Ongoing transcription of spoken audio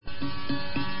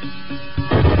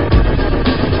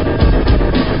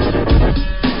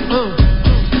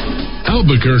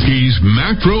Albuquerque's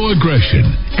macro aggression.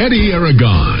 Eddie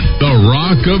Aragon, the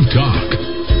Rock of Talk.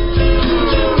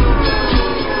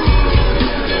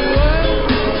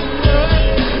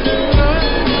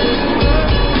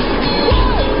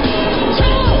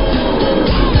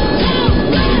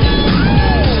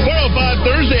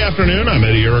 Afternoon. I'm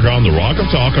Eddie Aragon, the Rock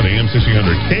of Talk on AM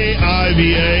 1600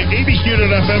 KIVA,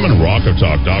 ABQ.FM, and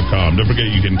rockoftalk.com. Don't forget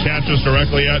you can catch us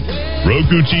directly at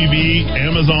Roku TV,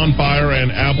 Amazon Fire, and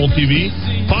Apple TV.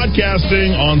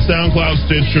 Podcasting on SoundCloud,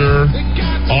 Stitcher,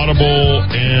 Audible,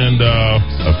 and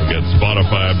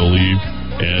Spotify, I believe.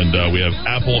 And we have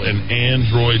Apple and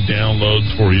Android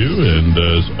downloads for you. And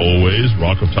as always,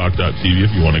 rockoftalk.tv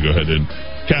if you want to go ahead and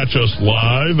catch us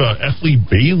live. Effley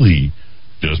Bailey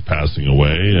just passing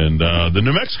away, and the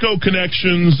New Mexico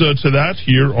connections to that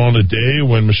here on a day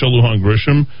when Michelle Lujan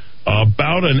Grisham,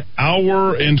 about an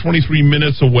hour and 23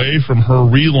 minutes away from her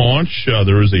relaunch,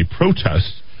 there is a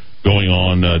protest going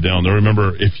on down there.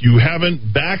 Remember, if you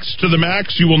haven't baxed to the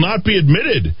max, you will not be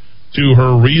admitted to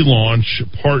her relaunch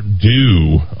part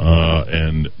due,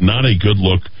 and not a good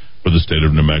look for the state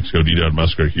of New Mexico. D-Dot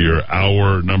Musker here,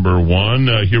 hour number one.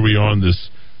 Here we are on this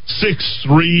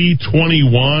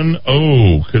 6/3/21.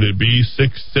 Oh, could it be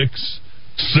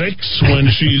 666 when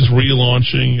she's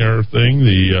relaunching her thing?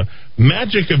 The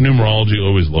magic of numerology.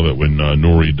 Always love it when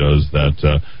Nori does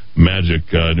that magic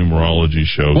numerology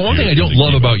show. Well, one thing I don't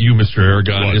love about you, Mr.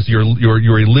 Aragon, is you're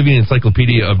a living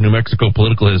encyclopedia of New Mexico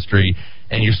political history.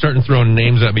 And you're starting throwing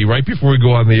names at me right before we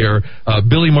go on the air.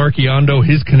 Billy Marchiondo,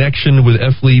 his connection with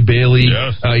Effley Bailey.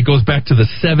 Yes. It goes back to the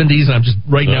 70s. I'm just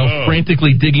right now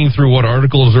frantically digging through what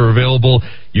articles are available.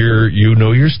 You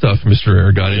know your stuff, Mr.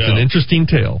 Aragon. It's an interesting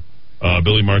tale.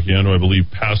 Billy Marchiondo, I believe,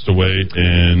 passed away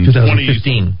in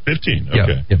 2015. 15,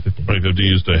 okay. Yeah, 15. 2015,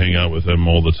 used to hang out with him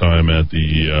all the time at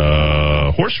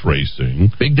the horse racing.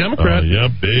 Big Democrat.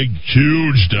 Big,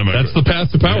 huge Democrat. That's the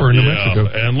path to power in New Mexico.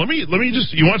 And let me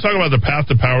just, you want to talk about the path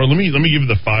to power? Let me give you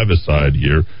the five-a-side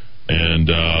here. And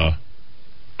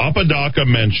Apodaca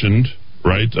mentioned,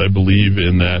 right, I believe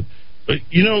in that. But,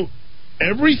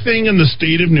 everything in the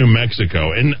state of New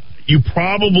Mexico, and you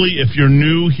probably, if you're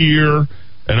new here,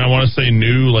 and I want to say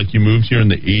new, like you moved here in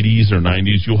the 80s or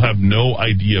 90s, you'll have no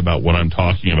idea about what I'm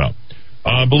talking about.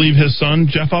 I believe his son,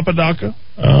 Jeff Apodaca,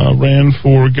 ran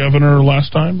for governor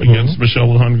last time against Michelle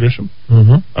Lujan Grisham.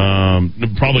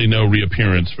 Probably no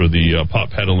reappearance for the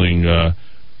pot-peddling,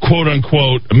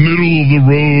 quote-unquote,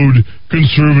 middle-of-the-road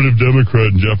conservative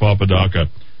Democrat Jeff Apodaca.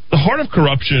 The heart of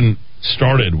corruption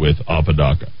started with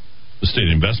Apodaca. The State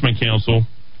Investment Council,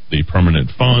 the Permanent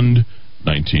Fund,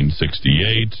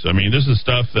 1968. I mean, this is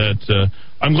stuff that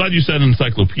I'm glad you said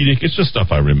encyclopedic. It's just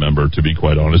stuff I remember, to be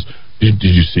quite honest. Did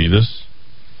you see this?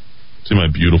 See my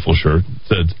beautiful shirt? It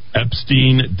said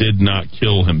Epstein did not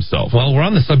kill himself. Well, we're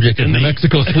on the subject of New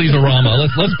Mexico Sleazorama.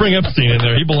 Let's bring Epstein in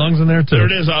there. He belongs in there too. There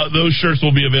it is. Those shirts will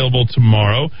be available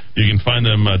tomorrow. You can find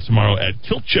them tomorrow at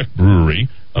Kilchick Brewery.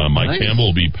 Mike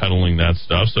Campbell will be peddling that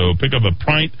stuff. So pick up a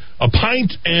pint,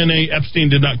 and a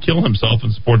Epstein did not kill himself,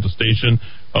 and support the station.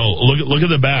 Oh, look at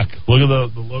the back. Look at the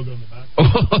logo on the back.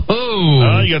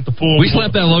 You got the full. We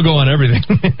slap that logo on everything.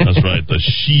 That's right, the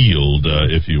shield,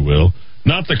 if you will,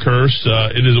 not the curse.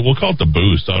 It is. We'll call it the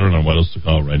boost. I don't know what else to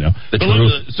call it right now.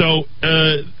 So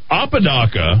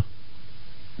Apodaca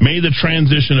made the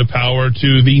transition of power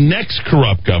to the next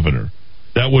corrupt governor.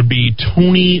 That would be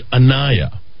Tony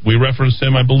Anaya. We referenced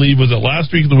him, I believe, was it last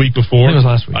week or the week before? It was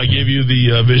last week. I gave you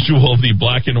the visual of the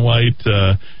black and white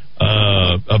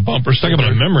bumper sticker. Talk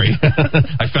about a memory.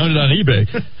 I found it on eBay.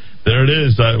 There it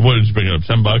is. What did you bring it up?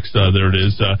 $10. There it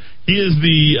is. He is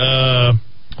the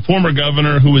former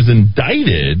governor who was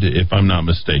indicted, if I'm not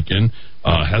mistaken.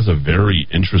 Has a very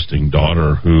interesting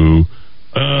daughter who,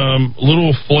 a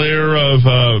little flare of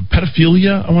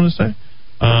pedophilia, I want to say.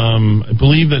 I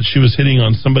believe that she was hitting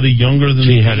on somebody younger than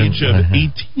the age of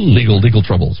 18. Legal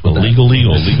troubles. Legal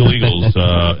eagles.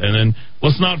 And then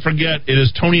let's not forget, it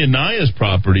is Tony Anaya's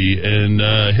property and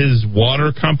his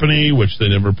water company, which they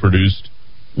never produced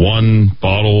one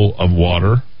bottle of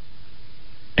water.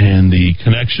 And the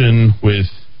connection with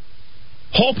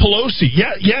Paul Pelosi.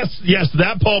 Yes,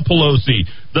 that Paul Pelosi.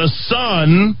 The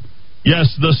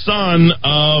son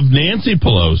of Nancy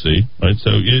Pelosi, right? So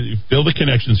you feel the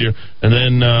connections here. And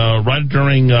then right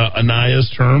during Anaya's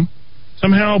term,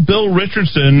 somehow Bill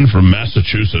Richardson from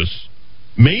Massachusetts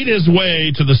made his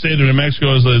way to the state of New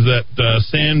Mexico as that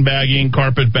sandbagging,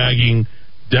 carpetbagging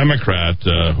Democrat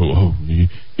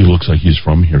he looks like he's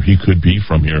from here. He could be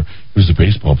from here. He was a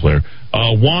baseball player.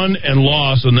 Won and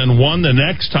lost, and then won the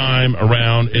next time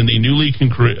around in the newly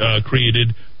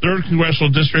created 3rd Congressional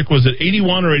District. Was it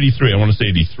 81 or 83? I want to say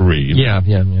 83. Yeah.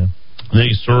 And then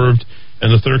he served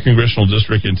in the 3rd Congressional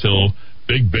District until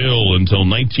Big Bill, until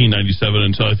 1997,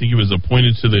 until I think he was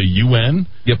appointed to the UN.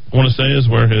 Yep. I want to say is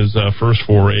where his first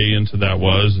foray into that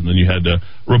was. And then you had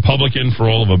Republican for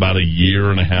all of about a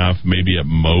year and a half, maybe at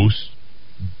most.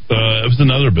 It was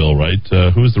another bill, right?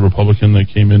 Who was the Republican that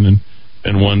came in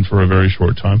and won for a very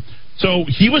short time? So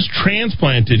he was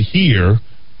transplanted here.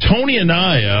 Tony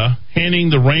Anaya handing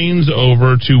the reins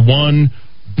over to one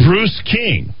Bruce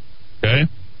King. Okay?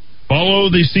 Follow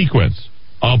the sequence.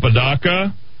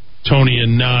 Apodaca, Tony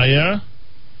Anaya,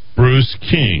 Bruce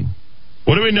King.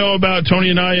 What do we know about Tony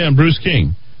Anaya and Bruce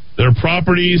King? Their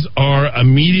properties are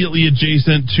immediately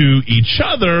adjacent to each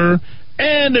other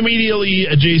and immediately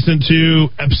adjacent to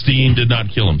Epstein did not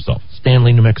kill himself.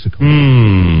 Stanley, New Mexico.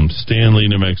 Stanley,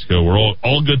 New Mexico, where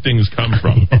all good things come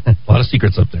from. A lot of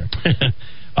secrets up there.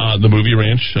 The movie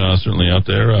ranch, certainly out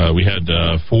there. We had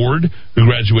Ford, who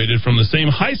graduated from the same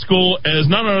high school as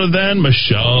none other than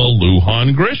Michelle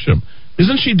Lujan Grisham.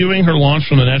 Isn't she doing her launch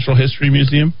from the Natural History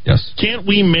Museum? Yes. Can't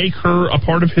we make her a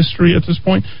part of history at this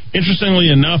point? Interestingly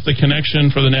enough, the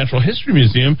connection for the Natural History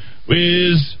Museum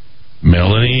is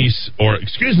Felony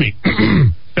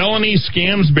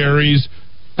Scamsbury's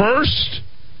first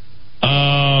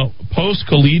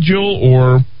post-collegial,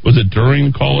 or was it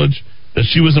during college, that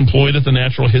she was employed at the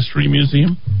Natural History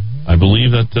Museum. I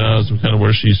believe that is kind of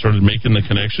where she started making the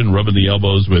connection, rubbing the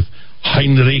elbows with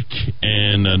Heinrich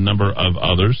and a number of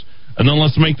others. And then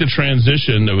let's make the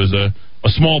transition. There was a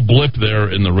small blip there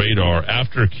in the radar.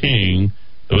 After King,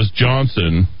 it was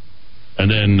Johnson. And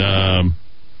then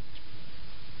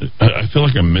I feel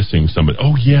like I'm missing somebody.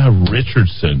 Oh, yeah,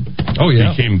 Richardson. Oh,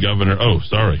 yeah. Became governor. Oh,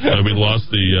 sorry. We lost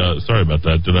the... sorry about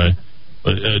that. Did I...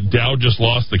 Dow just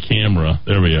lost the camera.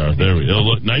 There we are. There we go.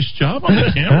 Look, nice job on the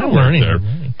camera work there.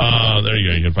 There you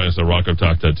go. You can find us at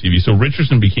rockoftalk.tv. So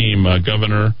Richardson became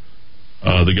governor,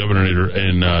 the governor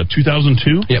in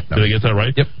 2002. Yep. Did I get that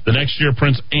right? Yep. The next year,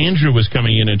 Prince Andrew was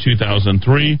coming in 2003.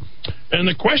 And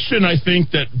the question I think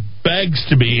that begs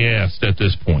to be asked at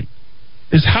this point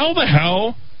is how the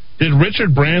hell did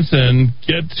Richard Branson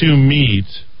get to meet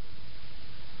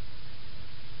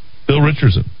Bill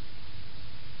Richardson?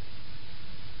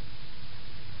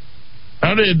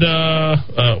 How did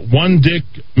one dick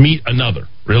meet another?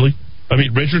 Really? I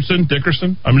mean,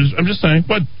 Dickerson? I'm just saying.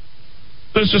 What?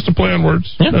 That's just a play on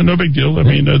words. Yeah. No big deal. I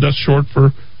mean, that's short for,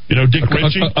 Dick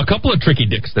Ritchie. A couple of tricky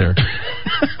dicks there.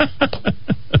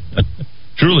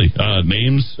 Truly.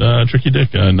 Names, Tricky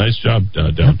Dick. Nice job,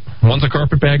 Down. One's a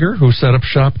carpetbagger who set up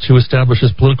shop to establish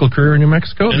his political career in New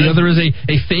Mexico. And the other is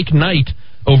a fake knight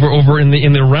over in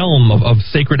the realm of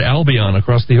sacred Albion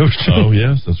across the ocean. Oh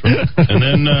yes, that's right.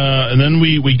 and then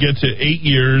we get to 8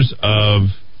 years of,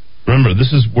 remember,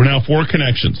 we're now 4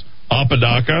 connections.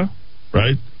 Apodaca,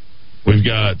 right? We've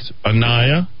got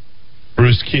Anaya,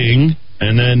 Bruce King,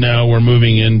 and then now we're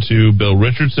moving into Bill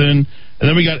Richardson, and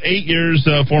then we got 8 years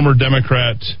former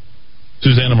Democrat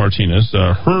Susana Martinez,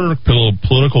 her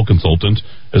political consultant,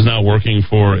 is now working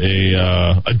for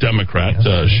a Democrat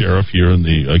sheriff here in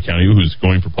the county who's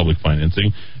going for public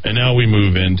financing. And now we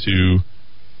move into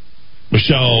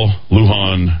Michelle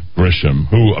Lujan Grisham,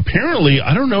 who apparently,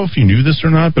 I don't know if you knew this or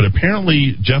not, but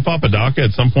apparently Jeff Apodaca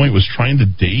at some point was trying to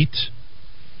date,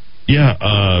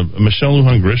 Michelle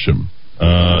Lujan Grisham.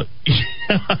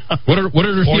 What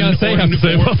did her fiancé have to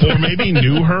say about that? Or maybe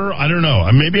knew her. I don't know.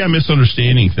 Maybe I'm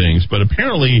misunderstanding things, but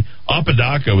apparently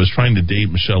Apodaca was trying to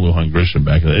date Michelle Lujan Grisham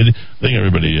back then. I think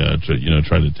everybody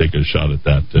tried to take a shot at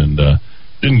that and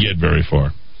didn't get very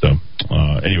far. So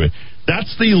anyway,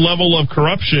 that's the level of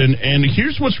corruption. And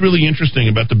here's what's really interesting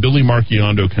about the Billy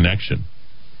Marchiondo connection.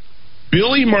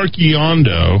 Billy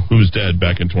Marchiondo, who's dead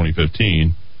back in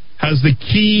 2015, has the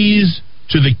keys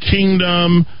to the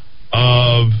kingdom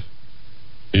of,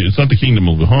 it's not the kingdom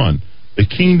of Lujan, the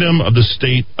kingdom of the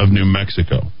state of New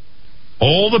Mexico.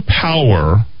 All the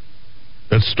power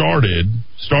that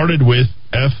started with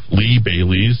F. Lee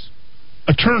Bailey's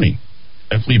attorney.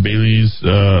 F. Lee Bailey's,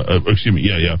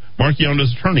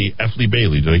 Marchiondo's attorney, F. Lee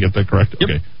Bailey. Did I get that correct? Yep.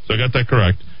 Okay, so I got that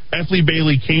correct. F. Lee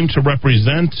Bailey came to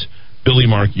represent Billy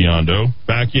Marchiondo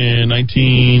back in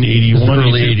 1981.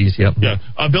 Early 80s, yep. Yeah.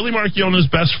 Billy Marchiondo's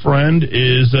best friend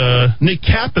is Nick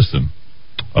Capison.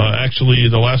 Actually,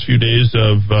 the last few days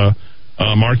of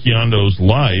Marchiondo's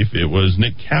life, it was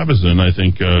Nick Capison, I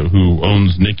think, who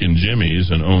owns Nick and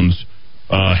Jimmy's and owns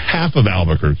half of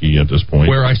Albuquerque at this point.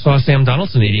 Where I saw Sam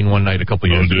Donaldson eating one night a couple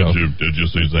years ago. Did you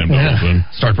see Sam Donaldson?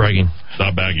 Start bragging.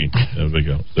 Stop bagging. There we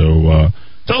go. So,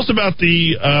 tell us about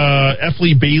the F.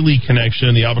 Lee Bailey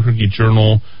connection, the Albuquerque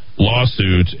Journal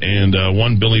lawsuit, and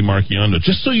one Billy Marchiondo,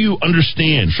 just so you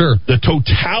understand the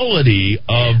totality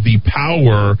of the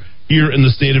power here in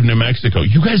the state of New Mexico.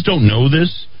 You guys don't know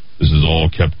this? This is all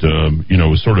kept,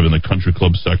 sort of in the country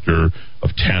club sector of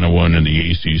Tanawin and the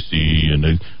ACC, and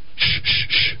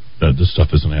this stuff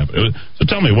isn't happening. So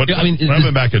tell me, what happened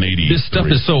back in '80? This stuff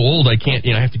is so old, I can't,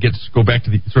 I have to go back to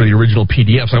the original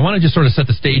PDF. So I want to just sort of set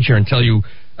the stage here and tell you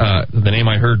the name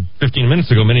I heard 15 minutes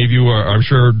ago. Many of you I'm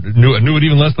sure knew it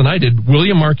even less than I did.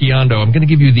 William Marchiondo. I'm going to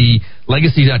give you the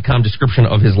Legacy.com description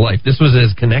of his life. This was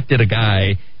as connected a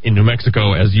guy in New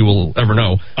Mexico as you will ever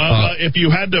know. If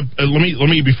you had to, let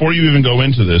me before you even go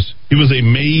into this, he was a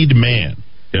made man.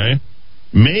 Okay,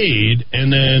 made,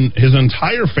 and then his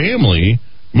entire family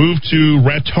moved to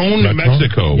Raton, New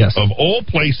Mexico, yes. Of all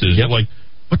places. Yep. You're like,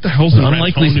 what the hell's an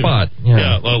unlikely spot?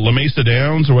 La Mesa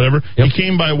Downs or whatever. Yep. He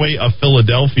came by way of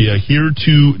Philadelphia here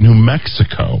to New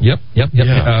Mexico. Yep.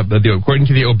 Yeah. According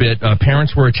to the obit,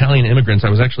 parents were Italian immigrants. I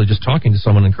was actually just talking to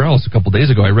someone in Corrales a couple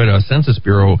days ago. I read a Census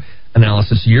Bureau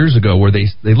analysis years ago where they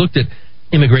looked at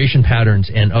immigration patterns,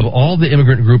 and of all the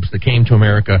immigrant groups that came to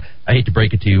America, I hate to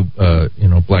break it to you,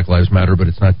 Black Lives Matter, but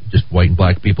it's not just white and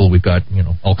black people. We've got,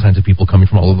 all kinds of people coming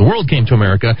from all over the world came to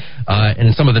America,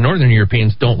 and some of the Northern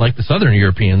Europeans don't like the Southern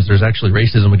Europeans. There's actually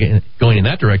racism going in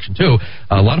that direction, too.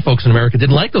 A lot of folks in America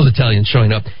didn't like those Italians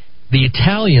showing up. The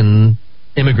Italian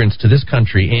immigrants to this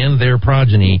country and their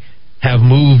progeny have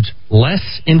moved less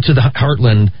into the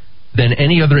heartland than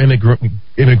any other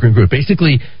immigrant group.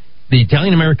 Basically, the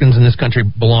Italian Americans in this country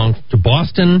belong to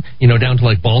Boston, down to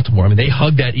like Baltimore. I mean, they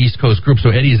hug that East Coast group.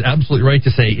 So Eddie is absolutely right to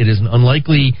say it is an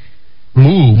unlikely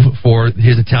move for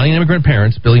his Italian immigrant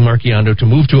parents, Billy Marchiondo, to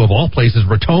move to, of all places,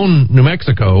 Raton, New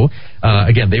Mexico.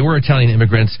 Again, they were Italian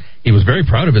immigrants. He was very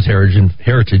proud of his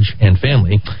heritage and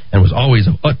family, and it was always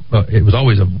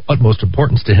of utmost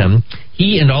importance to him.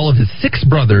 He and all of his 6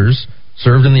 brothers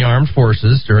served in the armed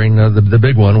forces during the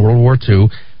big one, World War II.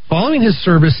 Following his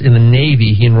service in the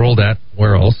Navy, he enrolled at,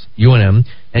 where else, UNM,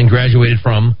 and graduated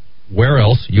from, where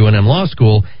else, UNM Law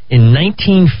School. In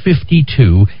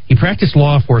 1952, he practiced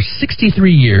law for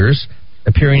 63 years,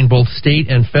 appearing in both state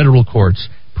and federal courts.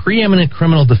 Preeminent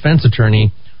criminal defense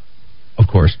attorney, of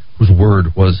course, whose word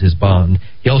was his bond.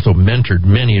 He also mentored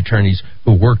many attorneys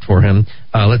who worked for him.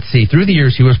 Let's see, through the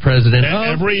years, he was president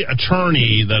of... Every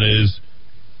attorney that is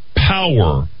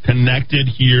power connected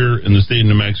here in the state of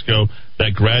New Mexico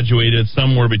that graduated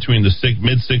somewhere between the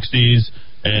mid-60s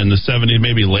and the 70s,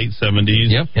 maybe late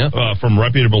 70s, from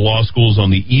reputable law schools on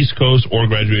the East Coast or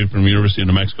graduated from the University of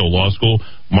New Mexico Law School,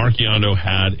 Marchiondo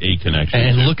had a connection.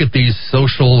 And look at these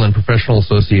social and professional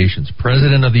associations.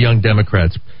 President of the Young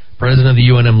Democrats, president of the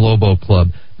UNM Lobo Club,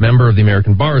 member of the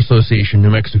American Bar Association, New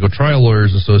Mexico Trial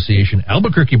Lawyers Association,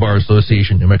 Albuquerque Bar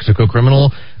Association, New Mexico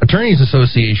Criminal Attorneys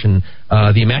Association,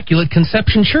 the Immaculate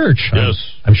Conception Church. Yes.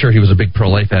 I'm sure he was a big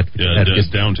pro-life advocate.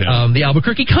 Downtown. The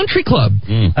Albuquerque Country Club.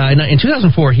 In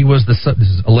 2004, he was this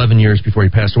is 11 years before he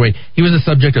passed away, he was the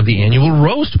subject of the annual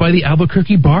roast by the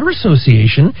Albuquerque Bar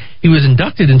Association. He was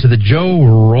inducted into the Joe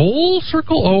Roll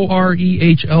Circle,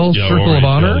 O-R-E-H-L Circle of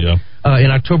Honor.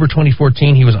 In October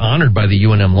 2014, he was honored by the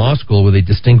UNM Law School with a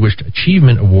Distinguished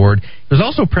Achievement Award. He was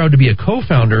also proud to be a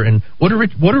co-founder. And what do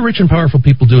rich and powerful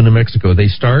people do in New Mexico? They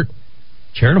start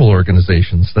charitable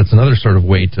organizations. That's another sort of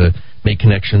way to make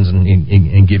connections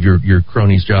and give your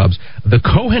cronies jobs. The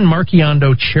Cohen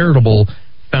Marchiondo Charitable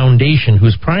Foundation,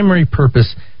 whose primary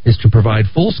purpose is to provide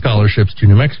full scholarships to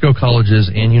New Mexico colleges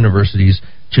and universities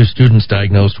to students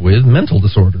diagnosed with mental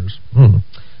disorders.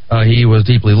 He was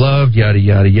deeply loved, yada,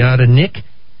 yada, yada. Nick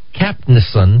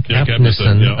Capnison. Nick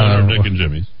and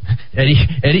Jimmy's.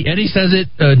 Eddie says it.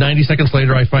 90 seconds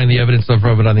later, I find the evidence of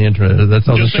it on the internet. That's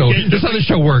how the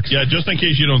show works. Yeah, just in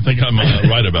case you don't think I'm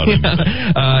right about him.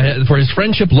 For his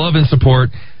friendship, love, and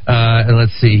support. And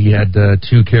let's see, he had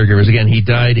 2 caregivers. Again, he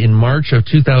died in March of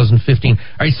 2015. All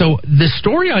right, so the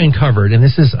story I uncovered, and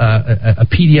this is a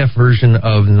PDF version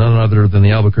of none other than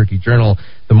the Albuquerque Journal,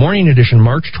 the morning edition,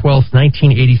 March 12th,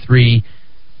 1983.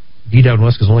 D. Dowd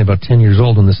Musk is only about 10 years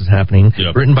old when this is happening.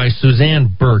 Yep. Written by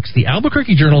Suzanne Burks. The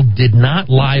Albuquerque Journal did not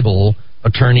libel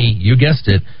attorney, you guessed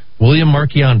it, William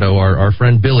Marchiondo, our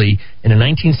friend Billy, in a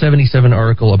 1977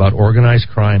 article about organized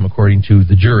crime, according to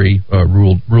the jury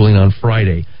ruling on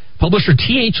Friday. Publisher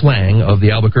T.H. Lang of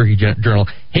the Albuquerque Journal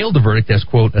hailed the verdict as,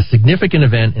 quote, a significant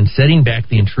event in setting back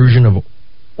the intrusion of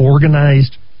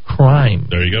organized crime.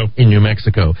 There you go. In New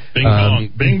Mexico. Bing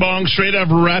bong. Bing bong, straight up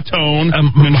Raton,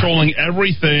 controlling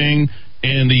everything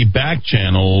in the back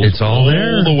channels. It's all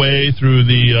there. The way through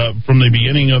from the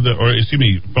beginning of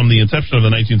from the inception of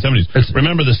the 1970s.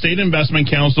 Remember, the State Investment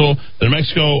Council, the New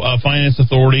Mexico Finance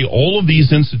Authority, all of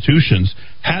these institutions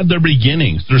had their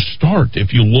beginnings, their start.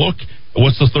 If you look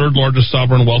what's the third largest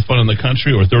sovereign wealth fund in the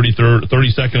country, or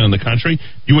 32nd in the country?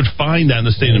 You would find that in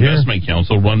the State Investment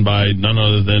Council, run by none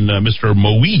other than Mr.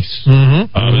 Moise,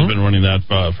 who's been running that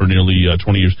for nearly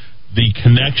 20 years. The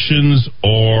connections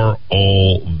are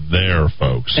all there,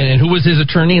 folks. And who was his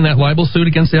attorney in that libel suit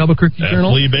against the Albuquerque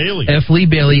Journal? F. Lee Bailey. F. Lee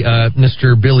Bailey,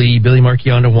 Mr. Billy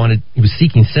Marchiondo he was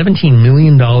seeking $17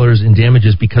 million in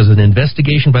damages because of an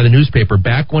investigation by the newspaper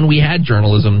back when we had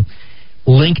journalism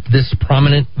linked this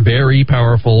prominent, very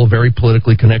powerful, very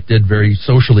politically connected, very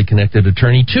socially connected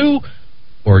attorney to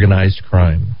organized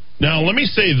crime. Now, let me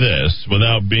say this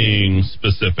without being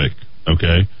specific,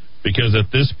 okay? Because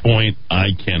at this point, I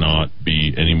cannot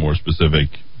be any more specific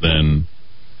than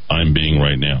I'm being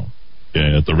right now,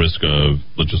 okay, at the risk of,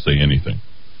 let's just say, anything.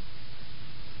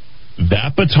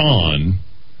 That baton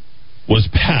was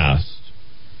passed,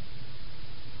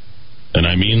 and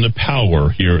I mean the power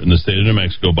here in the state of New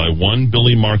Mexico, by one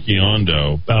Billy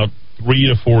Marchiondo about 3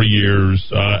 to 4 years,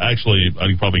 actually, I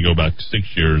can probably go back 6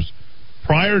 years,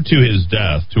 prior to his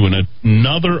death, to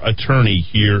another attorney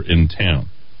here in town.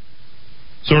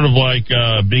 Sort of like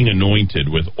being anointed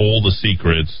with all the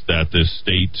secrets that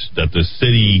the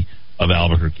city of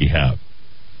Albuquerque have.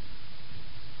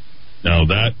 Now,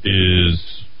 that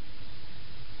is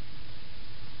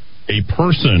a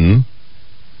person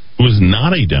who is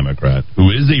not a Democrat,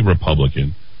 who is a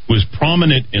Republican, who is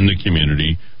prominent in the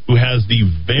community, who has the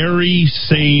very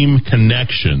same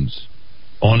connections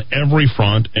on every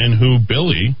front, and who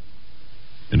Billy,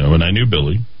 and I knew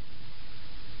Billy,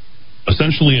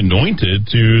 essentially anointed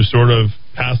to sort of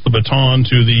pass the baton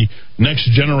to the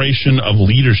next generation of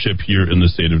leadership here in the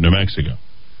state of New Mexico.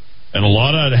 And a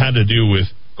lot of it had to do with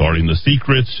guarding the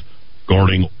secrets,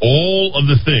 guarding all of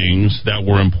the things that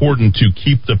were important to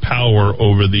keep the power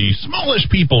over the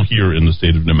smallest people here in the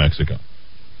state of New Mexico.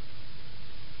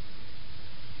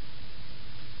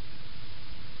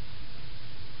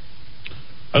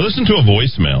 I listened to a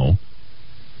voicemail,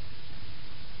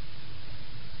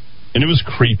 and it was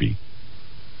creepy.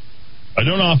 I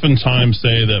don't oftentimes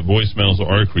say that voicemails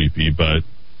are creepy, but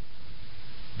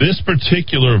this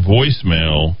particular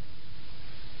voicemail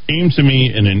came to me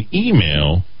in an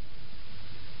email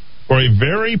for a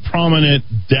very prominent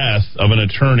death of an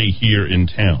attorney here in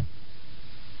town.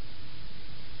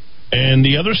 And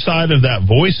the other side of that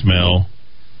voicemail,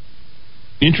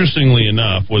 interestingly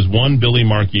enough, was one Billy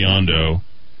Marchiondo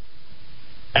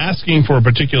asking for a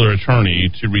particular attorney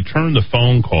to return the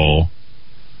phone call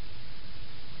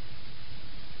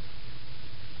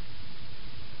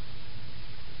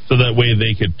so that way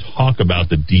they could talk about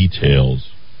the details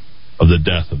of the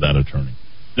death of that attorney.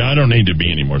 Now, I don't need to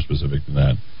be any more specific than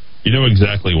that. You know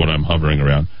exactly what I'm hovering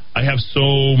around. I have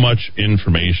so much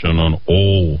information on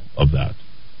all of that.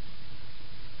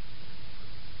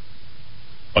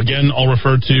 Again, I'll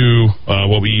refer to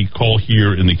what we call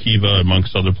here in the Kiva,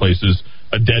 amongst other places,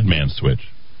 a dead man switch.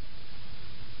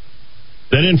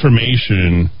 That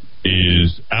information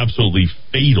is absolutely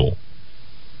fatal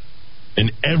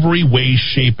in every way,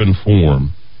 shape, and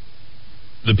form.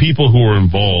 The people who were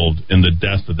involved in the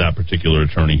death of that particular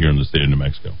attorney here in the state of New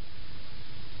Mexico.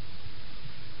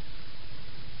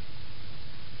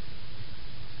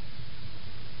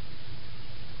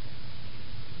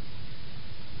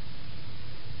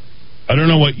 I don't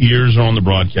know what years are on the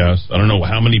broadcast. I don't know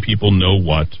how many people know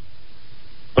what.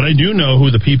 But I do know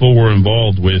who the people were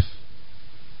involved with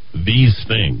these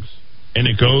things. And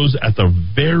it goes at the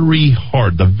very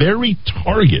heart, the very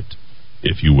target,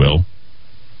 if you will,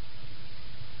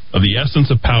 of the essence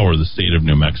of power of the state of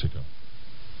New Mexico.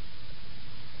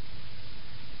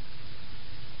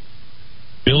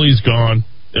 Billy's gone.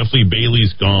 F. Lee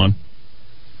Bailey's gone.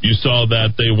 You saw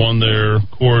that they won their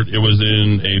court. It was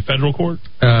in a federal court?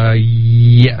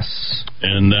 Yes.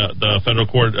 And the federal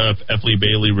court, F. Lee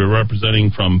Bailey, were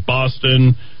representing from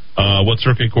Boston. What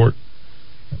circuit court?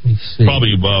 Let me see.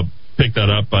 Probably pick that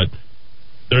up, but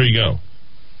there you go.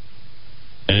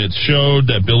 And it showed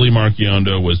that Billy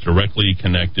Marchiondo was directly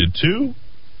connected to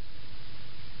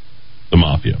the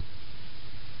mafia.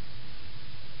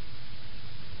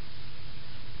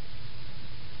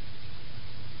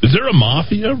 Is there a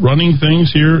mafia running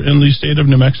things here in the state of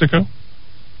New Mexico?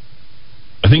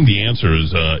 I think the answer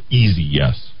is easy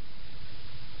yes.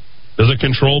 Does it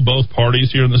control both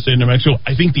parties here in the state of New Mexico?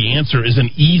 I think the answer is an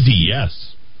easy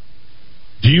yes.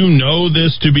 Do you know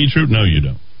this to be true? No, you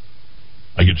don't.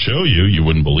 I could show you. You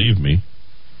wouldn't believe me.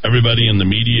 Everybody in the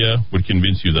media would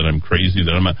convince you that I'm crazy,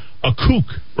 that I'm a kook,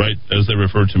 right, as they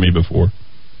referred to me before.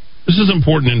 This is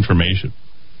important information.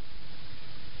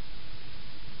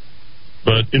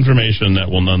 But information that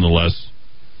will nonetheless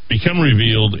become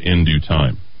revealed in due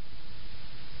time.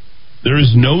 There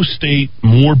is no state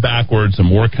more backwards and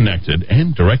more connected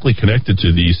and directly connected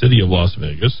to the city of Las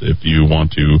Vegas. If you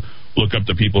want to look up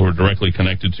the people who are directly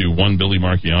connected to one Billy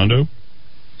Marchiondo,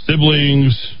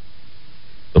 siblings,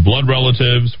 the blood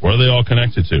relatives, where are they all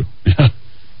connected to?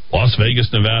 Las Vegas,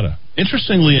 Nevada.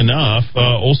 Interestingly enough,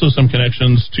 also some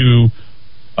connections to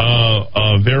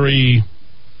a very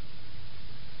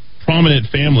prominent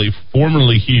family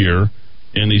formerly here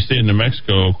in the state of New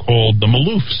Mexico called the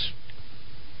Maloofs.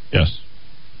 Yes.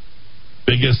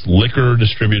 Biggest liquor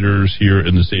distributors here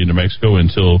in the state of New Mexico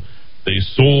until they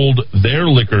sold their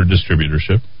liquor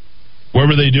distributorship. Where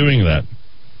were they doing that?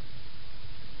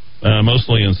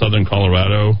 Mostly in southern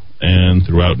Colorado and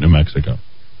throughout New Mexico.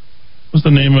 What's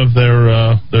the name of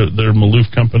their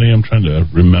Maloof company? I'm trying to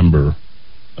remember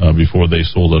before they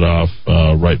sold it off,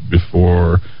 right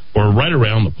before or right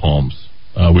around the Palms.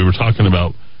 We were talking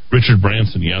about Richard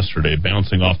Branson yesterday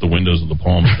bouncing off the windows of the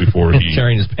Palms before he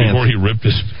tearing his pants. Before he ripped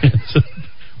his pants.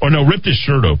 Or no, ripped his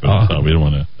shirt open. So we don't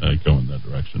want to go in that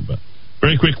direction. But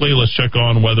very quickly, let's check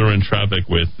on weather and traffic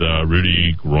with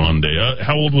Rudy Grande.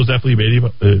 How old was F. Lee Bailey,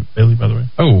 by the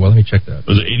way? Oh, well, let me check that.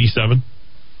 Was it 87?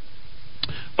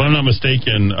 If I'm not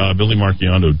mistaken, Billy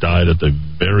Marchiondo died at the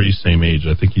very same age.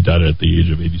 I think he died at the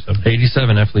age of 87.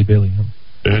 87, F. Lee Bailey.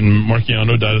 And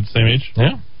Marchiondo died at the same age?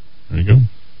 Yeah. There you go.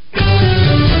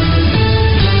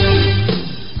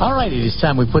 All right, it is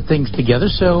time we put things together,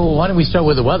 so why don't we start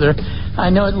with the weather? I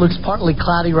know it looks partly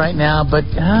cloudy right now, but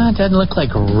it doesn't look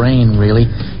like rain, really.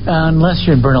 Unless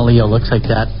you're in Bernalillo, looks like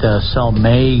that cell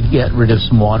may get rid of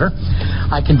some water.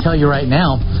 I can tell you right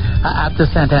now, at the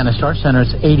Santa Ana Star Center,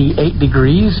 it's 88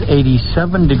 degrees,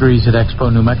 87 degrees at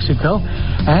Expo, New Mexico,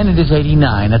 and it is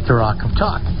 89 at the Rock of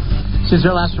Talk. Since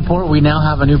our last report, we now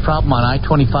have a new problem on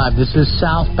I-25. This is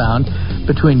southbound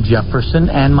between Jefferson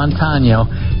and Montano.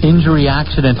 Injury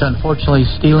accident, unfortunately,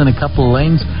 stealing a couple of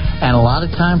lanes and a lot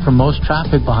of time for most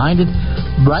traffic behind it.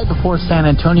 Right before San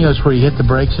Antonio is where you hit the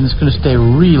brakes, and it's going to stay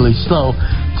really slow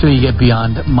till you get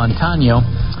beyond Montano.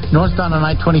 Northbound on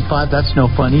I-25, that's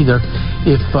no fun either.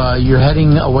 If you're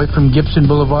heading away from Gibson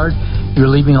Boulevard,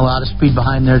 you're leaving a lot of speed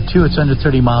behind there, too. It's under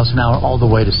 30 miles an hour all the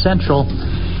way to Central.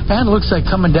 And it looks like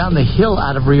coming down the hill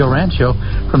out of Rio Rancho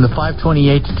from the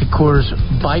 528 to Coors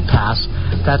bypass,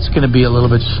 that's going to be a little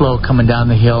bit slow coming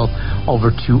down the hill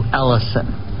over to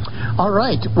Ellison. All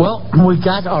right, well, we've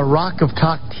got our Rock of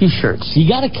Talk T-shirts. You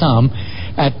got to come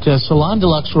at Salon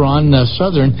Deluxe. We're on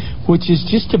Southern, which is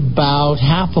just about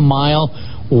half a mile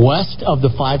west of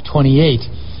the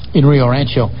 528 in Rio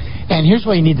Rancho. And here's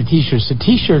why you need the T-shirts. The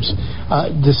T-shirts,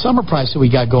 the summer price that we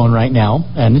got going right now,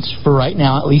 and it's for right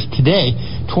now, at least today,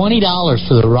 $20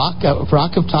 for the Rock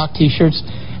of Talk T-shirts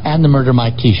and the Murder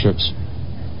Mike T-shirts.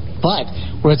 But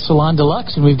we're at Salon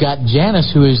Deluxe, and we've got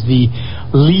Janice, who is the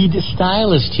lead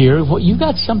stylist here. Well, you've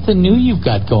got something new you've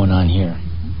got going on here.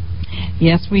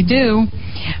 Yes, we do.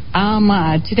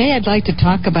 Today I'd like to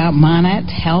talk about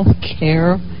Monat Health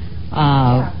Care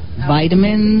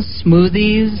vitamins,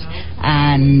 smoothies,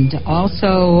 and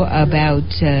also about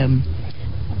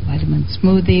vitamin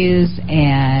smoothies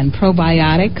and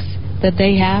probiotics that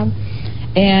they have.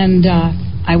 And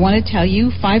I want to tell you,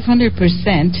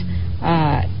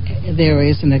 500%, there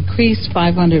is an increased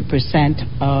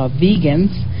 500% of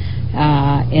vegans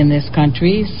in this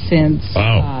country since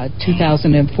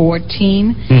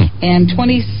 2014. And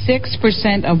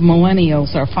 26% of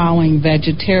millennials are following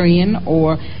vegetarian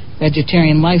or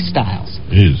vegetarian lifestyles.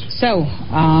 So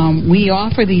we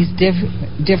offer these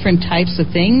different types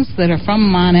of things that are from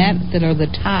Monat that are the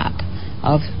top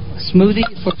of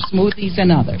smoothies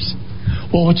and others.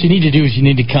 Well, what you need to do is you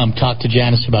need to come talk to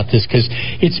Janice about this, because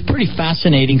it's pretty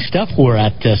fascinating stuff. We're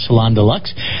at Salon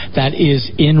Deluxe. That is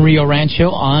in Rio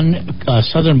Rancho on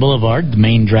Southern Boulevard, the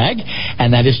main drag,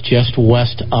 and that is just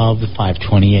west of the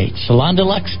 528.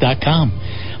 SalonDeluxe.com.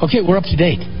 Okay, we're up to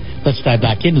date. Let's dive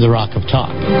back into the Rock of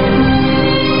Talk.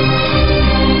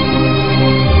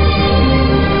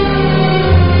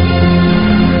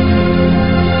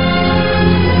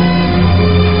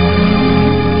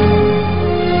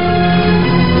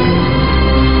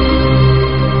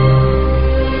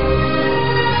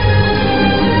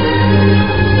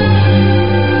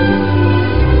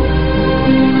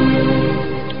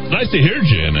 Nice to hear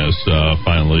Janice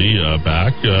finally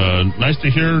back. Nice to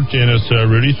hear Janice,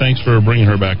 Rudy. Thanks for bringing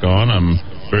her back on. I'm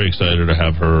very excited to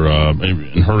have her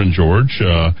and George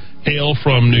hail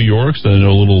from New York, so I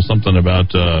know a little something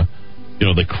about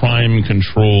the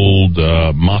crime-controlled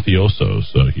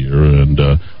mafiosos here, and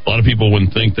a lot of people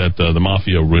wouldn't think that the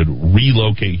mafia would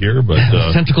relocate here, but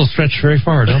tentacles stretch very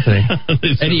far, don't they?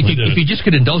 Eddie, if you just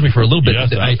could indulge me for a little bit,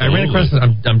 yes, I ran across this.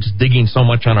 I'm just digging so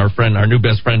much on our new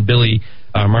best friend Billy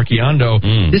Marquiondo.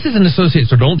 This is an associate,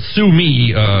 so don't sue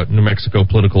me, New Mexico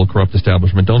political corrupt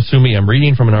establishment. Don't sue me. I'm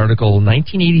reading from an article,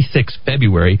 1986,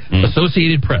 February,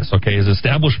 Associated Press, okay, as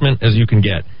establishment as you can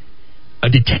get. A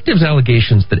detective's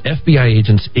allegations that FBI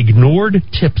agents ignored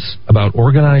tips about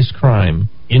organized crime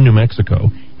in New Mexico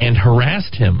and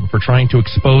harassed him for trying to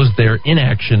expose their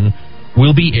inaction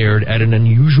will be aired at an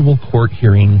unusual court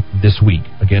hearing this week.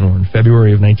 Again, we're in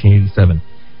February of 1987.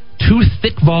 2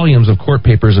 thick volumes of court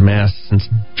papers amassed since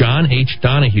John H.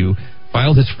 Donahue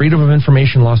filed his Freedom of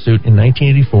Information lawsuit in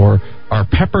 1984 are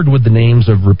peppered with the names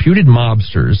of reputed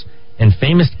mobsters and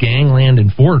famous gangland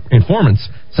informants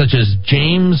such as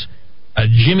James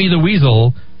Jimmy the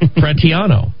Weasel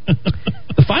Fratiano.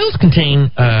 The files contain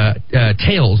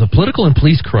tales of political and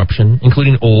police corruption,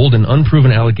 including old and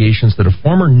unproven allegations that a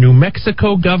former New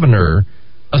Mexico governor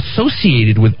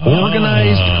associated with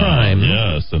organized crime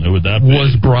and who would that be?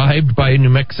 Was bribed by a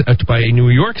New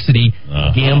York City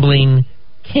gambling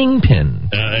kingpin.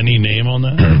 Any name on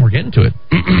that? We're getting to it.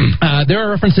 There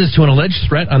are references to an alleged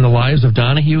threat on the lives of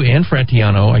Donahue and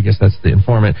Fratiano, I guess that's the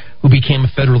informant, who became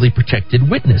a federally protected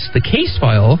witness. The case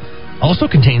file also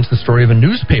contains the story of a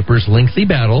newspaper's lengthy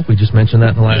battle, we just mentioned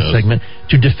that in the last segment,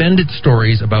 to defend its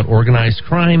stories about organized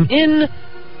crime in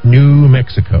New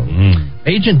Mexico.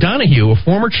 Agent Donahue, a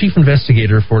former chief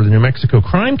investigator for the New Mexico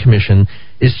Crime Commission,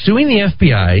 is suing the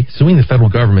FBI, suing the federal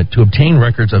government, to obtain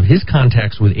records of his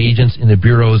contacts with agents in the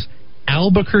Bureau's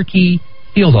Albuquerque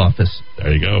field office.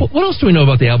 There you go. What else do we know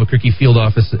about the Albuquerque field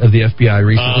office of the FBI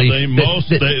recently?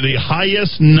 The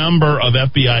highest number of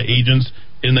FBI agents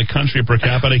in the country per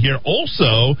capita here.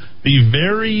 Also, the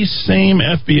very same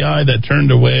FBI that turned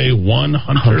away one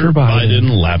Hunter Biden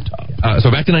laptop.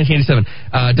 So back to 1987.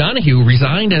 Donahue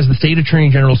resigned as the state attorney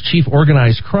general's chief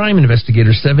organized crime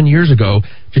investigator 7 years ago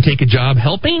to take a job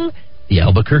helping the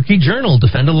Albuquerque Journal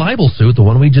defend a libel suit, the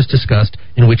one we just discussed,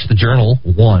 in which the Journal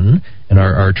won and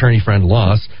our attorney friend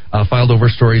lost, filed over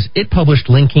stories it published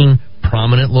linking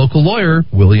prominent local lawyer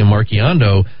William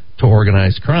Marquiondo to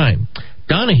organized crime.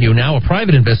 Donahue, now a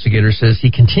private investigator, says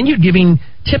he continued giving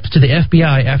tips to the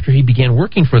FBI after he began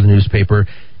working for the newspaper,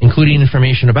 including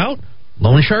information about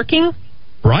loan sharking,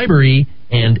 bribery,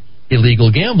 and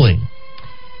illegal gambling.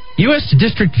 U.S.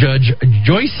 District Judge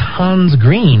Joyce Hans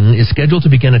Green is scheduled to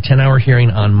begin a 10-hour hearing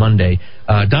on Monday.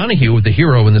 Donahue, the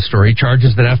hero in the story,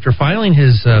 charges that after filing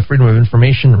his Freedom of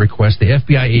Information request, the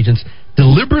FBI agents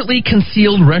deliberately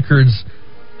concealed records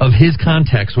of his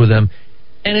contacts with them.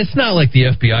 And it's not like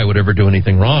the FBI would ever do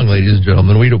anything wrong, ladies and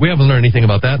gentlemen. We haven't learned anything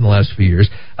about that in the last few years.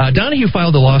 Donahue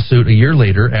filed a lawsuit a year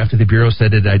later after the Bureau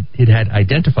said it had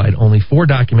identified only 4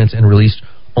 documents and released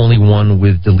only 1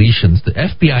 with deletions. The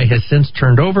FBI has since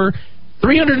turned over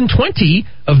 320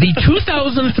 of the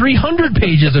 2,300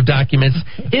 pages of documents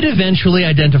it eventually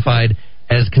identified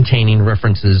as containing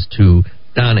references to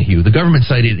Donahue. The government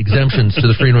cited exemptions to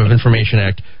the Freedom of Information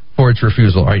Act for its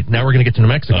refusal. All right, now we're going to get to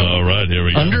New Mexico. All right, here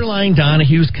we go. Underlying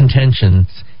Donahue's contentions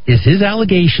is his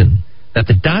allegation that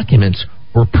the documents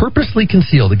were purposely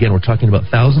concealed. Again, we're talking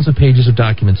about thousands of pages of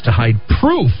documents to hide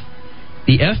proof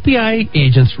the FBI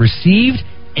agents received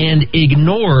and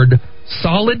ignored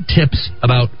solid tips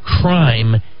about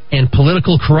crime and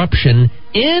political corruption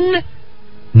in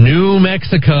New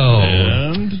Mexico.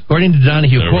 And? According to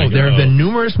Donahue, quote, there have been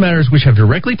numerous matters which have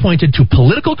directly pointed to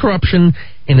political corruption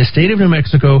in the state of New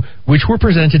Mexico, which were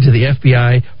presented to the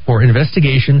FBI for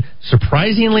investigation.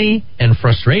 Surprisingly and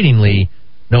frustratingly,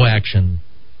 no action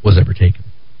was ever taken.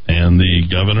 And the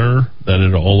governor that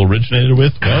it all originated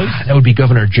with was? That would be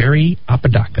Governor Jerry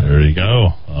Apodaca. There you go.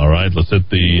 All right, let's hit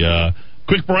the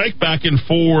quick break. Back in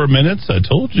 4 minutes. I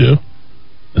told you.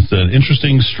 It's an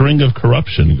interesting string of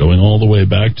corruption going all the way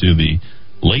back to the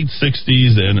late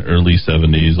 60s and early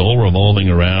 70s, all revolving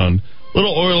around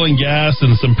little oil and gas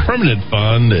and some permanent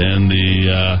fund and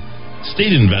the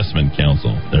State Investment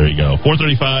Council. There you go.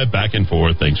 4:35, back and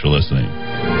forth. Thanks for listening.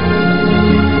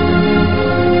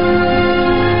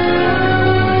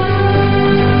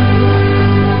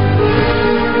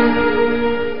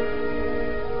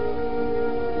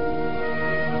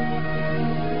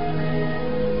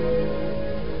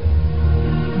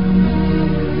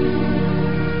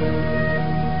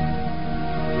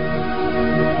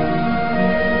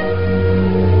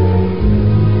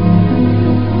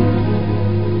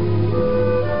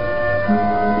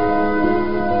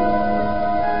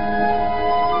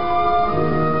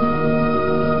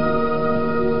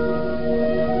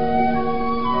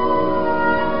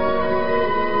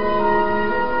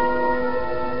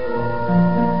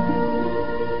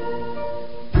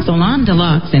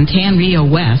 Deluxe and Tan Rio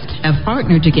West have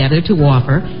partnered together to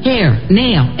offer hair,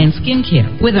 nail, and skin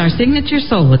care with our signature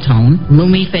Solatone,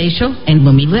 Lumi Facial, and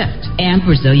Lumi Lift, and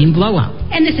Brazilian Blowout.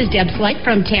 And this is Deb Slight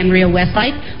from Tan Rio West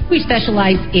Life. We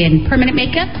specialize in permanent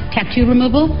makeup, tattoo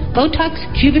removal, Botox,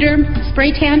 Juvederm,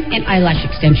 spray tan, and eyelash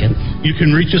extensions. You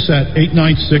can reach us at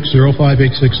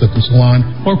 896-0586 at the salon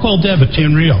or call Deb at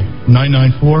Tan Rio,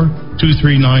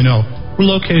 994-2390. We're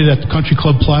located at the Country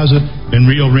Club Plaza in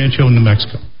Rio Rancho, New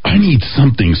Mexico. I need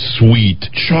something sweet.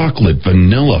 Chocolate,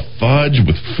 vanilla, fudge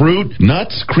with fruit,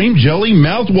 nuts, cream jelly,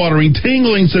 mouth-watering,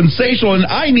 tingling, sensational, and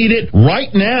I need it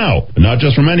right now. But not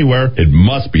just from anywhere. It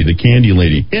must be the Candy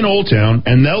Lady in Old Town,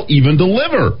 and they'll even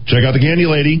deliver. Check out the Candy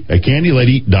Lady at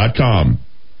candylady.com.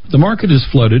 The market is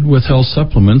flooded with health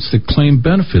supplements that claim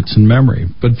benefits in memory,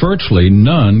 but virtually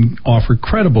none offer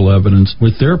credible evidence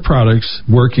with their products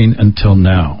working until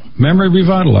now. Memory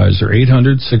Revitalizer,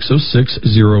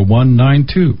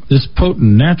 800-606-0192. This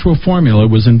potent natural formula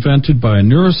was invented by a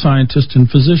neuroscientist and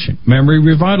physician. Memory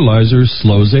Revitalizer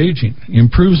slows aging,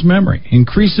 improves memory,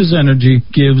 increases energy,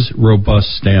 gives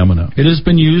robust stamina. It has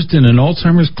been used in an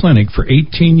Alzheimer's clinic for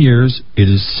 18 years. It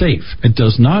is safe. It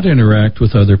does not interact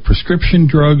with other prescription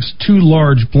drugs. 2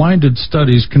 large blinded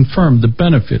studies confirm the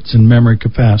benefits in memory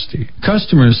capacity.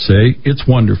 Customers say it's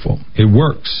wonderful. It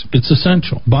works. It's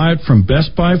essential. Buy it from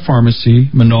Best Buy Pharmacy,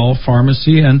 Manal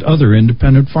Pharmacy, and other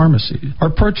independent pharmacies.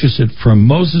 Or purchase it from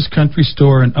Moses Country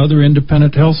Store and other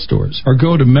independent health stores. Or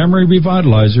go to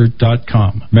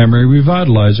MemoryRevitalizer.com.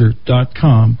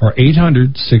 MemoryRevitalizer.com or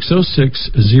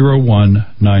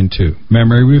 800-606-0192.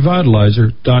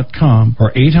 MemoryRevitalizer.com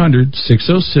or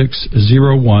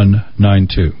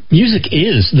 800-606-0192. Music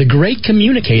is the great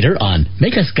communicator on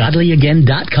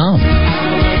MakeUsGodlyAgain.com.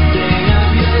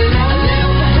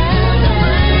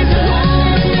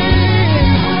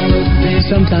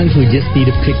 Sometimes we just need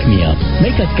a pick-me-up.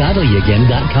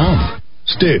 MakeUsGodlyAgain.com.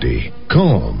 Steady,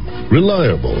 calm,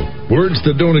 reliable. Words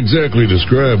that don't exactly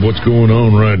describe what's going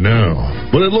on right now.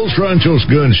 But at Los Ranchos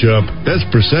Gun Shop, that's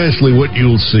precisely what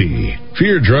you'll see.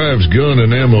 Fear drives gun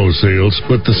and ammo sales,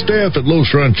 but the staff at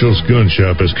Los Ranchos Gun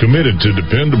Shop is committed to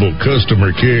dependable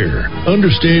customer care,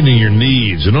 understanding your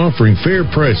needs and offering fair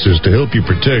prices to help you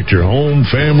protect your home,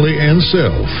 family, and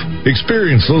self.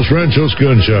 Experience Los Ranchos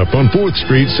Gun Shop on 4th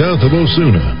Street south of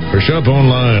Osuna, or shop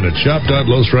online at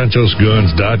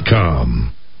shop.losranchosguns.com.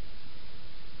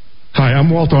 Hi, I'm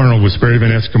Walt Arnold with Sperry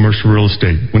Van Ness Commercial Real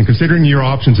Estate. When considering your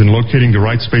options in locating the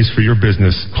right space for your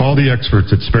business, call the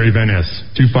experts at Sperry Van Ness,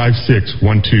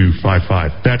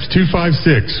 256-1255. That's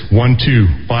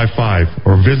 256-1255,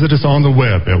 or visit us on the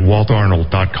web at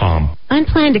waltarnold.com.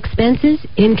 Unplanned expenses,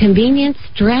 inconvenience,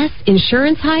 stress,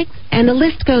 insurance hikes, and the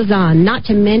list goes on, not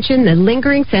to mention the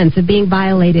lingering sense of being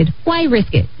violated. Why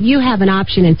risk it? You have an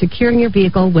option in securing your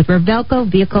vehicle with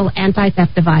Revelco Vehicle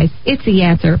Anti-Theft Device. It's the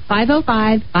answer,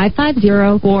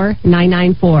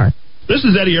 505-550-4994. This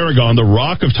is Eddie Aragon, the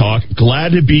Rock of Talk.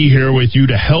 Glad to be here with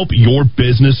you to help your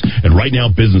business. And right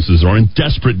now, businesses are in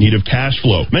desperate need of cash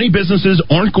flow. Many businesses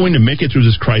aren't going to make it through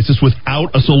this crisis without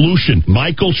a solution.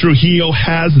 Michael Trujillo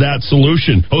has that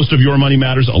solution. Host of Your Money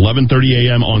Matters,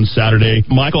 11:30 a.m. on Saturday.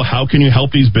 Michael, how can you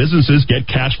help these businesses get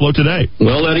cash flow today?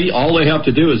 Well, Eddie, all they have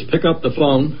to do is pick up the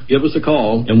phone, give us a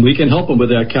call, and we can help them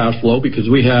with that cash flow because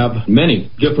we have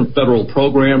many different federal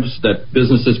programs that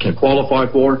businesses can qualify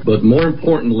for. But more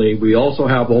importantly, we also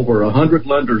have over 100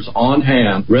 lenders on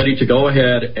hand ready to go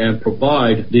ahead and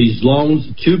provide these loans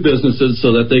to businesses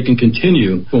so that they can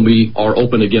continue when we are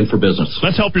open again for business.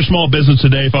 Let's help your small business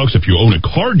today, folks. If you own a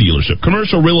car dealership,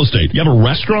 commercial real estate, you have a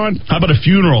restaurant, how about a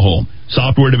funeral home,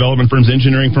 software development firms,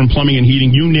 engineering firm, plumbing and heating,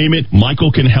 you name it,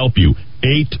 Michael can help you.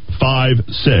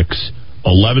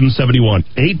 856-1171.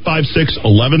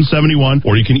 856-1171,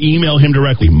 or you can email him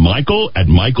directly,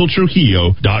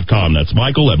 Michael@MichaelTrujillo.com. That's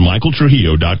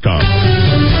Michael@MichaelTrujillo.com.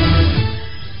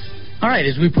 All right,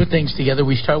 as we put things together,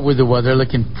 we start with the weather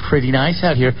looking pretty nice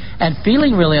out here and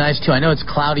feeling really nice, too. I know it's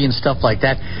cloudy and stuff like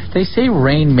that. They say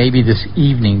rain maybe this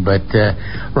evening, but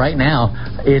right now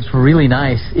it's really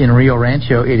nice in Rio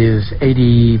Rancho. It is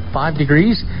 85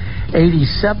 degrees,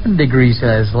 87 degrees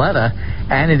at Isleta,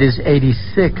 and it is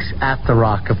 86 at the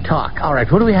Rock of Talk. All right,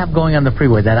 what do we have going on the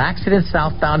freeway? That accident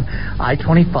southbound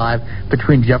I-25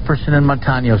 between Jefferson and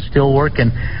Montano still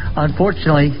working.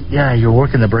 Unfortunately, yeah, you're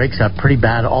working the brakes up pretty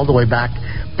bad all the way back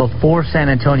before San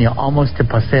Antonio, almost to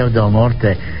Paseo del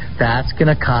Norte. That's going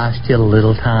to cost you a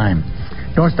little time.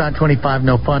 Northbound 25,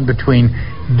 no fun between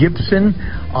Gibson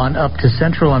on up to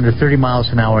Central, under 30 miles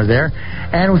an hour there.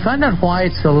 And we find out why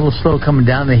it's a little slow coming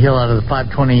down the hill out of the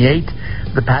 528,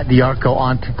 the Pat D'Arco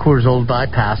onto Coors Old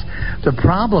Bypass. The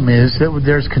problem is that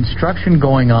there's construction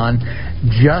going on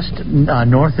just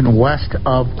north and west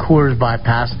of Coors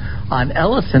Bypass on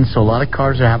Ellison, so a lot of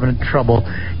cars are having trouble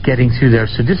getting through there.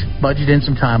 So just budget in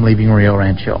some time leaving Rio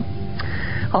Rancho.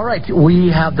 All right,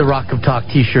 we have the Rock of Talk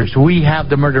T-shirts. We have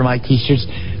the Murder Mike T-shirts.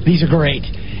 These are great.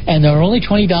 And they're only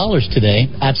 $20 today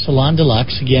at Salon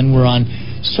Deluxe. Again, we're on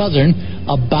Southern,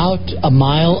 about a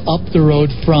mile up the road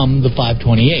from the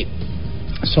 528.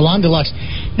 Salon Deluxe.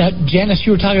 Now, Janice,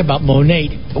 you were talking about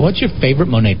Monat. What's your favorite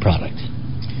Monat product?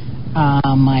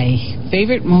 My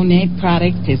favorite Monat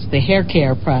product is the hair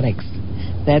care products.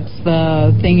 That's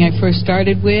the thing I first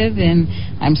started with, and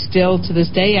I'm still, to this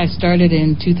day, I started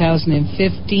in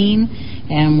 2015,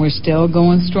 and we're still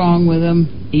going strong with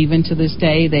them, even to this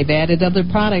day. They've added other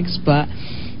products, but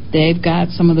they've got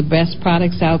some of the best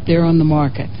products out there on the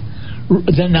market.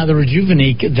 Now, the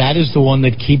Rejuvenique, that is the one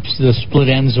that keeps the split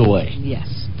ends away. Yes.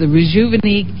 The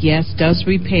Rejuvenique, yes, does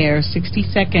repair. 60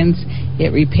 seconds,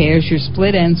 it repairs your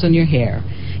split ends on your hair.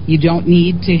 You don't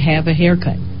need to have a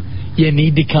haircut. You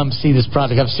need to come see this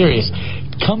product. I'm serious.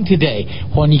 Come today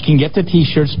when you can get the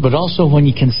T-shirts, but also when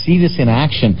you can see this in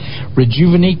action.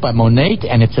 Rejuvenique by Monat,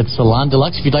 and it's at Salon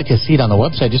Deluxe. If you'd like to see it on the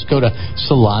website, just go to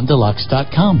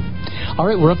salondeluxe.com. All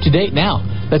right, we're up to date now.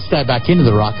 Let's dive back into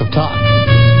the Rock of Talk.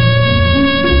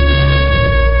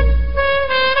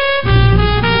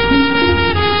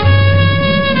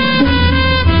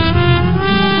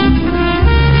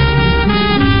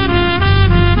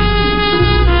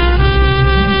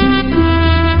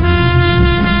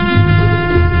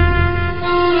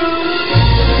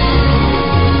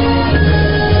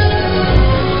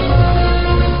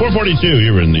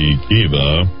 You were in the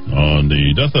Kiva on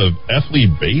the death of F. Lee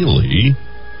Bailey.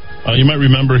 You might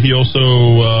remember he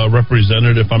also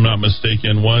represented, if I'm not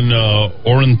mistaken, one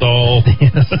Orenthal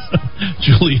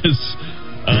Julius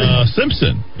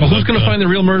Simpson. Well, who's going to find the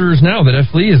real murderers now that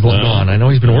F. Lee is gone? I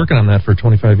know he's been working on that for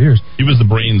 25 years. He was the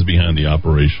brains behind the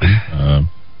operation. I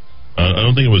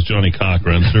don't think it was Johnny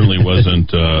Cochran. Certainly wasn't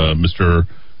Mr.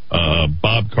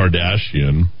 Bob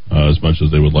Kardashian, as much as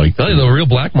they would like. Tell you the real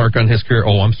black mark on his career.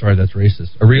 Oh, I'm sorry, that's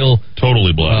racist. A real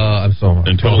totally black. I'm sorry.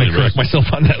 And totally correct myself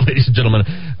on that, ladies and gentlemen.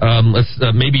 Let's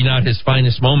maybe not his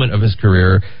finest moment of his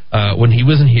career when he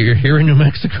wasn't here in New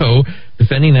Mexico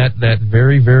defending that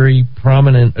very, very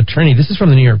prominent attorney. This is from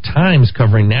the New York Times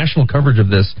covering national coverage of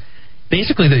this.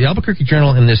 Basically, the Albuquerque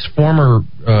Journal and this former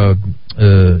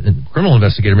criminal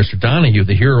investigator, Mr. Donahue,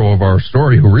 the hero of our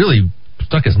story, who really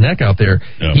stuck his neck out there.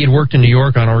 Yeah. He had worked in New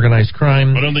York on organized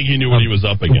crime. I don't think he knew what he was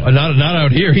up against. Not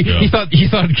out here. He thought he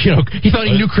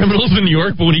knew criminals in New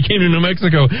York, but when he came to New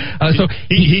Mexico,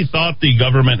 he thought the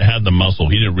government had the muscle.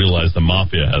 He didn't realize the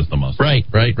mafia has the muscle. Right.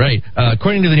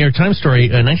 According to the New York Times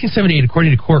story, 1978,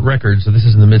 according to court records, so this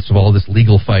is in the midst of all this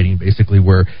legal fighting, basically,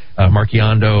 where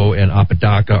Marchiondo and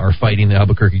Apodaca are fighting the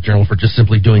Albuquerque Journal for just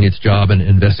simply doing its job and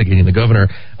investigating the governor.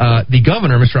 The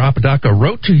governor, Mr. Apodaca,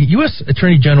 wrote to U.S.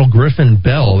 Attorney General Griffin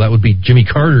Bell, that would be Jimmy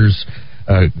Carter's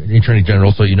Attorney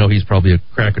General, so you know he's probably a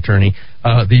crack attorney.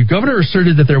 The governor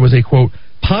asserted that there was a, quote,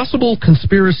 possible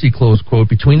conspiracy, close quote,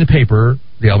 between the paper,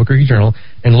 the Albuquerque Journal,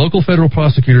 and local federal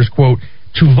prosecutors, quote,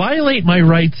 to violate my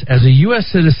rights as a U.S.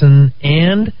 citizen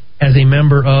and as a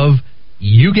member of,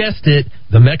 you guessed it,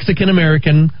 the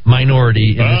Mexican-American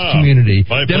minority in this community.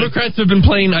 Democrats have been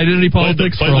playing identity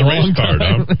politics for a long time.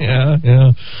 Huh? Yeah.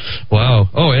 Wow.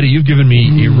 Oh, Eddie, you've given me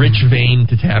a rich vein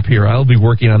to tap here. I'll be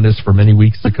working on this for many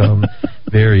weeks to come.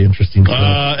 Very interesting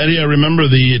stuff. Eddie, I remember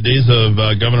the days of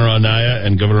Governor Anaya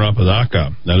and Governor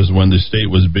Apodaca. That is when the state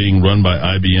was being run by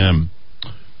IBM.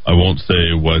 I won't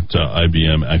say what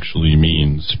IBM actually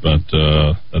means, but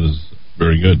that is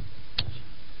very good.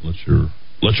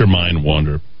 Let your mind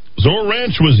wander. Zorro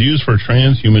Ranch was used for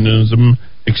transhumanism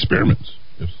experiments.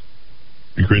 If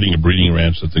you're creating a breeding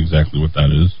ranch, that's exactly what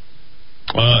that is.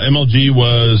 MLG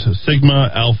was Sigma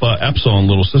Alpha Epsilon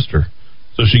little sister,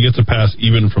 so she gets a pass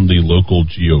even from the local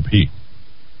GOP.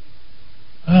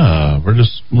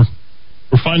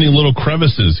 We're finding little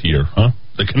crevices here, huh?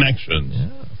 The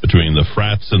connections between the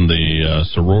frats and the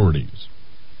sororities.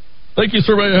 Thank you,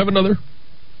 sir. May I have another?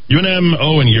 UNM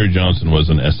and Gary Johnson was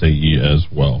an SAE as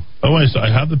well. Oh,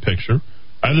 I have the picture.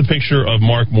 I have the picture of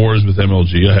Mark Moores with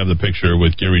MLG. I have the picture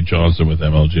with Gary Johnson with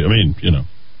MLG. I mean,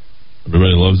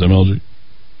 everybody loves MLG.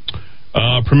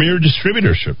 Premier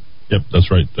Distributorship. Yep,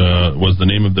 that's right. Was the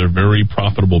name of their very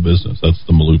profitable business. That's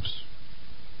the Maloufs.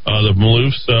 The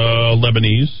Maloufs,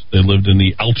 Lebanese. They lived in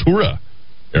the Altura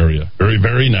area. Very,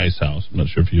 very nice house. I'm not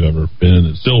sure if you've ever been in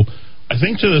it. Still, I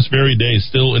think to this very day,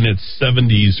 still in its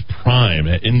 70s prime.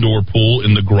 An indoor pool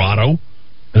in the grotto.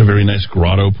 And a very nice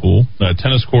grotto pool. A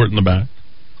tennis court in the back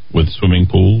with swimming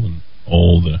pool and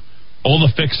all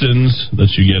the fixins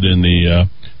that you get in the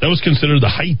That was considered the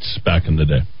heights back in the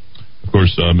day. Of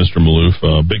course, Mr. Maloof,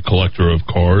 a big collector of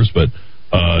cars, but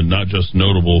not just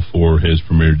notable for his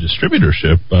premier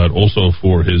distributorship, but also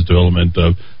for his development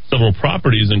of several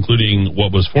properties, including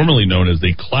what was formerly known as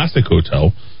the Classic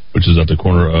Hotel, which is at the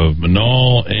corner of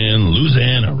Menaul and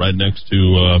Louisiana, right next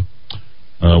to,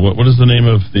 what is the name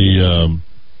of the,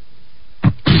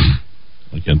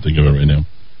 I can't think of it right now.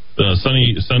 The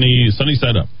Sunny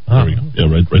Side Up. There we go. Yeah,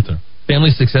 right there.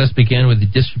 Family success began with the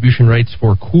distribution rights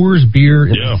for Coors beer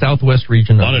in the southwest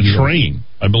region of on a train,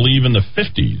 I believe, in the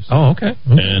 50s. Oh, okay.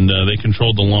 And they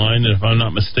controlled the line. If I'm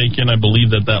not mistaken, I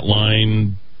believe that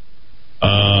line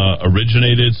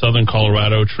originated Southern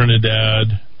Colorado,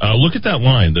 Trinidad. Look at that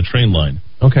line, the train line.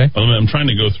 Okay. I'm trying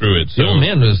to go through it. So, the old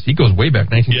man he goes way back,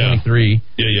 1923.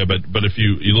 Yeah, but if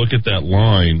you look at that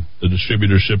line, the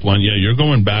distributorship line, you're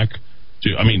going back to,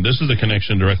 this is a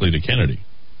connection directly to Kennedy.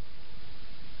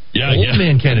 Old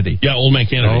Man Kennedy. Yeah, Old Man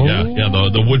Kennedy. Oh.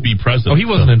 The would-be president. Oh, he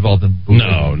wasn't involved in booting.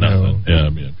 No, nothing.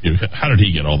 No. Yeah, how did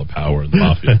he get all the power in the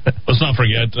mafia? Let's not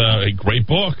forget a great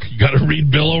book. You got to read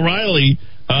Bill O'Reilly.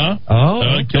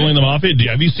 Killing the Mafia.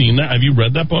 Have you seen that? Have you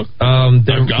read that book? I've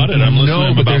got it. I'm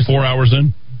listening. I'm about 4 hours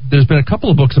in. There's been a couple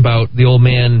of books about the old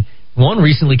man. One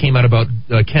recently came out about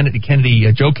Joe Kennedy,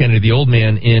 the old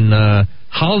man in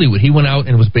Hollywood. He went out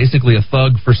and was basically a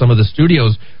thug for some of the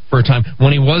studios for a time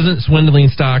when he wasn't swindling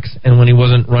stocks and when he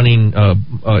wasn't running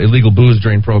illegal booze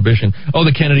during Prohibition. Oh,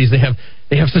 the Kennedys,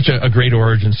 they have such a great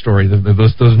origin story.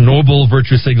 Those noble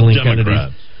virtue signaling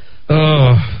Kennedys.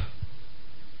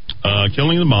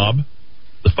 Killing the Mob,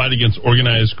 the fight against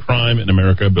organized crime in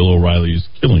America, Bill O'Reilly's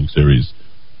Killing series.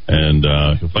 And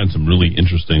you'll find some really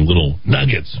interesting little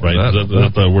nuggets, right? Is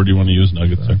that the word you want to use,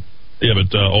 nuggets there? Yeah,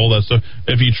 but all that stuff.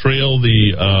 If you trail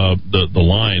the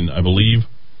line, I believe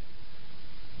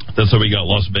that's how we got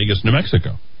Las Vegas, New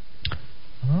Mexico.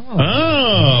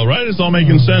 Oh, right. It's all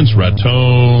making sense.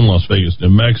 Raton, Las Vegas, New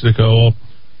Mexico.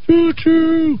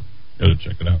 Choo-choo. Got to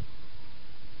check it out.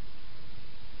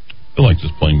 I feel like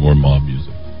just playing more mob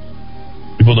music.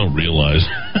 People don't realize.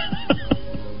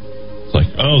 It's like,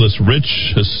 this rich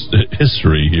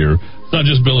history here. It's not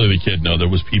just Billy the Kid. No, there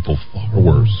was people far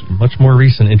worse. Much more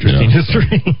recent, interesting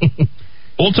history.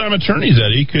 Full-time attorneys,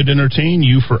 Eddie, could entertain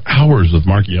you for hours with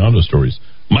Marky Yondo stories.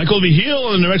 Michael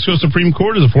Vigil in the New Mexico Supreme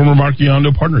Court is a former Marky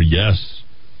Yondo partner. Yes.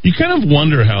 You kind of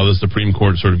wonder how the Supreme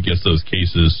Court sort of gets those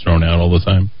cases thrown out all the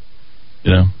time.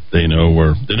 They know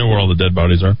where all the dead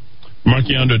bodies are. The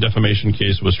Marky Yondo defamation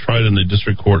case was tried in the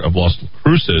District Court of Las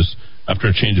Cruces after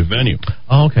a change of venue.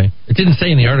 Oh, okay. It didn't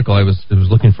say in the article. I was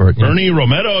looking for it. Ernie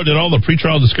Romero did all the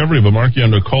pretrial discovery, but Marky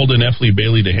Yondo called in F. Lee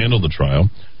Bailey to handle the trial.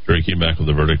 Jury came back with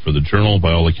a verdict for the Journal.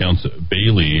 By all accounts,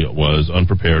 Bailey was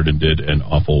unprepared and did an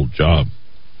awful job.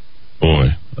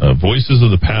 Boy, voices of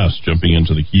the past jumping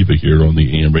into the Kiva here on the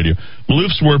AM radio.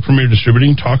 Maloof's Word Premier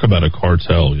Distributing. Talk about a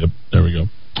cartel. Yep, there we go.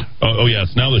 Oh, yeah,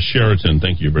 it's now the Sheraton.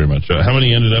 Thank you very much. How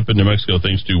many ended up in New Mexico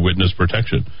thanks to witness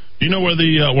protection? Do you know where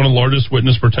the one of the largest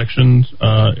witness protection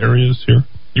areas here?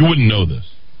 You wouldn't know this.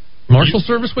 Marshal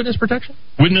Service witness protection?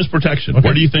 Witness protection. Okay.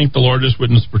 Where do you think the largest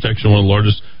witness protection, one of the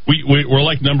largest? We're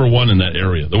like number one in that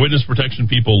area. The witness protection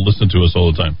people listen to us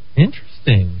all the time.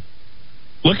 Interesting.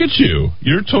 Look at you.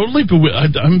 You're totally...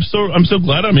 I'm so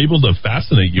glad I'm able to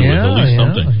fascinate you with at least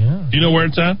something. Yeah. Do you know where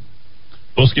it's at?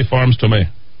 Bosque Farms,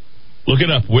 Tomei. Look it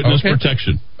up. Witness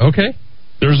protection. Okay.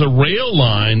 There's a rail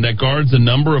line that guards a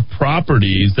number of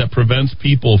properties that prevents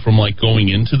people from going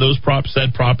into those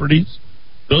said properties.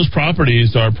 Those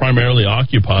properties are primarily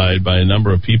occupied by a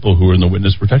number of people who are in the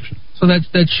witness protection. So that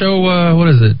show, what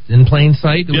is it? In Plain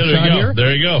Sight? There you go.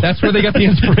 There you go. That's where they got the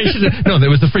inspiration. No, that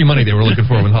was the free money they were looking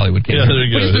for when Hollywood came. Yeah, there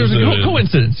you go. There's a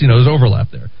coincidence. There's overlap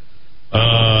there.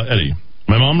 Eddie,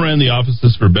 my mom ran the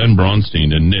offices for Ben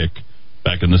Braunstein and Nick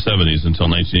back in the 70s until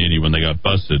 1980 when they got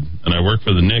busted. And I worked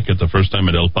for the Nick at the first time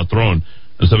at El Patron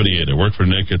in 78. I worked for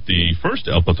Nick at the first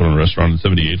El Patron restaurant in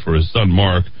 78 for his son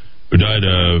Mark, who died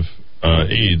of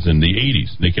AIDS in the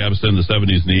 80s. Nick Abston in the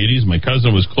 70s and the 80s. My cousin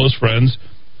was close friends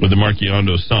with the Marky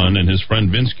Yondo's son and his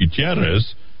friend Vince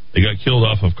Gutierrez. They got killed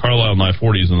off of Carlisle and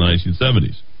I-40s in the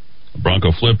 1970s. A Bronco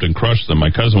flipped and crushed them.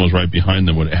 My cousin was right behind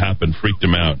them when it happened, freaked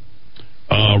him out.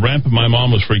 My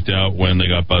mom was freaked out when they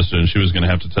got busted, and she was going to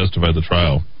have to testify at the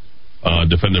trial,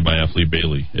 defended by F. Lee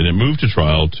Bailey. And it moved to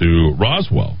trial to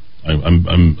Roswell.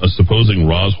 I'm supposing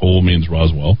Roshole means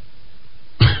Roswell,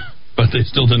 but they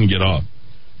still didn't get off.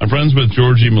 I'm friends with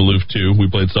Georgie Maloof, too. We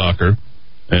played soccer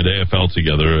at AFL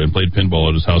together and played pinball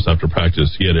at his house after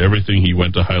practice. He had everything. He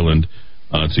went to Highland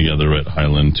together at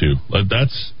Highland, too.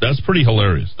 That's pretty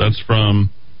hilarious. That's from,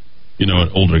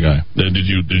 an older guy. Did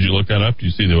you look that up? Do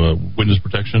you see the witness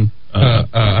protection?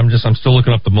 I'm still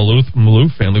looking up the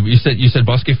Maloof family. But you said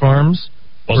Bosque Farms?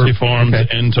 Bosque Farms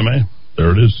and Tomei.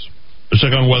 There it is. Let's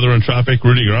check on weather and traffic.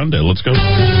 Rudy Grande, let's go.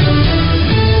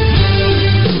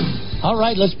 All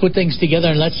right, let's put things together,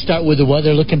 and let's start with the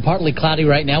weather. Looking partly cloudy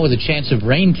right now with a chance of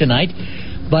rain tonight.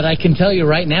 But I can tell you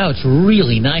right now, it's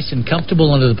really nice and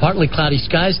comfortable under the partly cloudy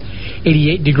skies.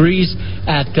 88 degrees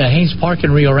at Haynes Park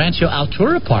in Rio Rancho.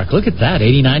 Altura Park, look at that,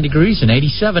 89 degrees and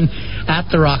 87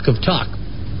 at the Rock of Talk.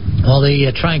 Well, they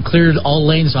try and clear all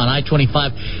lanes on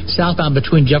I-25 southbound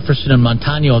between Jefferson and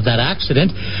Montano of that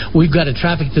accident. We've got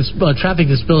traffic that's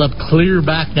built up clear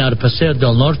back now to Paseo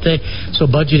del Norte, so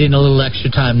budget in a little extra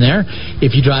time there.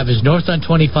 If you drive as north on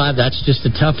 25, that's just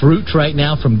a tough route right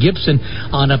now from Gibson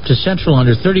on up to Central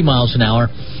under 30 miles an hour.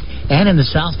 And in the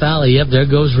South Valley, there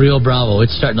goes Rio Bravo.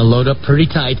 It's starting to load up pretty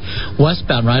tight.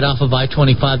 Westbound, right off of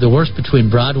I-25, the worst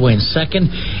between Broadway and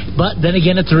 2nd. But then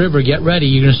again at the river, get ready.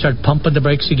 You're going to start pumping the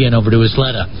brakes again over to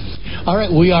Isleta. All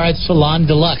right, we are at Salon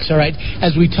Deluxe. All right,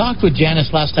 as we talked with Janice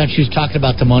last time, she was talking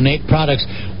about the Monat products.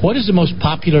 What is the most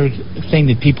popular thing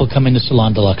that people come into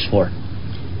Salon Deluxe for?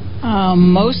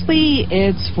 Mostly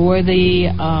it's for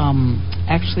the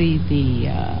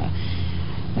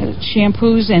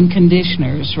shampoos and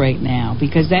conditioners right now,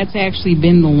 because that's actually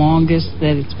been the longest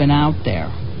that it's been out there.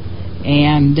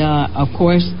 And of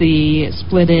course the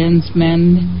split ends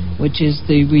men, which is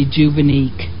the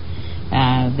Rejuvenique.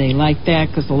 They like that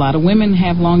because a lot of women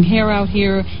have long hair out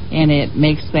here, and it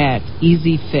makes that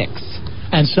easy fix.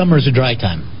 And summer's a dry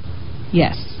time.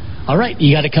 Yes. All right,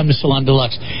 you got to come to Salon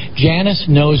Deluxe. Janice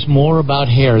knows more about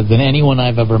hair than anyone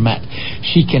I've ever met.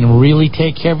 She can really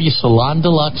take care of you. Salon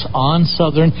Deluxe on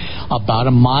Southern, about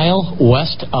a mile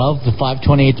west of the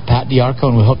 528 Pat D'Arco,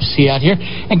 and we hope to see you out here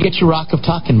and get your Rock of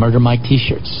Talk and Murder Mike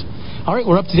t-shirts. All right,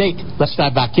 we're up to date. Let's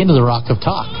dive back into the Rock of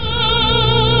Talk.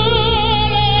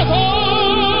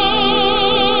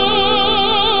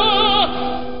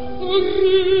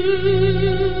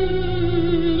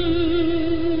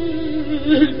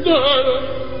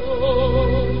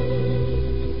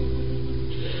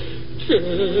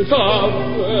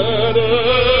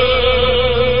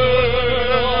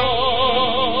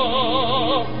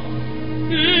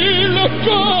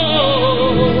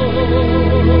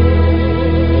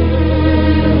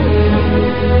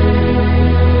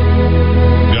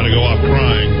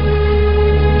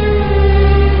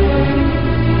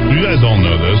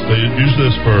 They use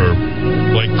this for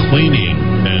like cleaning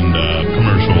and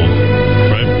commercials,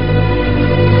 right?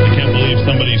 I can't believe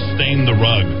somebody stained the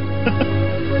rug.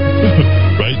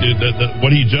 Right?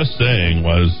 What he just sang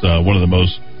was one of the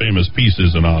most famous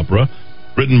pieces in opera,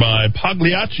 written by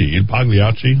Pagliacci.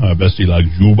 Pagliacci, Vesti la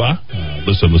Giuba.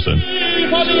 Listen.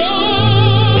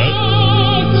 Right?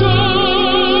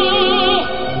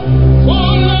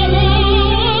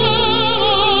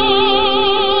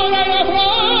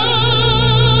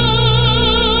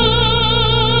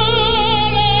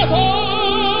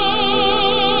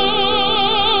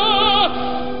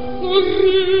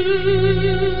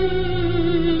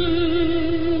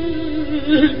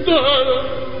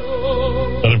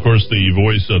 And of course, the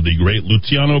voice of the great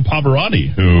Luciano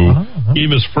Pavarotti, who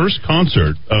gave his first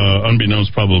concert,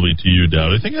 unbeknownst probably to you,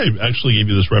 Dowd. I think I actually gave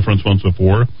you this reference once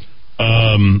before.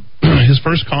 His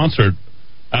first concert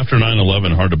after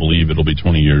 9/11, hard to believe it'll be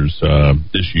 20 years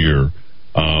this year,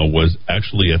 was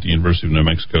actually at the University of New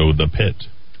Mexico, the Pit.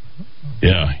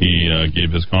 Yeah, he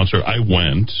gave his concert. I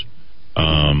went.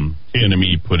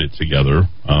 KNME put it together.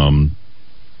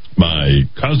 My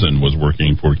cousin was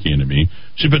working for KNME.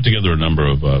 She put together a number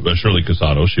of Shirley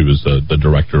Casado. She was the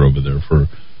director over there for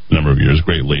a number of years.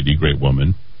 Great lady, great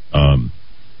woman.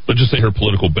 Let's just say her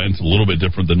political bent's a little bit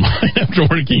different than mine after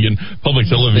working in public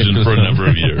television for a number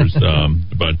of years.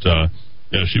 But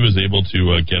she was able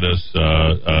to get us.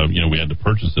 We had to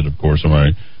purchase it, of course. And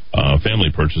my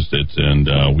family purchased it, and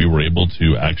we were able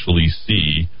to actually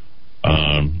see.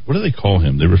 What do they call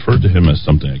him? They referred to him as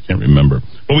something. I can't remember.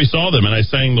 But we saw them, and I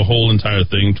sang the whole entire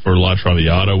thing for La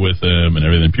Traviata with him and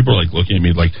everything. People are like looking at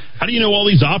me like, how do you know all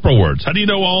these opera words? How do you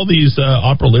know all these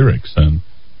opera lyrics? And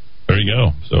there you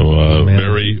go. So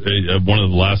one of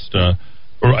the last,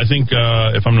 or I think,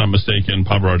 if I'm not mistaken,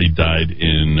 Pavarotti died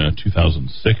in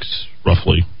 2006,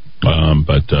 roughly.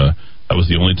 But that was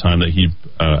the only time that he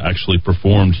actually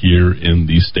performed here in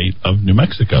the state of New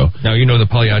Mexico. Now, you know the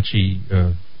Pagliacci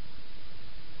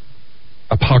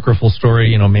apocryphal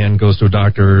story. Man goes to a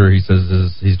doctor. He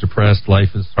says he's depressed. Life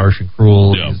is harsh and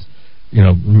cruel. Yeah. He's,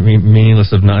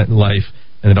 meaningless of life.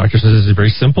 And the doctor says it's very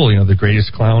simple. The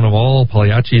greatest clown of all,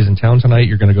 Pagliacci, is in town tonight.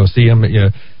 You're going to go see him.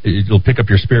 You'll pick up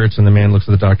your spirits. And the man looks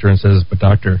at the doctor and says, "But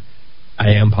doctor,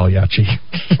 I am Pagliacci.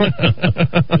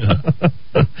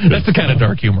 That's the kind of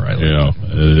dark humor I like. Yeah,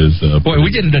 it is. Boy, we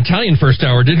did an Italian first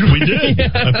hour, didn't we? We did.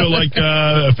 I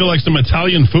feel like some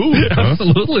Italian food. Huh?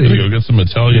 Absolutely. We'll go get some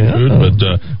Italian food, but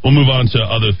we'll move on to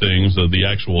other things. The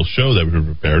actual show that we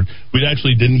prepared. We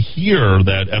actually didn't hear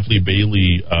that F. Lee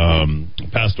Bailey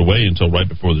passed away until right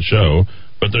before the show.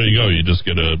 But there you go. You just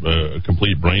get a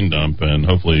complete brain dump, and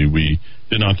hopefully we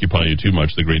didn't occupy you too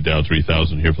much. The Great Dow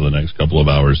 3000 here for the next couple of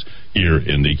hours here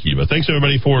in the Kiva. Thanks,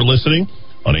 everybody, for listening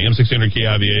on AM 600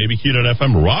 KIVA,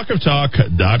 ABQ.FM,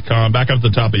 rockoftalk.com. Back up at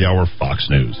the top of the hour, Fox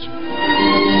News.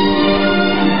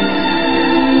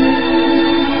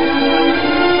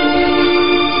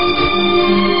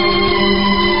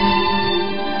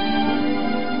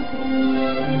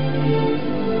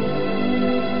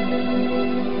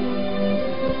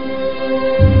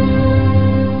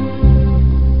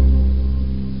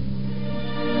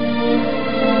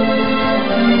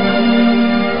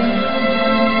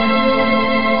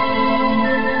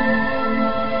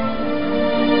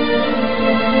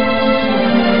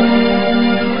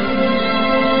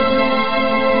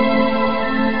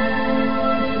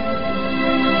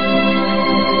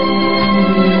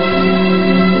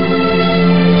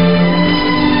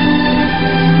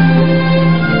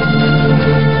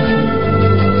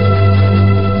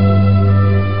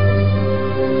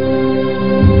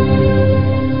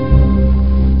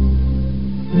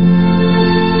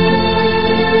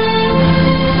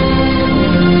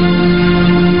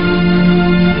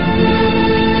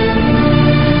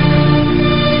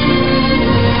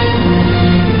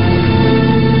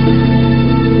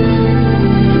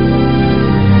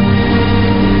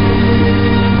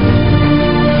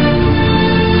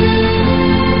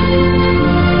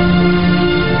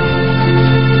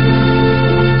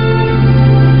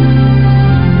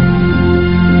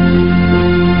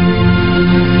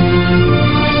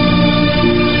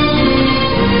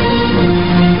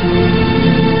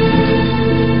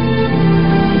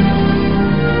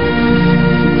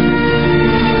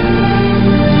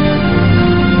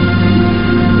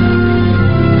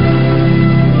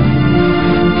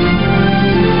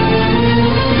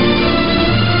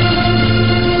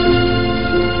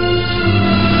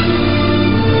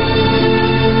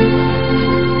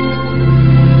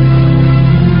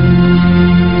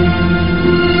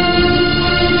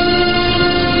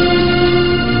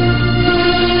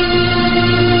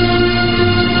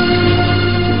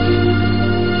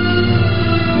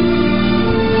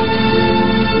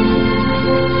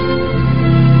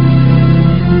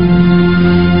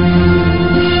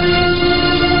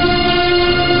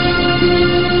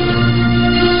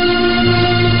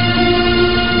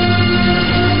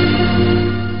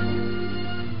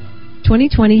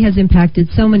 has impacted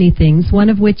so many things, one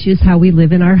of which is how we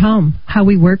live in our home, how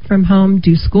we work from home,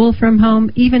 do school from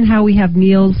home, even how we have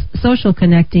meals, social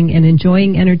connecting, and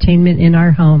enjoying entertainment in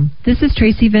our home. This is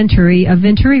Tracy Venturi of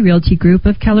Venturi Realty Group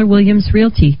of Keller Williams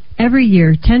Realty. Every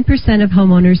year, 10% of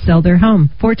homeowners sell their home.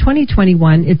 For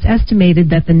 2021, it's estimated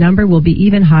that the number will be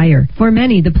even higher. For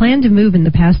many, the plan to move in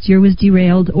the past year was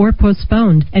derailed or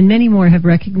postponed, and many more have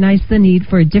recognized the need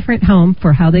for a different home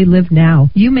for how they live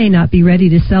now. You may not be ready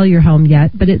to sell your home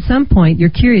yet, but at some point, you're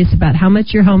curious about how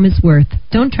much your home is worth.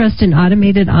 Don't trust an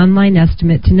automated online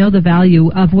estimate to know the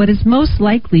value of what is most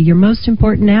likely your most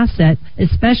important asset,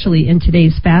 especially in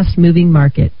today's fast-moving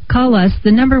market. Call us,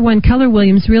 the #1 Keller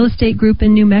Williams Real Estate Group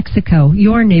in New Mexico,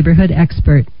 your neighborhood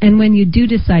expert. And when you do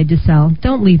decide to sell,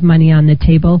 don't leave money on the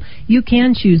table. You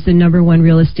can choose the #1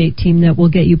 real estate team that will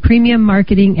get you premium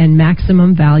marketing and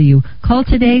maximum value. Call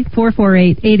today,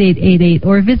 448-8888,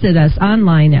 or visit us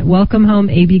online at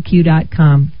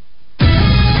welcomehomeabq.com.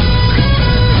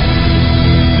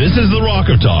 This is the Rock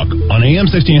of Talk on AM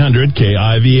 1600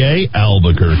 KIVA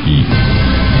Albuquerque.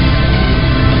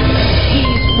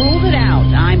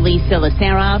 I'm Lisa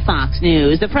Lacera, Fox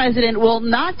News. The president will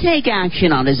not take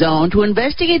action on his own to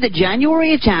investigate the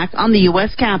January attack on the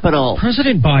U.S. Capitol.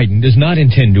 President Biden does not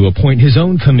intend to appoint his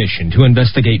own commission to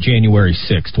investigate January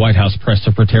 6th. White House Press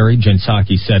Secretary Jen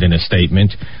Psaki said in a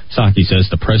statement. Psaki says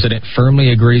the president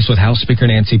firmly agrees with House Speaker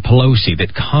Nancy Pelosi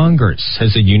that Congress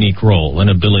has a unique role and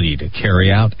ability to carry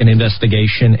out an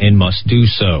investigation and must do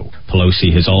so.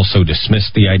 Pelosi has also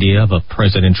dismissed the idea of a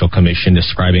presidential commission,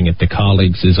 describing it to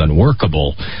colleagues as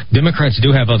unworkable. Democrats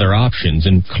do have other options,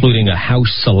 including a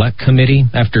House Select Committee,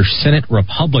 after Senate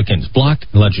Republicans blocked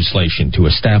legislation to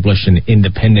establish an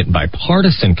independent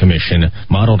bipartisan commission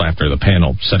modeled after the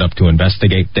panel set up to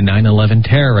investigate the 9/11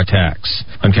 terror attacks.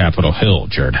 On Capitol Hill,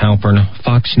 Jared Halpern,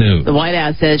 Fox News. The White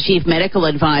House says Chief Medical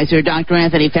Advisor Dr.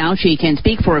 Anthony Fauci can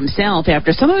speak for himself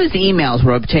after some of his emails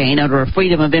were obtained under a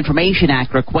Freedom of Information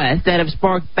Act request that have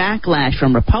sparked backlash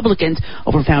from Republicans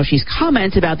over Fauci's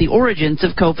comments about the origins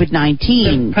of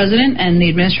COVID-19. The President and the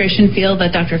administration feel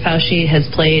that Dr. Fauci has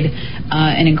played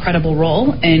an incredible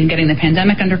role in getting the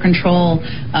pandemic under control,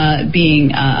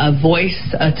 being a voice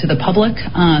to the public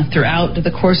throughout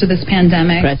the course of this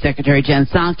pandemic. Press Secretary Jen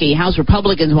Psaki, House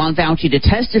Republicans want Fauci to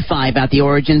testify about the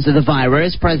origins of the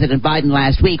virus. President Biden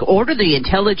last week ordered the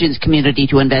intelligence community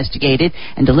to investigate it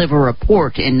and deliver a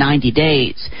report in 90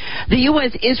 days. The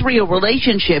U.S.-Israel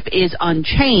relationship is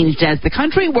unchanged as the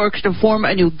country works to form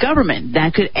a new government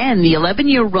that could end the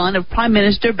 11-year run of Prime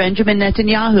Minister Benjamin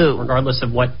Netanyahu. Regardless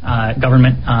of what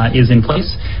government is in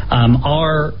place,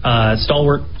 our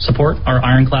stalwart support, our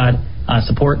ironclad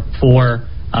support for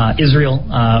Israel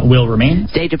will remain.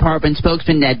 State Department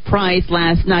spokesman Ned Price,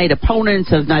 last night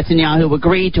opponents of Netanyahu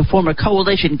agreed to form a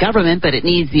coalition government, but it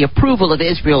needs the approval of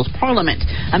Israel's parliament.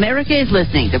 America is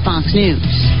listening to Fox News.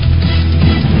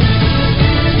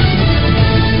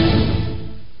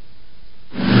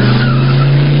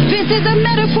 This is a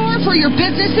metaphor for your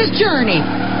business's journey.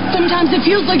 Sometimes it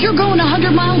feels like you're going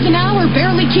 100 miles an hour,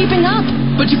 barely keeping up.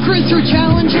 But to cruise through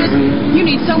challenges, you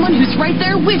need someone who's right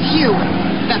there with you.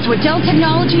 That's what Dell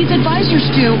Technologies advisors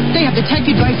do. They have the tech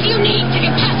advice you need to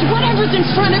get past whatever's in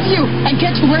front of you and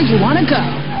get to where you want to go.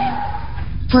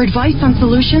 For advice on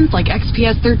solutions like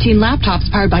XPS 13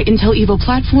 laptops powered by Intel Evo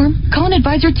platform, call an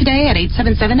advisor today at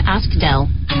 877-ASK-DELL.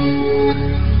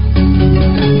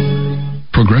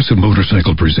 Progressive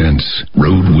Motorcycle presents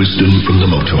Road Wisdom from the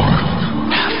Motor.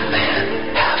 Half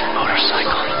man, half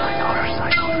motorcycle.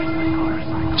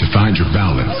 To find your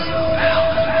balance,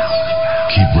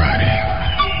 keep riding.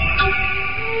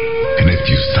 And if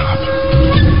you stop,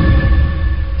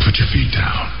 put your feet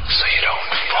down So you don't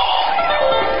fall.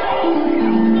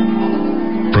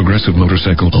 Progressive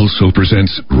Motorcycle also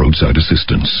presents Roadside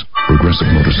Assistance. Progressive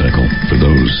Motorcycle, for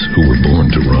those who were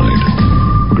born to ride.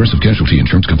 Progressive Casualty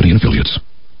Insurance Company and Affiliates.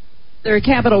 Their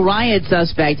Capitol riot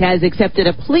suspect has accepted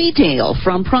a plea deal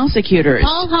from prosecutors.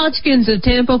 Paul Hodgkins of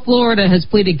Tampa, Florida, has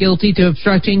pleaded guilty to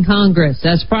obstructing Congress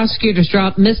as prosecutors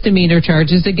drop misdemeanor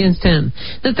charges against him.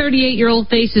 The 38-year-old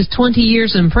faces 20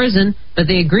 years in prison, but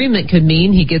the agreement could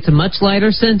mean he gets a much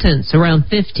lighter sentence, around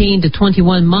 15 to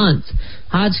 21 months.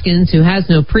 Hodgkins, who has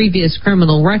no previous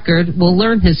criminal record, will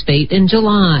learn his fate in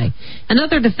July.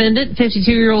 Another defendant,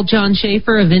 52-year-old John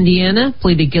Schaefer of Indiana,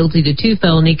 pleaded guilty to 2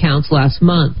 felony counts last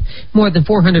month. More than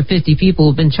 450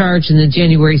 people have been charged in the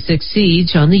January 6th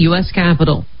siege on the U.S.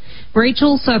 Capitol.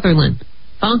 Rachel Sutherland,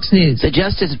 Fox News. The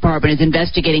Justice Department is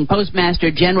investigating Postmaster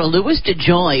General Louis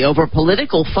DeJoy over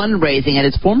political fundraising at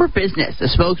his former business. The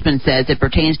spokesman says it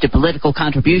pertains to political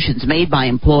contributions made by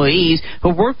employees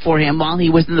who worked for him while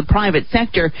he was in the private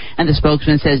sector. And the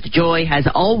spokesman says DeJoy has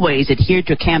always adhered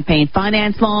to campaign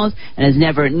finance laws and has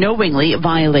never knowingly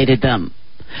violated them.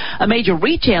 A major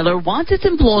retailer wants its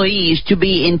employees to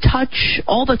be in touch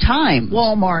all the time.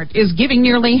 Walmart is giving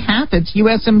nearly half its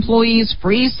U.S. employees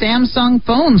free Samsung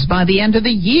phones by the end of the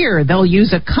year. They'll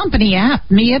use a company app,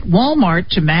 Me at Walmart,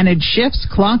 to manage shifts,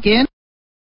 clock in,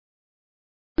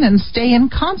 and stay in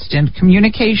constant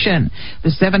communication.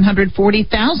 The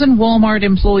 740,000 Walmart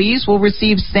employees will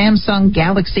receive Samsung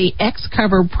Galaxy X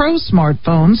Cover Pro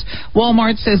smartphones.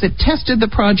 Walmart says it tested the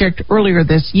project earlier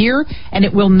this year, and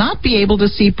it will not be able to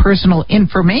see personal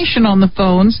information on the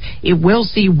phones. It will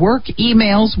see work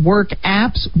emails, work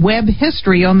apps, web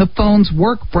history on the phone's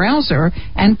work browser,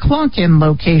 and clock-in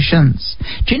locations.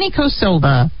 Ginny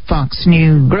Cosilda, Fox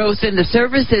News. Growth in the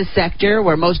services sector,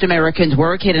 where most Americans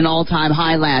work, hit an all-time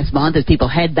high last month as people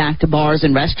head back to bars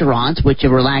and restaurants, which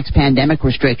have relaxed pandemic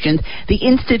restrictions. The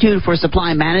Institute for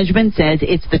Supply Management says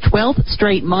it's the 12th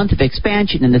straight month of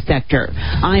expansion in the sector.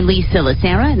 I'm Lisa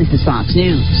Lacera, and this is Fox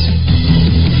News.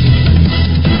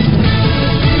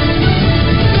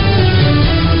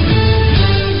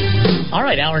 All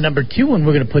right, hour number 2, and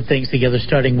we're going to put things together,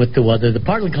 starting with the weather. The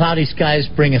partly cloudy skies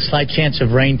bring a slight chance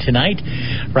of rain tonight.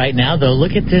 Right now, though,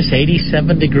 look at this,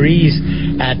 87 degrees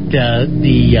at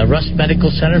the Rusk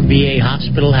Medical Center. VA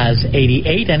Hospital has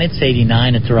 88, and it's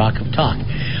 89 at the Rock of Talk.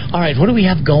 All right, what do we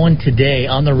have going today?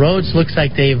 On the roads, looks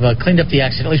like they've cleaned up the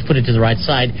accident, at least put it to the right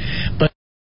side. But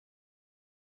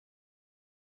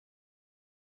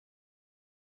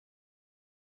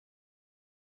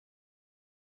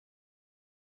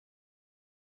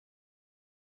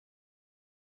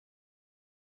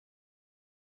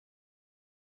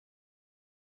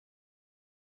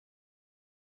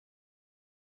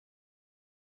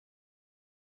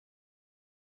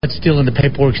still in the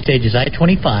paperwork stages.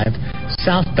 I-25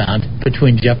 southbound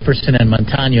between Jefferson and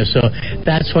Montano. So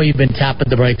that's why you've been tapping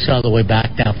the brakes all the way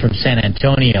back now from San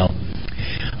Antonio.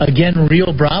 Again,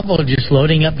 Rio Bravo just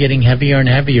loading up, getting heavier and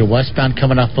heavier, westbound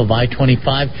coming off of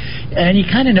I-25. And you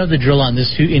kind of know the drill on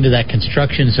this into that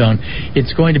construction zone.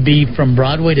 It's going to be from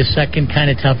Broadway to 2nd, kind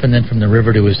of tough, and then from the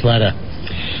river to Isleta.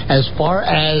 As far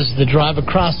as the drive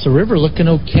across the river, looking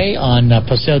okay on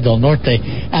Paseo del Norte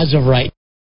as of right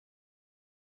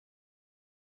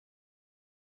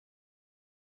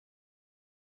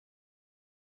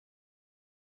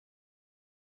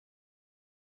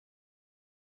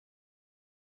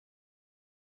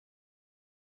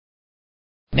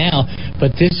now,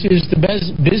 but this is the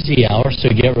busy hour, so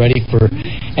get ready for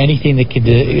anything that could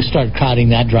start crowding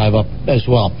that drive up as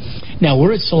well. Now,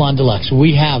 we're at Salon Deluxe.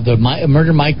 We have the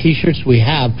Murder Mike t-shirts. We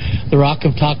have the Rock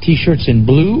of Talk t-shirts in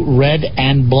blue, red,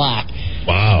 and black.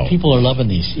 Wow. People are loving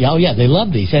these. Oh, yeah, they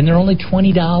love these. And they're only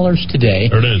 $20 today.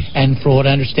 There it is. And for what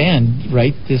I understand,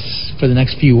 right, this for the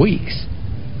next few weeks.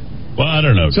 Well, I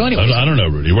don't know. So anyways, I don't know,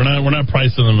 Rudy. We're not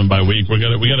pricing them by week. We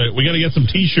gotta get some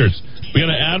T-shirts. We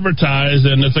gotta advertise,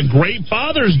 and it's a great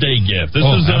Father's Day gift. This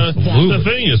is the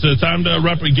thing. It's time to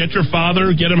get your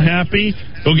father, get him happy.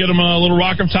 Go get him a little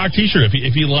Rock of Talk T-shirt.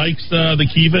 If he likes the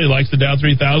Kiva, he likes the Dow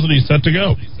 3000, he's set to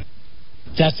go.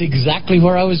 That's exactly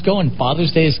where I was going.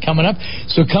 Father's Day is coming up,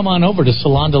 so come on over to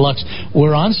Salon Deluxe.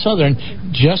 We're on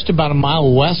Southern, just about a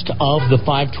mile west of the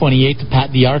 528 to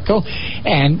Pat D'Arco,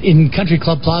 and in Country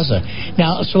Club Plaza.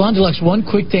 Now, Salon Deluxe, one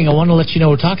quick thing I want to let you know.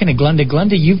 We're talking to Glenda.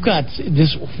 Glenda, you've got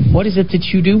this. What is it that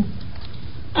you do?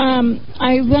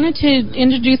 I wanted to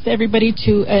introduce everybody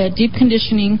to deep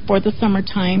conditioning for the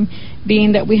summertime,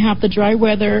 being that we have the dry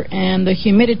weather and the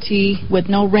humidity with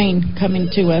no rain coming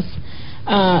to us.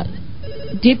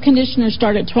 Deep conditioners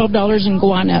start at $12 and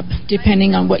go on up,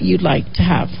 depending on what you'd like to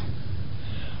have.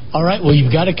 All right, well,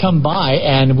 you've got to come by,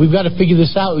 and we've got to figure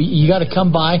this out. You got to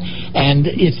come by, and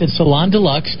it's at Salon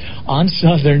Deluxe on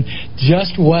Southern,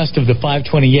 just west of the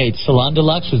 528. Salon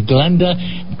Deluxe with Glenda,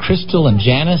 Crystal, and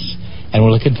Janice, and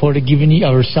we're looking forward to giving you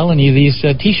or selling you these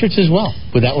T-shirts as well.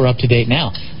 With that, we're up to date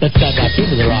now. Let's dive back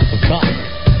into the Rock of Talk.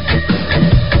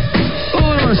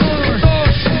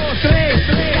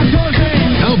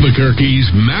 Albuquerque's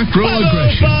macro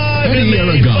aggression. Eddie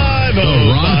Aragon, the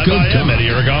Rock of Talk.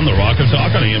 Eddie Aragon, the Rock of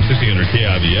Talk on AM 1600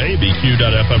 KIVA,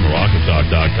 BQ.FM,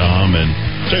 rockoftalk.com, and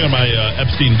check out my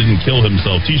Epstein Didn't Kill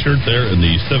Himself t-shirt there in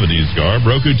the 70s garb.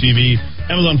 Roku TV,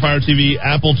 Amazon Fire TV,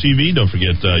 Apple TV. Don't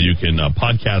forget you can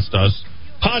podcast us.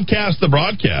 Podcast the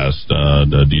broadcast,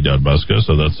 D. Busca,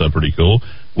 so that's pretty cool.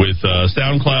 With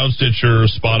SoundCloud, Stitcher,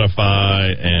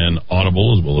 Spotify, and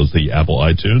Audible, as well as the Apple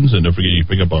iTunes. And don't forget you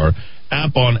can pick up our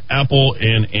app on Apple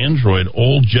and Android,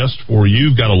 all just for you.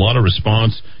 We've got a lot of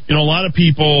response. You know, a lot of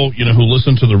people, who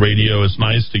listen to the radio, it's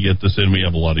nice to get this in. We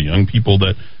have a lot of young people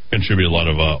that contribute, a lot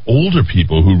of older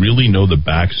people who really know the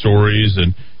backstories.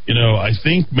 And, I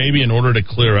think maybe in order to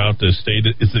clear out this state,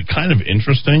 is it kind of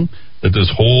interesting that this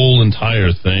whole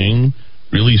entire thing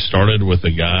really started with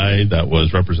a guy that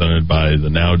was represented by the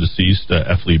now deceased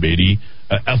F. Lee Bailey,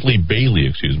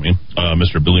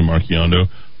 Mr. Billy Marchiondo,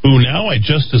 who now I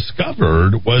just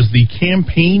discovered was the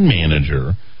campaign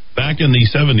manager back in the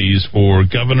 70s for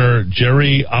Governor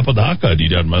Jerry Apodaca. D.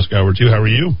 Muskauer, too. How are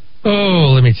you?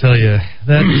 Oh, let me tell you,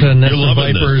 that Nest of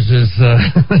Vipers is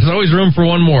there's always room for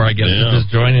one more, I guess, to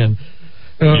just join in.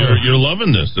 You're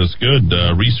loving this. That's good.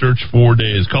 Research 4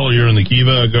 days. Caller, you're in the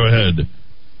Kiva. Go ahead.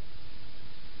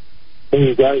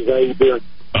 Hey, guys. How you doing?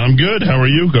 I'm good. How are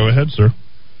you? Go ahead, sir.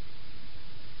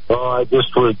 I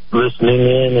just was listening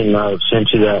in, and I sent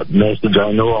you that message.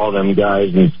 I know all them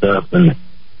guys and stuff, and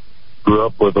grew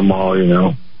up with them all,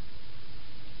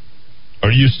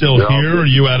 Are you still here, or are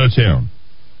you out of town?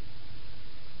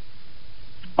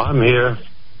 I'm here.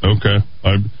 Okay.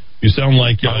 You sound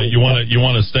like you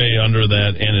want to stay under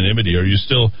that anonymity. Are you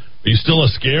still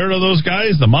scared of those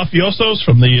guys, the mafiosos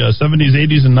from the 70s,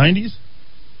 80s, and 90s?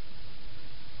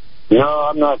 No,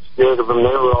 I'm not scared of them. They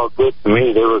were all good to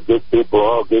me. They were good people,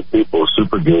 all good people,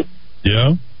 super good.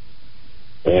 Yeah?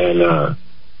 And,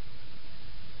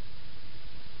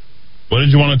 what did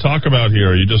you want to talk about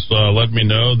here? You just let me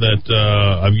know that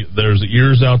there's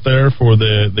ears out there for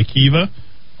the Kiva,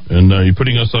 and you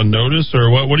putting us on notice, or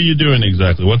what are you doing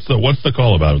exactly? What's the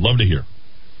call about? I'd love to hear.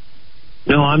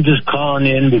 No, I'm just calling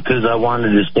in because I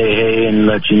wanted to say hey and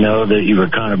let you know that you were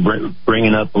kind of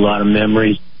bringing up a lot of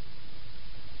memories.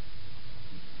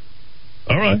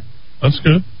 All right, that's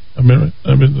good. I mean,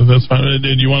 that's fine.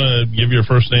 Did you want to give your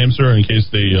first name, sir, in case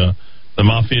the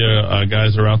mafia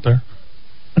guys are out there?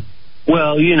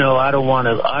 Well, I don't want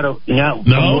to.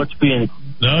 From what's being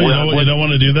No, you don't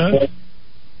want to do that?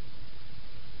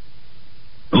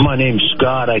 My name's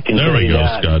Scott. I can There tell we you go,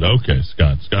 that. Scott. Okay,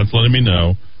 Scott. Scott's letting me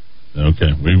know.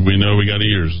 Okay, we know we got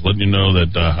ears. Letting you know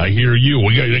that I hear you.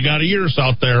 We got ears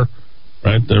out there.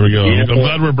 Right, there we go. Yeah. I'm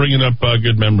glad we're bringing up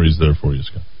good memories there for you,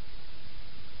 Scott.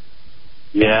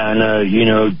 Yeah,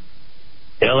 and,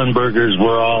 Ellenbergers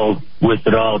were all with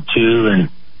it all, too, and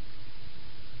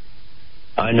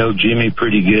I know Jimmy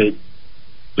pretty good.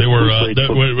 They were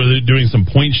they doing some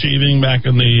point shaving back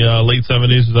in the late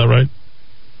 70s, is that right?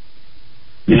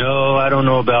 No, I don't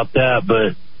know about that,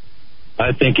 but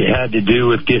I think it had to do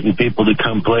with getting people to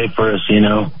come play for us,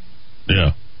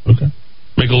 Yeah, okay.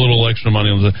 Make a little extra money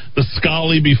on the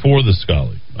Scully before the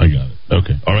Scully. I got it.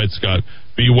 Okay. All right, Scott.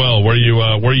 Be well. Where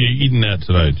are you eating at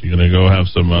tonight? You going to go have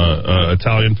some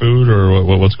Italian food, or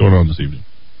what's going on this evening?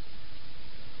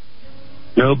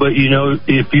 No, but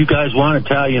if you guys want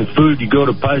Italian food, you go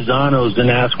to Paisano's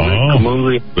and ask for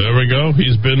Camulli. There we go.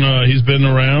 He's been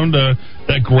around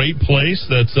that great place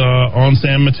that's on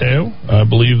San Mateo. I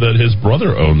believe that his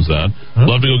brother owns that.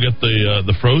 Love to go get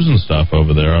the frozen stuff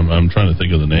over there. I'm trying to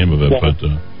think of the name of it, but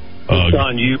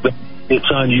it's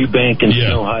on Eubank and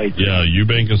Snow Heights. Yeah,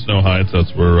 Eubank and Snow Heights.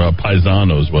 That's where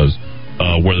Paisano's was,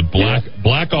 where the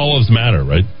black olives matter,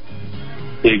 right?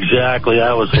 Exactly.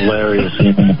 That was hilarious.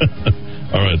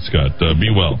 All right, Scott. Be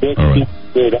well. All right.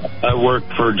 I worked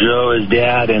for Joe, his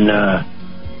dad, and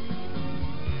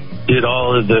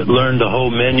learned the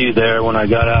whole menu there when I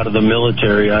got out of the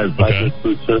military. I did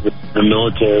food service in the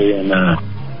military and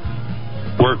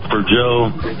worked for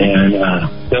Joe, and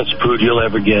best food you'll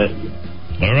ever get.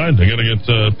 All right, I got to get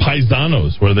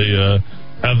Paisanos, where they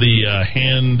have the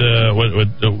hand.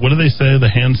 What do they say?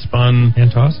 The hand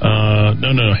toss?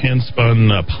 No, hand spun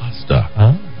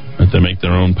pasta. Right, they make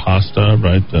their own pasta,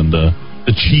 right? And the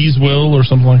cheese will or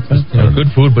something like that. Good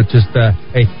food, but just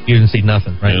hey, you didn't see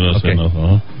nothing, right? You didn't see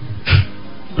nothing.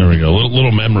 There we go.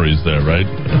 Little memories there, right?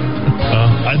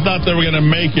 I thought they were going to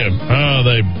make him. Oh,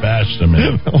 they bashed him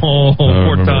in.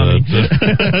 Poor Tommy.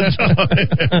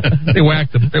 They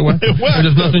whacked him.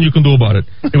 There's nothing you can do about it.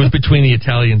 It was between the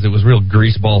Italians. It was real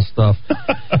greaseball stuff.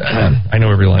 I know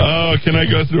every line. Oh, can I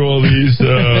go through all these?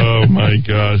 Oh, my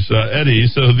gosh. Eddie,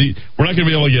 we're not going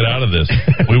to be able to get out of this.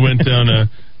 We went down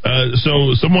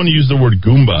so someone used the word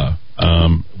Goomba.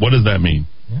 What does that mean?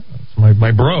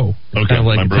 My bro. It's kind of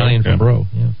like Italian for bro.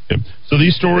 Yeah. Okay. So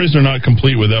these stories are not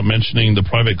complete without mentioning the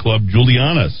private club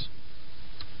Juliana's.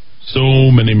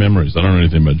 So many memories. I don't know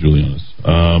anything about Juliana's.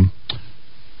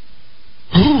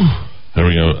 There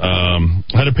we go. I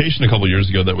had a patient a couple years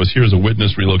ago that was here as a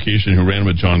witness relocation who ran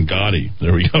with John Gotti.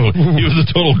 There we go. He was a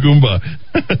total Goomba.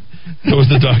 It was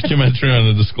a documentary on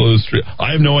a disclosed street.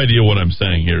 I have no idea what I'm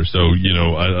saying here. So,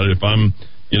 if I'm...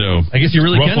 I guess you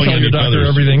really can tell your doctor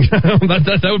everything.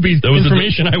 that would be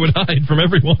information I would hide from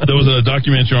everyone. There was a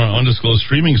documentary on an undisclosed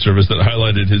streaming service that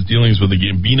highlighted his dealings with the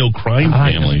Gambino crime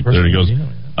family. There he goes.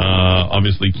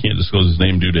 Obviously can't disclose his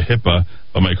name due to HIPAA,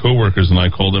 but my coworkers and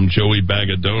I called him Joey Bag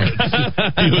of Donuts.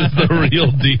 He was the real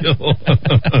deal.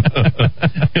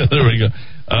 Yeah, there we go.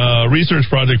 Research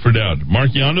project for Dowd.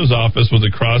 Marchiondo's office was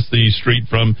across the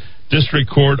street from District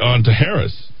Court onto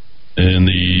Harris. In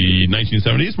the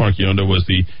 1970s, Marchiondo was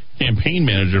the campaign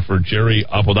manager for Jerry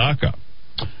Apodaca.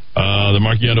 The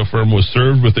Marchiondo firm was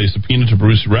served with a subpoena to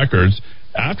Bruce Records.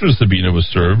 After the subpoena was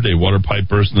served, a water pipe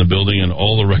burst in the building and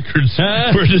all the records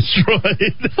were destroyed.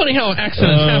 Funny how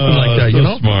accidents happen like that,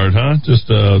 so smart, huh? Just,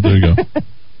 there you go.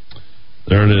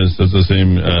 There it is. That's the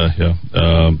same,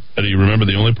 Eddie, remember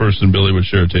the only person Billy would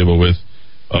share a table with?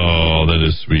 Oh, that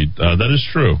is sweet. That is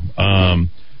true.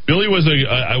 Billy was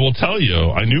I will tell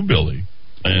you, I knew Billy,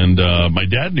 and my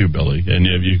dad knew Billy, and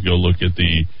if you go look at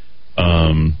the,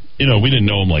 we didn't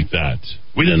know him like that.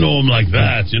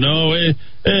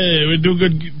 Hey, we do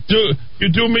good. You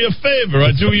do me a favor,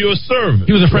 I do you a service.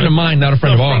 He was a friend of mine, not a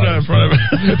friend of ours.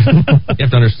 You have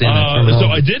to understand that. So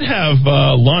I did have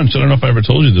lunch. I don't know if I ever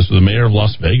told you this with the mayor of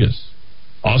Las Vegas,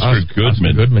 Oscar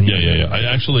Goodman. Yeah.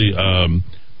 I actually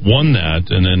won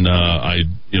that, and then I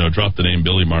dropped the name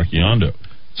Billy Marchiondo.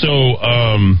 So,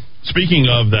 speaking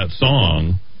of that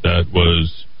song that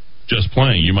was just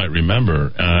playing, you might remember,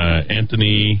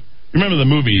 Anthony, remember the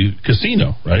movie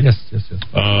Casino, right? Yes.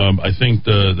 I think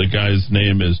the guy's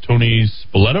name is Tony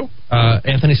Spoleto?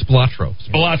 Anthony Spolatro.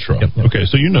 Yep. Okay,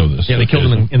 so you know this. Yeah, they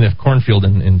killed him in the cornfield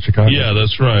in Chicago. Yeah,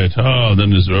 that's right. Oh,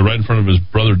 then is right in front of his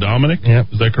brother Dominic? Yep.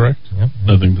 Is that correct? Yep.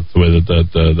 I think that's the way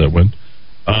that went.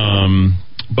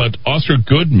 But Oscar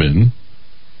Goodman,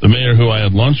 the mayor who I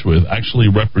had lunch with, actually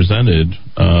represented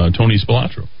Tony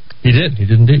Spolatro. He did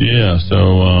indeed. Yeah,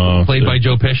 so... played by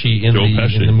Joe Pesci in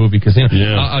the movie Casino.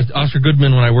 Yeah. Oscar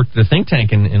Goodman, when I worked at the think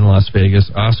tank in Las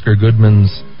Vegas, Oscar Goodman's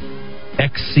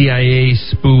ex-CIA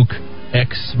spook,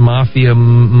 ex-mafia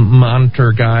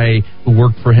monitor guy who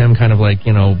worked for him kind of like,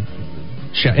 in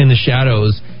the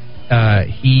shadows,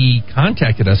 he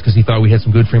contacted us because he thought we had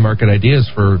some good free market ideas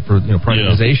for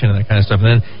privatization and that kind of stuff.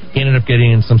 And then he ended up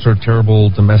getting in some sort of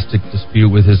terrible domestic dispute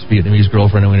with his Vietnamese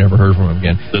girlfriend, and we never heard from him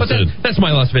again. That's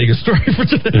my Las Vegas story for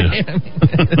today.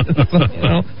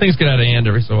 Yeah. Things get out of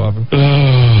hand every so often.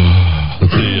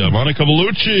 Let's see, Monica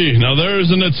Bellucci. Now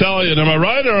there's an Italian. Am I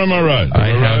right or am I right?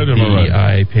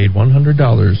 I paid $100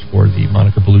 for the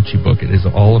Monica Bellucci book. It is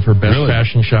all of her best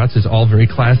fashion shots. It's all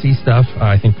very classy stuff.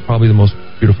 I think probably the most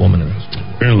beautiful woman in the history.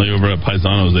 Apparently over at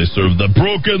Paisanos they serve the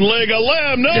broken leg of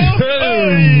lamb. No!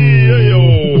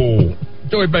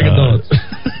 Joey Bag of Donuts.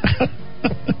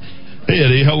 Hey,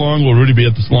 Eddie, how long will Rudy be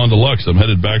at the Salon Deluxe? I'm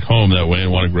headed back home that way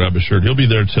and want to grab a shirt. He'll be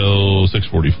there till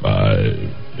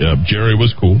 6:45. Yeah, Jerry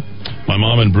was cool. My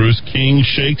mom and Bruce King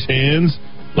shakes hands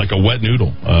like a wet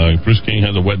noodle. Bruce King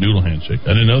has a wet noodle handshake.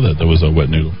 I didn't know that was a wet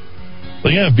noodle.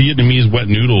 But yeah, Vietnamese wet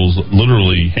noodles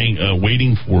literally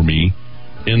waiting for me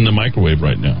in the microwave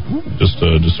right now.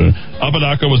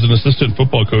 Apodaca was an assistant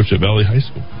football coach at Valley High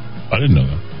School. I didn't know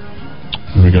that.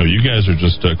 There we go. You guys are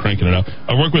just cranking it out.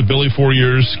 I worked with Billy 4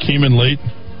 years, came in late.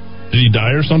 Did he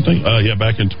die or something? Yeah,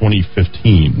 back in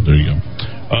 2015. There you go.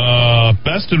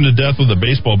 Best him to death with a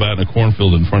baseball bat in a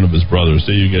cornfield in front of his brother.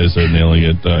 So you guys are nailing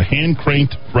it.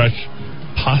 Hand-cranked fresh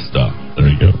pasta.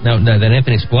 There you go. Now that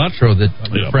Anthony Spilotro, that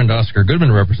my friend Oscar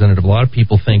Goodman representative, a lot of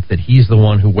people think that he's the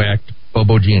one who whacked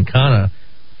Bobo Giancana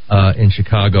in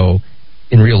Chicago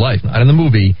in real life, not in the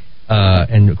movie.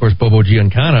 And, of course, Bobo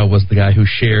Giancana was the guy who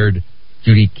shared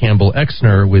Judy Campbell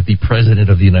Exner with the President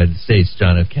of the United States,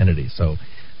 John F. Kennedy. So,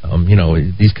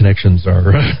 these connections are...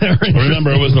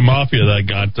 Remember, it was the mafia that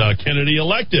got Kennedy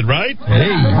elected, right? Hey.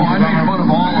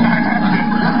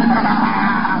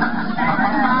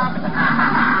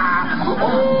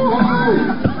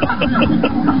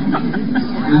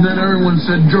 And then everyone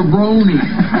said jabroni.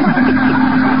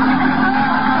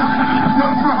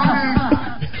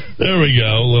 There we go.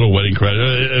 A little wedding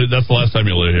credit. That's the last time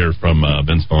you'll hear from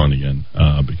Vince Vaughn again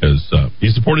because he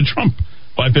supported Trump.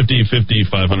 550,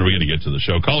 500. We're going to get to the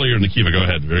show. Caller, you're in the Kiva. Go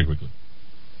ahead very quickly.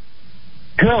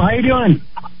 Hello, how you doing?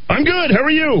 I'm good. How are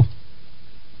you?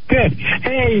 Good.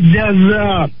 Hey,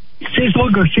 does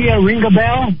Cecil Garcia ring a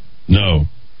bell? No.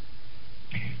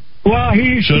 Well, he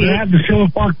used to have the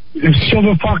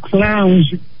Silver Fox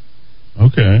Lounge.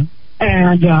 Okay.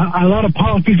 And a lot of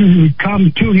politicians would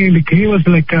come to him because he was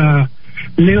like a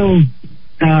little...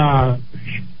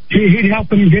 he'd help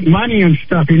them get money and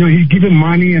stuff. He'd give him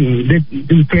money and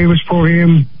do favors for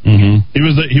him. Mm-hmm.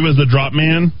 He was the drop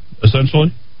man,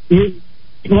 essentially?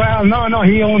 Well, no.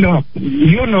 He owned a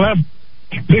lot of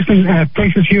business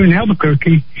places here in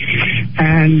Albuquerque.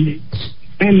 And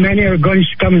many are going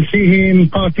to come and see him.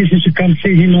 Politicians who come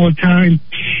see him all the time.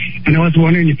 And I was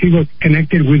wondering if he was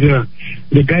connected with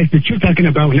the guys that you're talking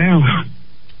about now.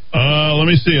 Let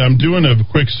me see. I'm doing a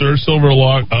quick search. Silver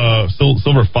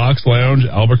Fox Lounge,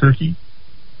 Albuquerque.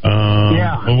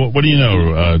 Yeah. What do you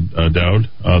know, Dowd?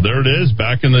 There it is.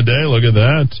 Back in the day. Look at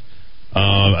that.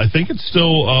 I think it's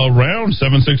still around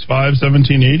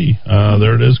 765-1780.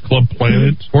 There it is. Club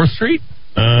Planet. 4th Street?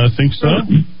 I think so.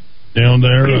 Down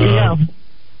there. Yeah.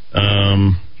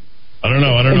 I don't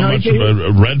know much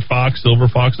about Red Fox, Silver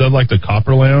Fox. That's like the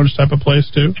Copper Lounge type of place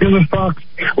too. Silver Fox.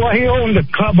 Well, he owned the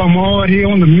Club Amor. He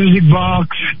owned the Music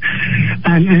Box,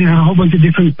 and a whole bunch of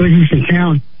different places in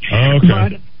town. Oh,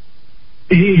 okay. But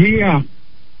he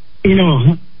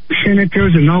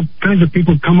senators and all kinds of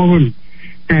people come over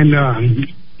and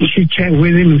she chat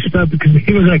with him and stuff because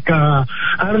he was like,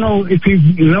 I don't know if he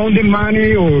loaned him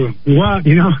money or what,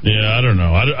 Yeah, I don't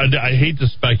know. I hate to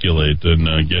speculate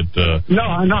and get... I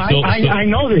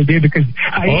know they did because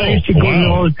I used to go there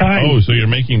all the time. Oh, so you're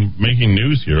making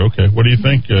news here. Okay. What do you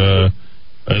think?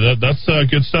 That's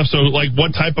good stuff. So, like,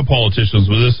 what type of politicians?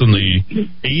 Was this in the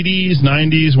 80s,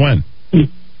 90s? When?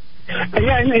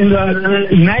 Yeah, in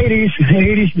the 90s,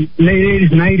 80s, late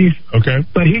 80s, 90s. Okay.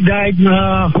 But he died,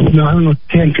 I don't know,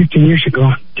 10 years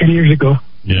ago.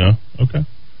 Yeah, okay.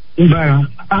 But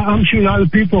I'm sure a lot of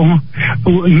people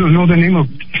who know the name of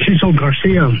Cecil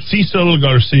Garcia. Cecil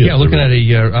Garcia. Yeah, looking at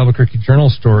a Albuquerque Journal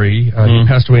story. He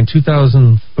passed away in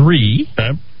 2003.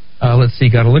 Okay. Let's see,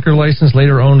 got a liquor license,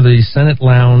 later owned the Senate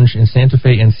Lounge in Santa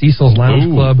Fe and Cecil's Lounge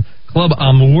Club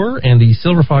Amour and the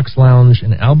Silver Fox Lounge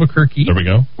in Albuquerque. There we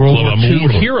go. World War II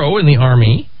hero in the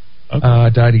Army. Okay.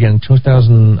 Died again in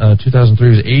 2003. He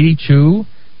was 82.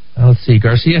 Let's see.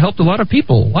 Garcia helped a lot of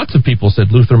people. Lots of people,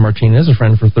 said Luther Martinez, a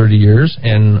friend for 30 years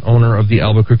and owner of the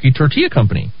Albuquerque Tortilla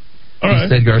Company. All right. He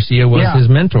said Garcia was his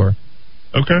mentor.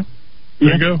 Okay.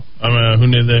 There you go. Who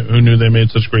knew they made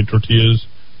such great tortillas?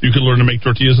 You could learn to make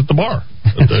tortillas at the bar.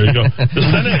 But there you go. The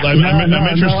Senate. I'm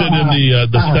interested in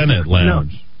the Senate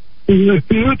lounge.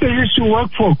 Luther used to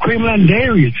work for Creamland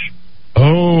Dairies.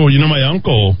 Oh, my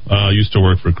uncle used to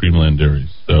work for Creamland Dairies.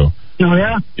 So. Oh,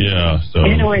 yeah? Yeah, so...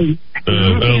 Anyway...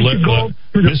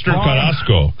 Mr.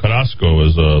 Carrasco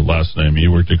was last name. He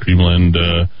worked at Creamland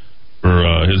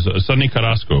for his... Sonny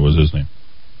Carrasco was his name.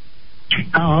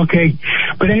 Oh, okay.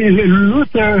 But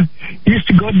Luther used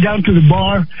to go down to the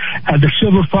bar at the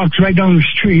Silver Fox right down the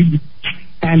street,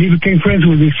 and he became friends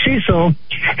with Cecil,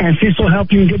 and Cecil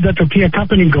helped him get the tortilla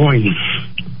company going.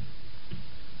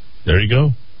 There you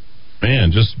go.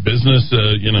 Man, just business,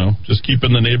 just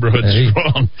keeping the neighborhood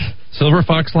strong. Silver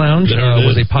Fox Lounge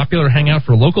was a popular hangout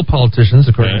for local politicians,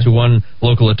 according to one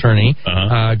local attorney.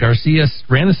 Garcia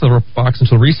ran the Silver Fox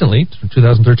until recently,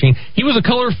 2013. He was a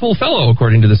colorful fellow,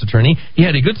 according to this attorney. He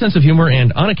had a good sense of humor,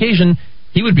 and on occasion,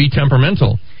 he would be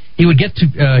temperamental. He would tend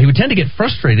to get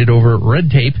frustrated over red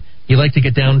tape. He liked to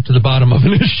get down to the bottom of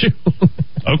an issue.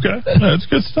 Okay, that's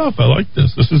good stuff. I like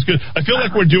this. This is good. I feel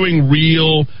like we're doing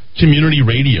real community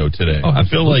radio today. I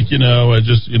feel like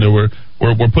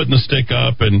we're putting the stick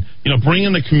up and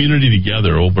bringing the community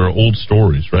together over old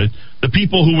stories, right? The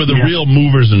people who were the real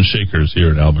movers and shakers here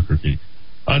in Albuquerque.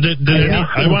 I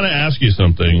want to ask you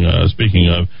something. Speaking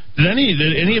of, did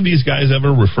any of these guys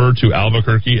ever refer to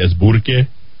Albuquerque as Burque?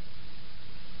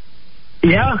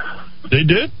 Yeah, they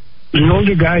did. The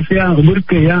older guys,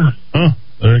 Burque, Oh,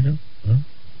 there you go.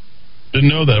 Didn't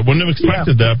know that. Wouldn't have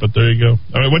expected that, but there you go.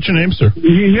 All right, what's your name, sir?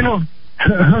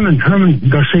 Herman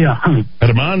Garcia.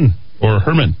 Herman or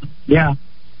Herman? Yeah.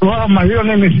 Well, my real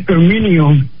name is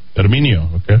Herminio.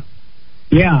 Herminio, okay.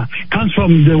 Yeah, comes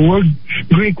from the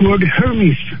Greek word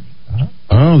Hermes.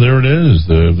 Oh, there it is,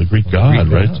 the Greek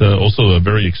god, right? Also a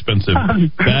very expensive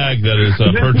bag that is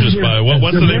purchased by,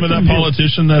 what's the name of that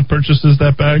politician that purchases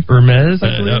that bag? Hermes,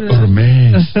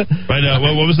 Hermes. Right,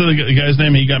 what was the guy's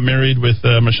name? He got married with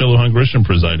Michelle Lujan Grisham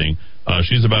presiding.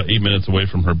 She's about 8 minutes away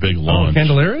from her big launch.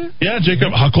 Candelaria? Yeah,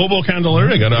 Jacobo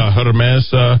Candelaria got a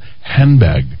Hermes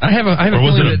handbag. I have a or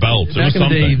was it a belt? Back in the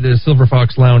day, the Silver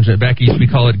Fox Lounge, back we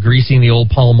call it greasing the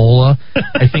old palmola.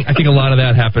 I think a lot of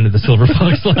that happened at the Silver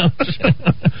Fox Lounge.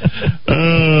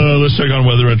 Let's check on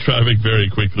weather and traffic very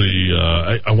quickly.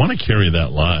 I want to carry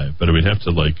that live, but we'd have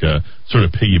to sort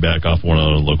of piggyback off one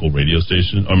of the local radio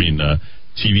stations.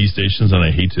 TV stations, and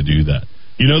I hate to do that.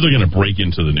 They're going to break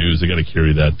into the news. They got to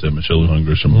carry that Michelle Lujan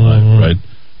Grisham live, right?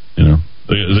 Are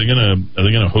they going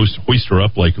to hoist her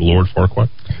up like Lord Farquaad?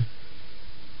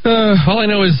 All I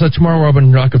know is tomorrow we're on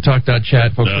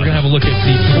rockoftalk.chat, folks. We're going to have a look at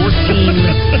the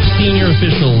 14 senior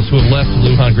officials who have left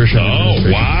Lujan Grisham. Oh,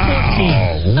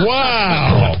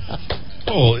 wow.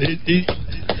 Oh,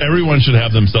 everyone should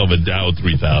have themselves a Dow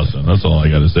 3000. That's all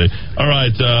I got to say. All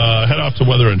right, head off to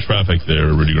weather and traffic there,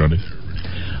 Rudy Grande.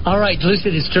 All right,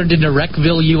 listen, it's turned into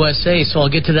Wreckville, USA, so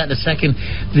I'll get to that in a second.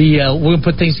 We're going to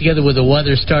put things together with the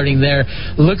weather starting there.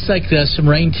 Looks like some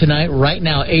rain tonight. Right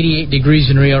now, 88 degrees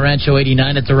in Rio Rancho,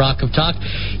 89 at the Rock of Talk.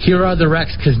 Here are the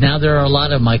wrecks, because now there are a lot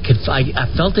of them. I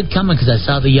felt it coming because I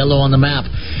saw the yellow on the map.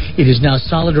 It is now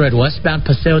solid red, westbound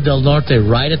Paseo del Norte,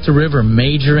 right at the river.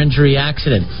 Major injury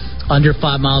accident. Under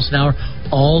 5 miles an hour,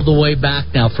 all the way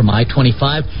back now from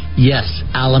I-25. Yes,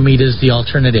 Alameda is the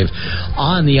alternative.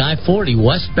 On the I-40,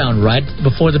 westbound, right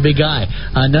before the Big I,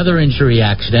 another injury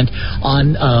accident.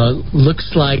 On,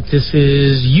 looks like this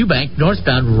is Eubank,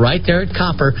 northbound, right there at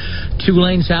Copper. 2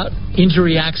 lanes out,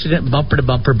 injury accident, bumper to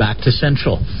bumper, back to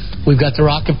Central. We've got the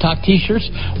Rock of Talk T-shirts.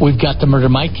 We've got the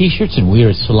Murder Mike T-shirts, and we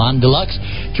are at Salon Deluxe.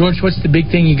 George, what's the big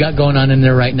thing you got going on in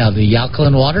there right now? The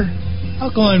alkaline water?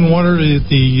 Alkaline water,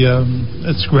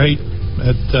 it's great.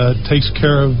 It takes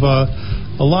care of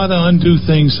a lot of undue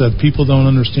things that people don't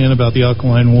understand about the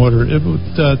alkaline water. It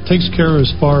takes care as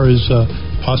far as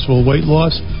possible weight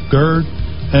loss, GERD,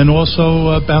 and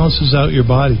also balances out your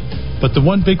body. But the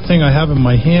one big thing I have in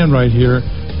my hand right here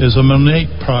is a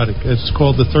Monate product. It's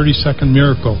called the 30-Second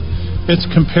Miracle. It's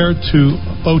compared to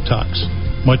Botox.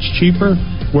 Much cheaper,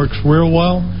 works real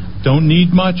well, don't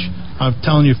need much. I'm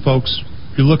telling you, folks,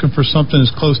 if you're looking for something as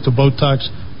close to Botox,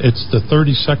 it's the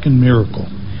 30-Second Miracle.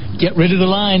 Get rid of the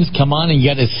lines. Come on, and you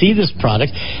got to see this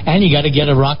product, and you got to get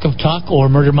a Rock of Talk or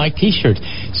Murder Mike T-shirt.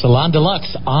 Salon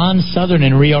Deluxe on Southern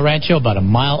in Rio Rancho, about a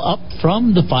mile up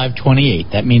from the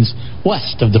 528. That means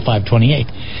west of the 528.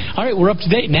 All right, we're up to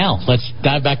date now. Let's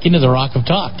dive back into the Rock of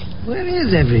Talk. Where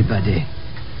is everybody?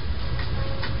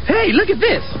 Hey, look at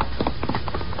this.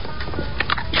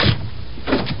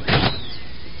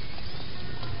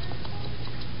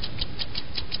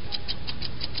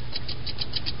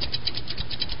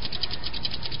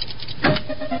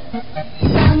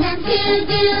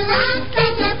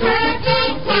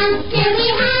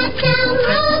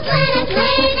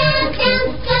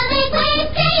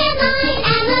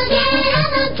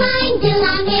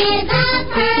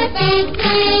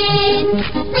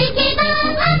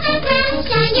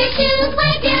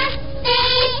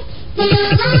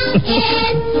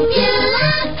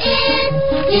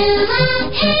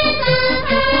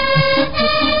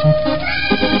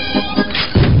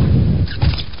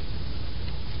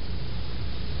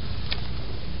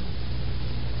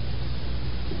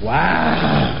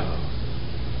 Wow.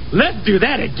 Let's do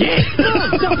that again.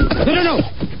 No.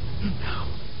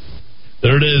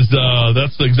 There it is.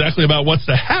 That's exactly about what's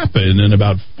to happen in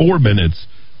about 4 minutes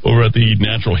over at the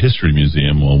Natural History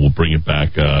Museum. Well, we'll bring it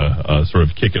back, sort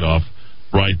of kick it off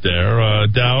right there.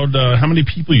 Dowd, how many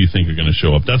people you think are going to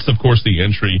show up? That's, of course, the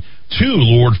entry to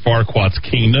Lord Farquaad's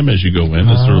kingdom as you go in.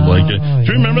 It's sort of like,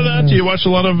 do you remember that? Do you watch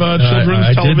a lot of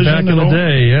children's television? I did back in the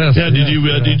day, yes. Yeah, did you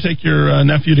take your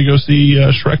nephew to go see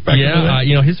Shrek back in the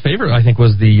day? His favorite, I think,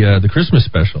 was the Christmas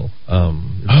special.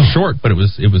 It was short, but it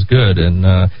was good. And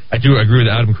I do agree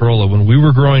with Adam Carolla. When we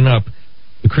were growing up,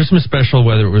 the Christmas special,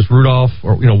 whether it was Rudolph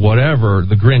or whatever,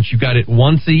 the Grinch, you got it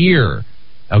once a year.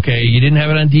 Okay, you didn't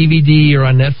have it on DVD or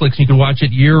on Netflix. You could watch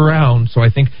it year-round. So I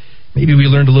think maybe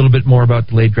we learned a little bit more about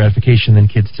delayed gratification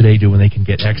than kids today do when they can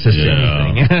get access to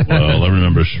anything. Well, I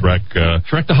remember Shrek.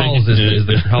 Shrek the Halls is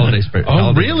the holiday special.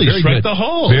 Oh, really? Very Shrek good. the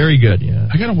Halls. Very good,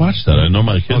 yeah. I got to watch that. I know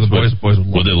my kids. The boys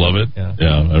would they love it?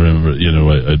 Yeah, I remember,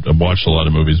 I watched a lot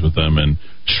of movies with them, and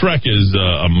Shrek is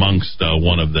amongst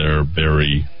one of their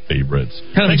very favorites.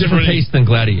 Kind of a different taste than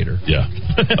Gladiator. Yeah.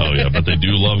 Oh, yeah, but they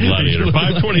do love Gladiator.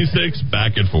 526,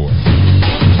 back and forth.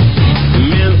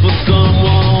 Meant for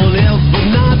someone else,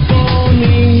 but not for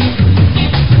me.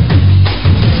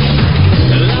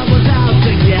 Love was out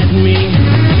to get me.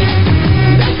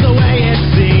 That's the way it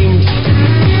seems.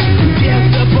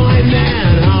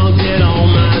 Disappointment haunted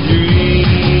all my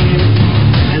dreams.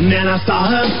 And then I saw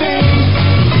her face.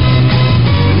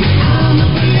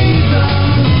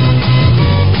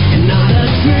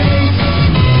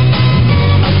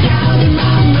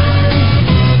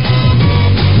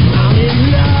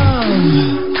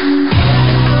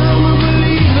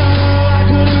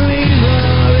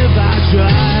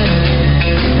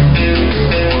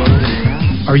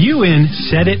 Are you in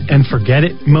set it and forget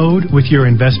it mode with your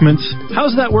investments?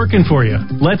 How's that working for you?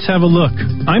 Let's have a look.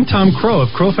 I'm Tom Crow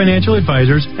of Crow Financial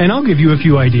Advisors, and I'll give you a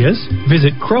few ideas.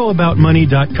 Visit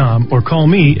crowaboutmoney.com or call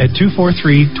me at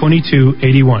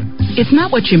 243-2281. It's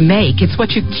not what you make, it's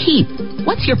what you keep.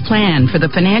 What's your plan for the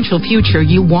financial future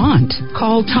you want?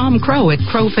 Call Tom Crow at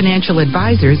Crow Financial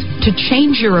Advisors to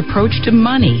change your approach to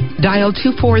money. Dial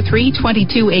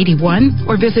 243-2281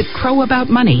 or visit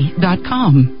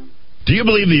crowaboutmoney.com. Do you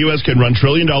believe the U.S. can run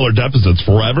trillion-dollar deficits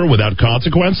forever without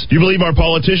consequence? Do you believe our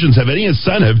politicians have any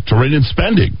incentive to rein in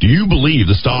spending? Do you believe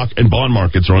the stock and bond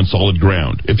markets are on solid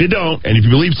ground? If you don't, and if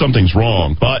you believe something's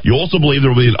wrong, but you also believe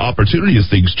there will be an opportunity as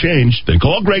things change, then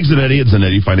call Greg Zanetti at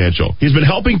Zanetti Financial. He's been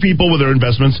helping people with their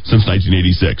investments since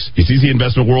 1986. He sees the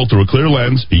investment world through a clear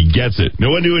lens. He gets it.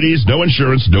 No annuities, no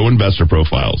insurance, no investor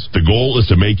profiles. The goal is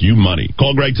to make you money.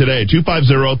 Call Greg today at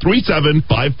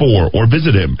 250-3754 or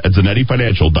visit him at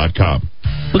ZanettiFinancial.com.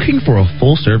 Looking for a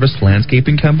full-service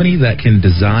landscaping company that can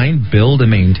design, build,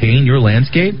 and maintain your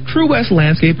landscape? True West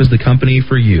Landscape is the company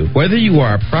for you. Whether you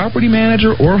are a property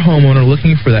manager or homeowner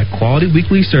looking for that quality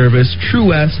weekly service,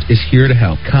 True West is here to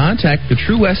help. Contact the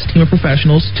True West team of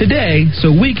professionals today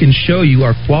so we can show you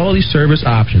our quality service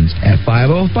options at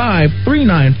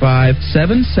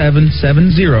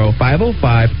 505-395-7770,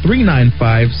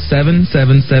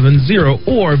 505-395-7770,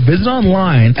 or visit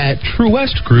online at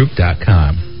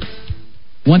truewestgroup.com.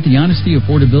 Want the honesty,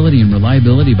 affordability, and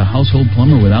reliability of a household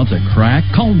plumber without the crack?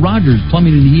 Call Rogers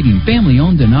Plumbing and Heating, family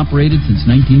owned and operated since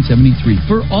 1973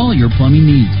 for all your plumbing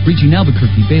needs. Reaching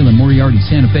Albuquerque, Balen, Moriarty,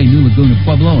 Santa Fe, New Laguna,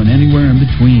 Pueblo, and anywhere in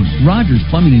between. Rogers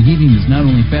Plumbing and Heating is not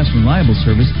only fast and reliable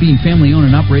service, being family owned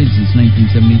and operated since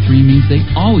 1973 means they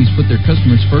always put their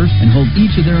customers first and hold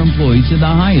each of their employees to the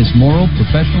highest moral,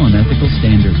 professional, and ethical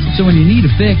standards. So when you need a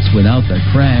fix without the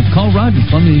crack, call Rogers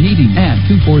Plumbing and Heating at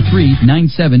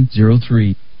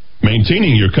 243-9703.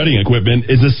 Maintaining your cutting equipment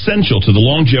is essential to the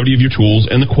longevity of your tools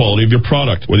and the quality of your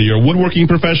product. Whether you're a woodworking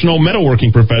professional, metalworking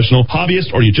professional,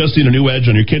 hobbyist, or you just need a new edge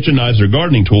on your kitchen knives or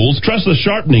gardening tools, trust the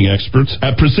sharpening experts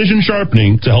at Precision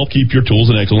Sharpening to help keep your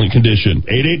tools in excellent condition.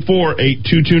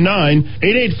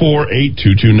 884-8229,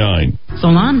 884-8229.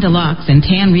 Salon Deluxe and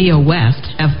Tan Rio West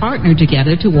have partnered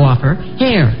together to offer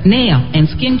hair, nail, and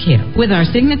skincare with our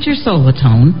signature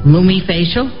Solatone, Lumi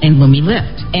Facial, and Lumi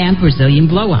Lift, and Brazilian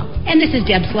Blowout. And this is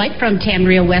Deb Slight from Tan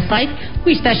Rio Westlife.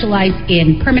 We specialize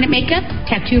in permanent makeup,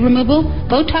 tattoo removal,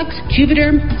 Botox,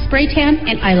 Juvederm, spray tan,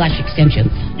 and eyelash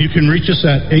extensions. You can reach us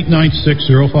at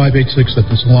 896-0586 at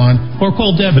the salon or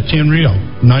call Deb at Tan Rio,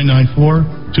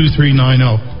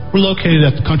 994-2390. We're located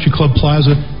at the Country Club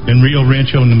Plaza in Rio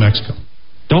Rancho, New Mexico.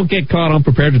 Don't get caught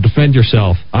unprepared to defend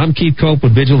yourself. I'm Keith Cope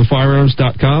with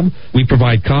VigilantFirearms.com. We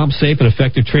provide calm, safe, and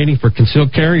effective training for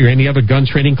concealed carry or any other gun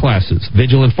training classes.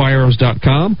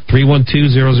 VigilantFirearms.com,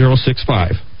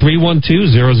 312-0065.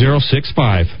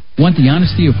 312-0065. Want the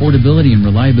honesty, affordability, and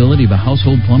reliability of a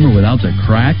household plumber without the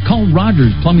crack? Call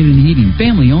Rogers Plumbing and Heating,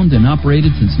 family-owned and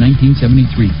operated since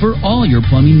 1973 for all your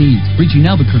plumbing needs. Reaching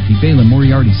Albuquerque, Bala,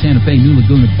 Moriarty, Santa Fe, New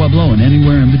Laguna, Pueblo, and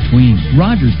anywhere in between.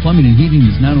 Rogers Plumbing and Heating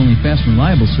is not only fast and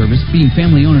reliable service, being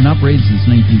family-owned and operated since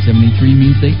 1973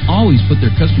 means they always put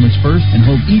their customers first and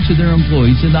hold each of their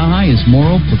employees to the highest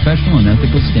moral, professional, and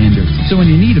ethical standards. So when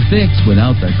you need a fix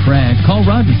without the crack, call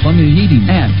Rogers Plumbing and Heating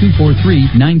at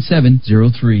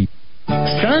 243-9703.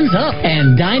 Sun's up,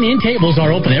 and dine-in tables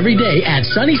are open every day at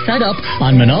Sunny Side Up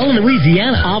on Manola,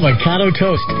 Louisiana. Avocado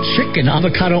toast, chicken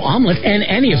avocado omelet, and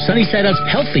any of Sunny Side Up's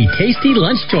healthy, tasty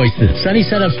lunch choices. Sunny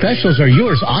Side Up specials are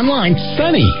yours online.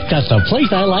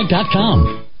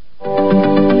 Sunny.theplaceilike.com.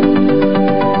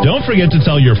 Don't forget to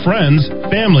tell your friends,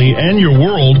 family, and your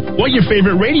world what your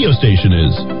favorite radio station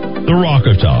is. The Rock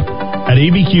of Talk at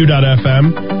abq.fm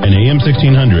and AM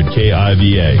 1600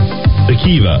 KIVA. The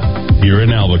Kiva here in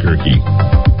Albuquerque.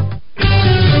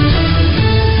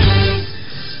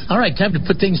 All right, time to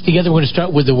put things together. We're going to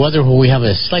start with the weather, where we have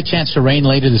a slight chance of rain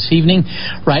later this evening.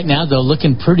 Right now, they're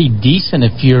looking pretty decent.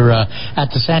 If you're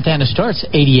at the Santa Ana Store, it's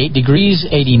 88 degrees,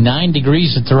 89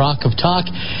 degrees at the Rock of Talk.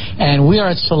 And we are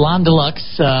at Salon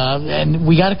Deluxe, and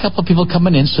we got a couple of people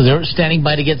coming in, so they're standing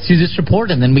by to get through this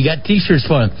report, and then we got T-shirts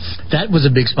for them. That was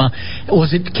a big smile.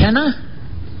 Was it Kenna?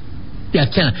 Yeah,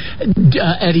 Kenna.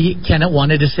 Kenna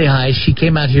wanted to say hi. She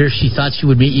came out here. She thought she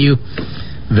would meet you.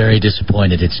 Very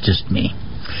disappointed. It's just me.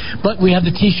 But we have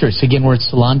the T-shirts. Again, we're at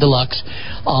Salon Deluxe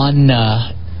on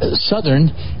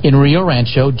Southern in Rio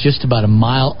Rancho, just about a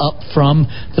mile up from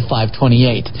the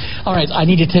 528. All right, I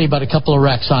need to tell you about a couple of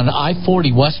wrecks. On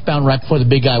I-40 westbound right before the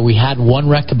Big I, we had one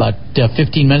wreck about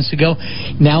 15 minutes ago.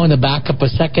 Now in the backup, a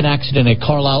second accident at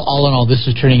Carlisle. All in all, this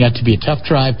is turning out to be a tough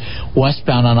drive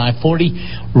westbound on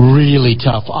I-40. Really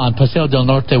tough. On Paseo del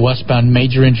Norte westbound,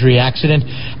 major injury accident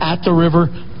at the river.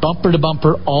 Bumper to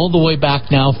bumper all the way back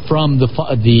now from the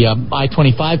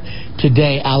I-25.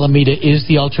 Today, Alameda is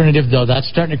the alternative, though that's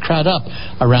starting to crowd up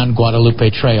around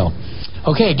Guadalupe Trail.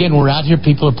 Okay, again, we're out here.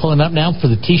 People are pulling up now for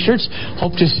the T-shirts.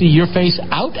 Hope to see your face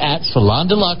out at Salon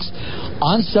Deluxe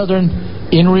on Southern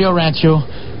in Rio Rancho,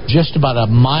 just about a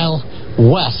mile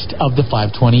west of the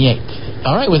 528.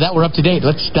 All right, with that, we're up to date.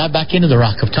 Let's dive back into the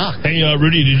Rock of Talk. Hey,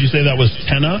 Rudy, did you say that was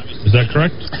Tenna? Is that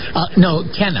correct? No,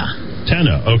 Kenna.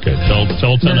 Tenna, okay. Tell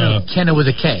Tenna. No, Kenna with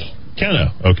a K. Kenna,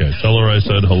 okay. Tell her I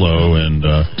said hello, and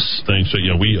thanks.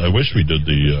 Yeah, I wish we did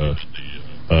the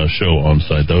show on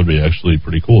site. That would be actually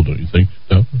pretty cool, don't you think?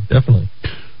 No, definitely.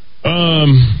 All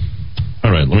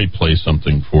right, let me play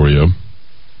something for you.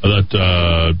 I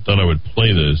thought I would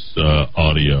play this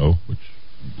audio, which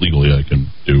legally I can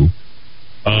do.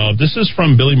 This is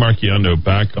from Billy Marchiondo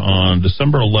back on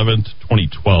December 11th,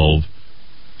 2012,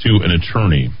 to an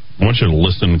attorney. I want you to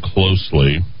listen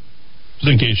closely, just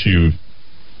in case you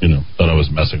thought I was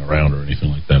messing around or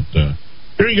anything like that.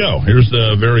 Here you go. Here's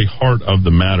the very heart of the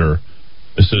matter.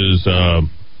 This is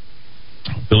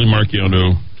Billy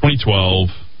Marchiondo,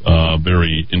 2012,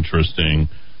 very interesting,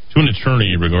 to an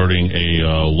attorney regarding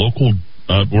a local...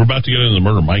 we're about to get into the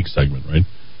Murder Mike segment, right?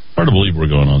 Hard to believe we're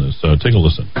going on this. Take a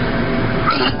listen.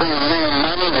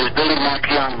 My name is Billy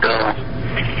Marchiondo.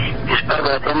 It's spelled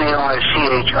out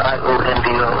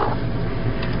M-A-R-C-H-I-O-N-D-O.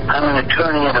 I'm an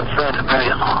attorney and a friend of Mary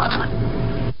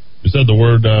Hahn. You said the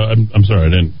word, I'm sorry, I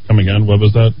didn't come again. What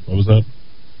was that?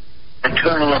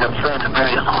 Attorney and a friend of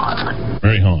Mary Hahn.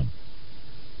 Mary Hahn.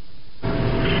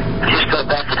 I just got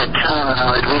back to the town and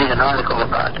I was reading an article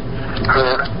about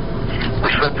her,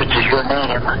 which references your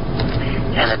name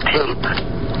and a tape.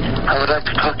 I would like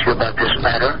to talk to you about this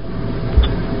matter.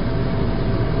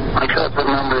 My telephone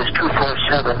number is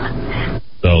 247.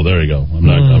 So there you go.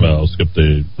 I'll skip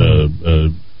the.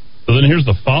 So then here's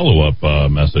the follow-up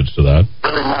message to that.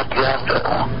 Billy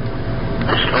Marchiondo,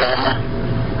 this man,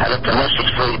 I left a message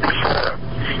for you before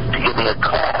to give me a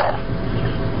call.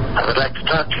 I would like to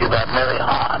talk to you about Mary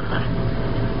Hahn.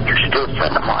 You're still a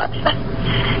friend of mine.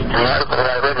 In the article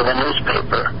that I read in the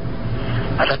newspaper,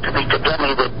 I'd like to meet the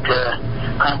dummy that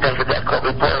contacted that court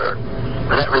reporter,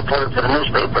 or that reporter for the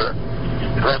newspaper,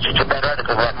 who had such a bad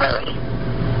article about Mary.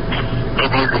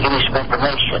 Maybe you could give me some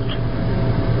information.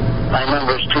 My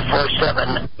number is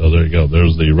 247. Oh, there you go.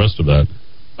 There's the rest of that.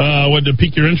 What, to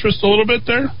pique your interest a little bit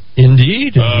there?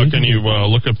 Indeed. Can you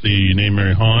look up the name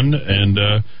Mary Hahn?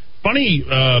 And funny,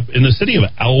 in the city of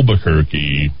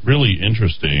Albuquerque, really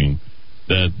interesting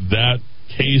that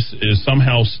case is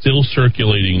somehow still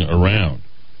circulating around.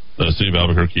 The city of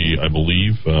Albuquerque, I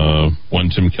believe, when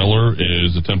Tim Keller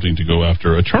is attempting to go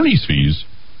after attorney's fees,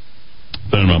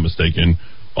 if I'm not mistaken,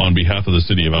 on behalf of the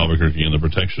city of Albuquerque and the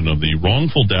protection of the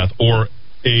wrongful death, or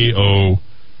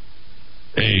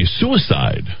a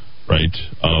suicide, right,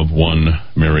 of one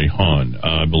Mary Hahn.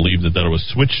 I believe that was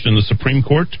switched in the Supreme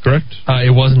Court, correct?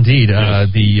 It was indeed.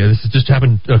 Yes. This just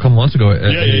happened a couple months ago,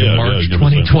 March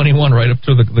 2021, right up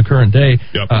to the current day.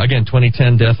 Yep. Again,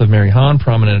 2010 death of Mary Hahn,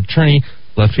 prominent attorney,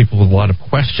 left people with a lot of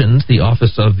questions. The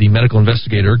Office of the Medical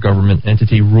Investigator, government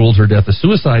entity, ruled her death a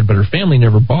suicide, but her family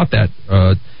never bought that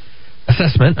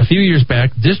assessment. A few years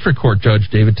back, District Court Judge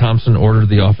David Thompson ordered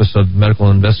the Office of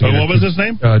Medical Investigator... what was his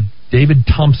name? David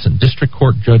Thompson, District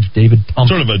Court Judge David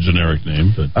Thompson. Sort of a generic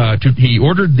name. But... he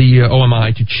ordered the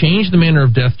OMI to change the manner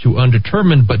of death to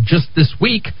undetermined, but just this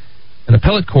week, an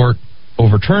appellate court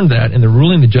overturned that. In the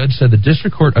ruling, the judge said the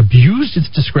District Court abused its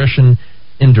discretion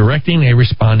in directing a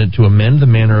respondent to amend the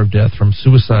manner of death from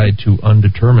suicide to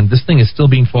undetermined. This thing is still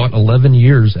being fought 11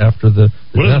 years after the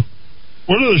death.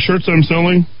 What are the shirts I'm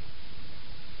selling?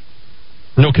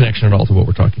 No connection at all to what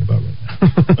we're talking about right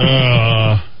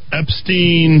now.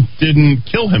 Epstein didn't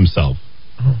kill himself.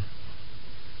 Oh.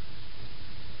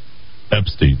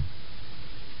 Epstein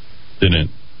didn't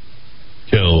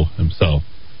kill himself.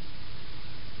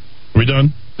 Are we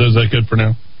done? Is that good for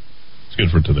now? It's good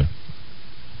for today.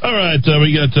 All right,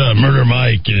 we got Murder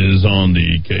Mike is on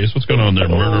the case. What's going on there,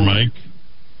 Murder Mike?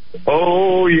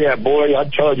 Oh, yeah, boy, I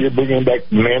tell you, you're bringing back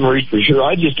memories for sure.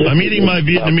 I'm eating my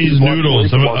Vietnamese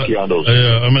noodles.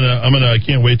 I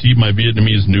can't wait to eat my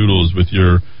Vietnamese noodles with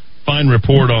your fine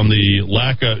report on the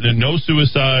lack of, no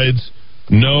suicides,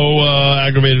 no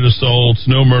aggravated assaults,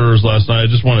 no murders last night. I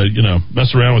just want to,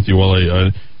 mess around with you while I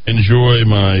enjoy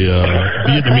my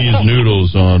Vietnamese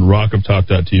noodles on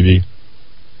rockoftalk.tv.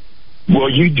 Well,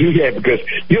 you do that because,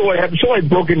 you know what happened? Somebody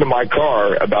broke into my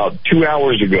car about 2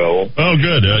 hours ago. Oh,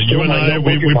 good. You and I,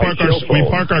 we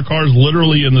park our cars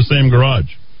literally in the same garage.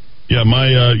 Yeah,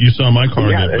 you saw my car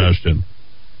get bashed in.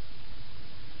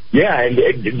 Yeah, and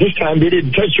this time they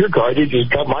didn't touch your car. They just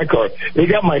got my car. They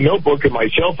got my notebook and my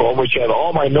cell phone, which had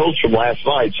all my notes from last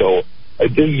night. So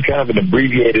this is kind of an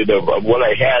abbreviated of what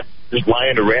I had just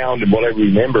lying around and what I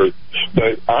remember.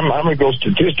 But I'm going to go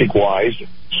statistic-wise.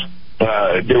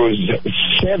 There was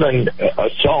 7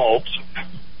 assaults.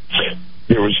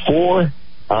 There was 4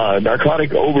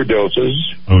 narcotic overdoses.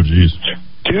 Oh, geez.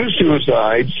 2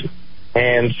 suicides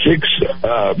and 6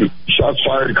 shots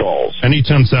fired calls. Any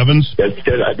 10-7s?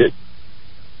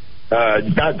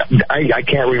 I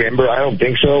can't remember. I don't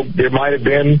think so. There might have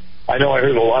been. I know I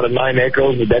heard a lot of 9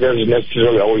 echoes, but that doesn't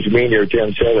necessarily always mean you're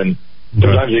 10-7.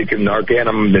 Sometimes you can Narcan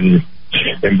them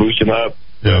and boost them up.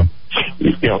 Yeah.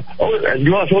 You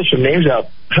want to throw some names out?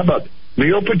 How about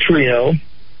Leo Petrino,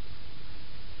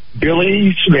 Bill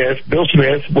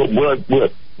Smith,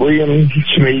 William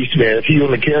Smith, he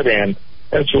owned the Caravan.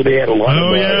 That's where they had a lot of...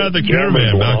 Oh, yeah, the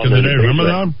Caravan back in the day. Remember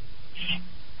that?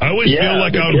 I always feel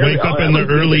like I would wake up in the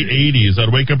early 80s.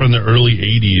 I'd wake up in the early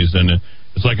 80s, and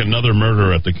it's like another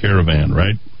murder at the Caravan,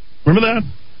 right? Remember that?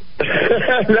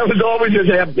 That was always just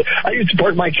happening. I used to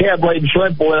park my cab right in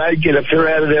front, boy, and I'd get a fare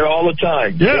out of there all the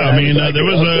time. Yeah, I mean, there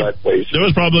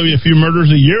was probably a few murders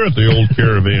a year at the old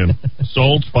Caravan.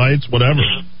 Assaults, fights, whatever.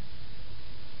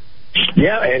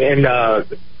 Yeah, and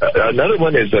another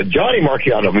one is Johnny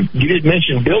Marciano. You didn't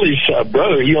mention Billy's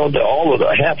brother. He owned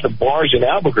half the bars in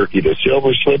Albuquerque, the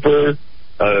Silver Slipper,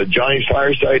 Johnny's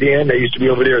Fireside Inn. They used to be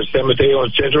over there at San Mateo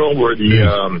and Central, where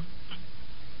the...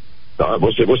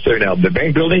 what's there now? The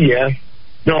bank building? Yeah.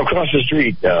 No, across the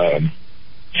street.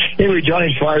 Anyway,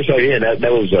 Johnny's Fireside Inn,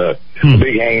 that was a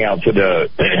big hangout for the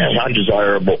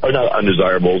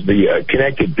undesirables, the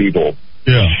connected people.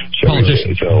 Yeah.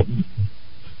 Politicians.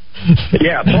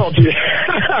 Yeah, politicians.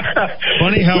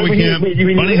 Funny how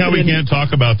we can't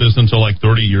talk about this until like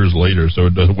 30 years later, so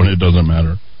when it doesn't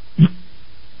matter.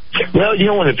 Well,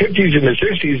 in the 50s and the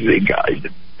 60s,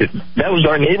 that was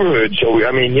our neighborhood. So,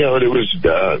 I mean, it was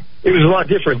a lot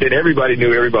different than everybody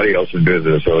knew everybody else's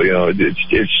business. So,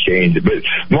 it's changed. But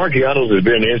Marciano's has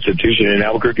been an institution in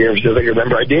Albuquerque ever since I can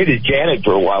remember. I dated Janet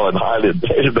for a while in Highland,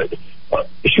 but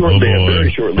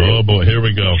very short-lived. Oh, boy, here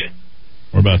we go.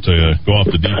 We're about to go off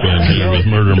the deep end here with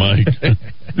Murder Mike.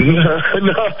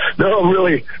 No,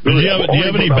 really. Do you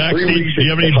have any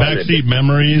backseat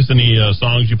memories? Any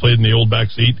songs you played in the old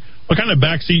backseat? What kind of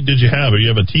backseat did you have? Did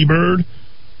you have a T-Bird?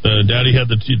 Daddy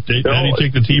had Daddy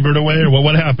take the T-Bird away, or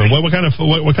what happened? What kind of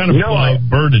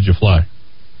bird did you fly?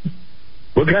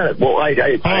 What kind of? Well, I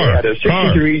had a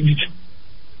 63.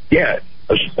 Yeah.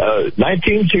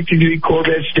 1963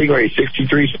 Corvette Stingray,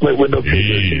 63 split window,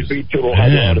 6-speed turbo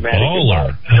automatic.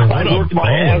 Baller. I worked my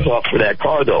ass off for that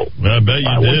car, though. I bet you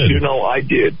did. I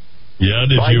did. Yeah,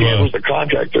 my dad was the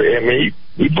contractor, and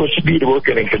he put me to work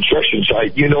in a construction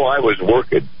site. I was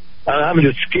working. I'm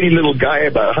a skinny little guy,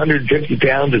 about 150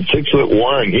 pounds and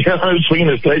 6'1". You know, I was swinging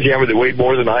a sledgehammer that weighed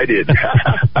more than I did. Good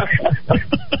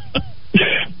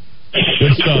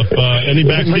stuff. Any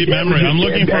backseat memory? I'm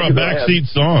looking for a backseat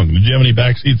song. Did you have any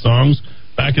backseat songs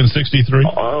back in '63?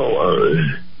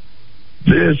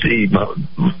 Let's see.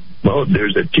 Well,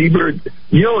 there's a T-Bird.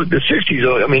 You know, the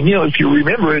 60s, I mean, you know, if you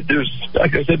remember it, there's,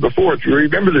 like I said before, if you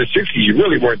remember the 60s, you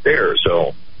really weren't there.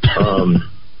 So,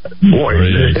 boy.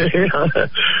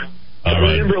 I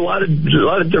remember a lot of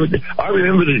different. I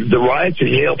remember the riots at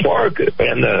Yale Park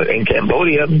and in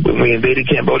Cambodia when we invaded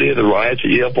Cambodia. The riots at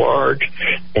Yale Park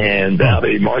and how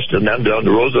they marched them down to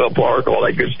Roosevelt Park, all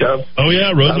that good stuff. Oh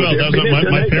yeah, Roosevelt. That was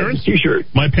my parents. T-shirt.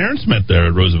 My parents met there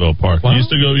at Roosevelt Park. Wow. You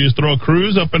used to throw a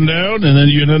cruise up and down, and then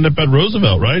you'd end up at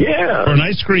Roosevelt, right? Yeah. For an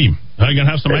ice cream. How you gonna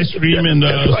have some ice cream and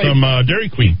some Dairy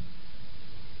Queen?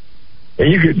 And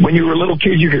you could, when you were a little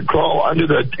kid, you could crawl in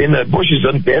the bushes,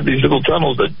 and they have these little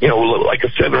tunnels that, you know, like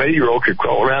a 7 or 8 year old could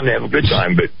crawl around and have a good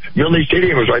time. But Milne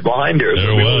Stadium was right behind there,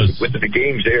 so we went to the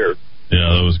games there.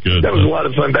 Yeah, that was good. That was a lot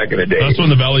of fun back in the day. That's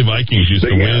when the Valley Vikings used to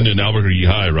win in Albuquerque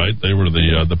High, right? They were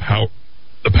the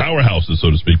powerhouses, so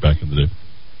to speak, back in the day.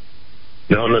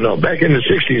 No. Back in the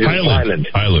 60s, it was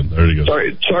Highland. There you go.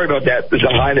 Sorry about that.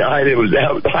 It was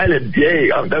Highland.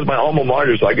 Yay. That's my alma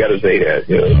mater, so I got to say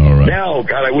that. You know. All right. Now,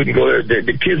 God, I wouldn't go there. The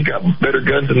kids got better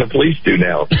guns than the police do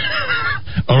now.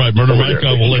 All right, Murder Mike,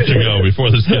 we'll let you go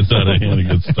before this gets out of hand and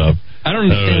good stuff. I don't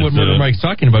understand what Murder Mike's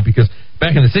talking about, because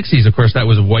back in the 60s, of course, that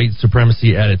was white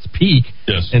supremacy at its peak.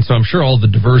 Yes. And so I'm sure all the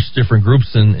diverse different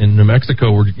groups in New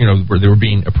Mexico were, you know, where they were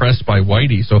being oppressed by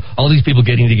whitey. So all these people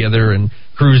getting together and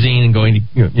cruising and going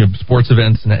to sports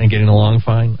events and getting along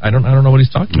fine. I don't know what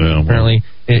he's talking about. Apparently,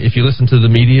 if you listen to the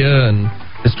media and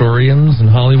historians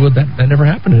and Hollywood, that never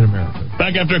happened in America.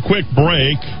 Back after a quick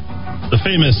break. The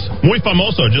famous, muy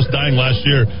famoso, just dying last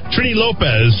year, Trini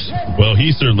Lopez. Well,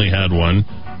 he certainly had one,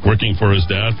 working for his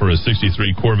dad for his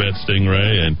 63 Corvette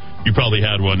Stingray, and you probably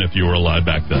had one if you were alive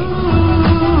back then.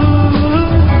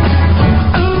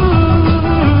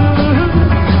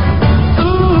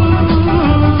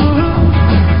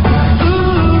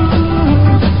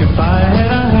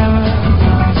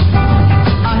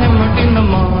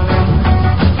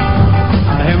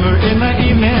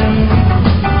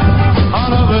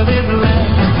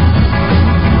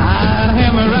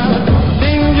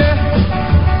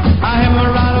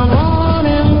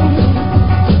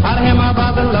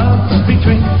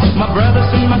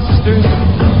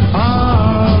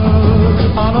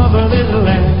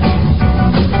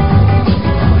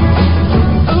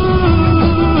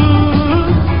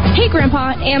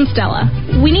 And Stella,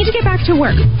 we need to get back to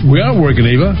work. We are working,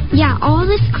 Eva. Yeah, all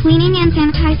this cleaning and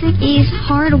sanitizing is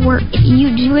hard work.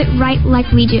 You do it right like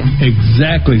we do.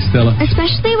 Exactly, Stella.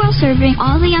 Especially while serving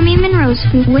all the yummy Monroe's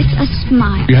food with a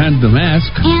smile. Behind the mask.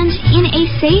 And in a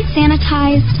safe,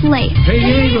 sanitized place. Hey,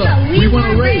 Eva, we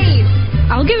want a raise.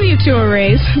 I'll give you two a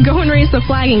raise. Go and raise the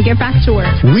flag and get back to work.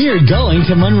 We're going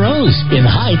to Monroe's in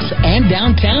the Heights and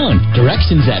downtown.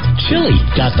 Directions at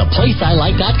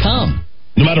chili.theplaceilike.com.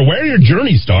 No matter where your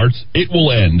journey starts, it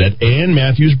will end at Ann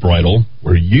Matthews Bridal,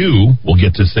 where you will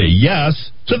get to say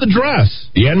yes to the dress.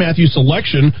 The Ann Matthews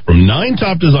selection from 9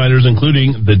 top designers,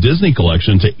 including the Disney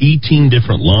collection, to 18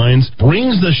 different lines,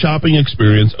 brings the shopping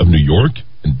experience of New York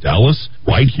and Dallas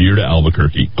right here to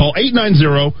Albuquerque. Call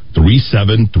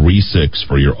 890-3736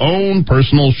 for your own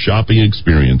personal shopping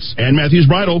experience. Ann Matthews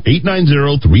Bridal,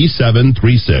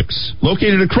 890-3736.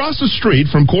 Located across the street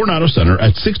from Coronado Center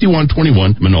at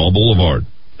 6121 Manal Boulevard.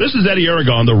 This is Eddie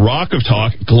Aragon, the Rock of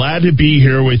Talk. Glad to be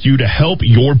here with you to help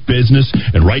your business.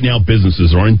 And right now,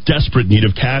 businesses are in desperate need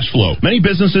of cash flow. Many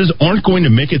businesses aren't going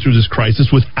to make it through this crisis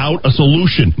without a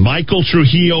solution. Michael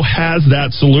Trujillo has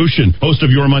that solution. Host of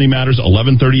Your Money Matters,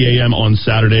 11:30 a.m. on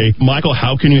Saturday. Michael,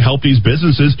 how can you help these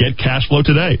businesses get cash flow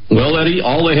today? Well, Eddie,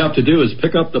 all they have to do is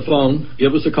pick up the phone,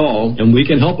 give us a call, and we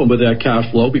can help them with that cash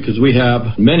flow because we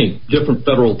have many different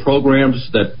federal programs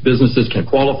that businesses can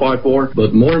qualify for.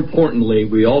 But more importantly,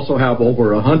 we also have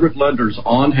over 100 lenders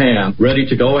on hand ready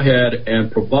to go ahead and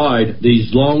provide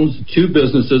these loans to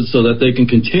businesses so that they can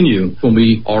continue when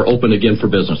we are open again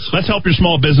for business. Let's help your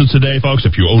small business today, folks.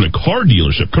 If you own a car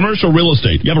dealership, commercial real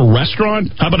estate, you have a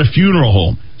restaurant, how about a funeral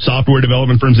home, software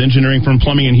development firms, engineering firm,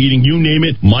 plumbing and heating, you name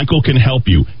it, Michael can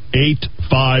help you.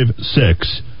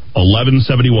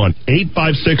 856-1171.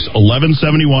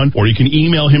 856-1171, or you can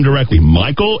email him directly,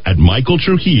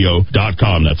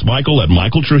 Michael@michaeltrujillo.com. That's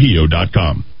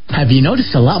Michael@michaeltrujillo.com. Have you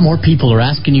noticed a lot more people are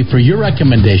asking you for your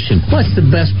recommendation? What's the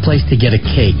best place to get a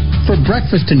cake? For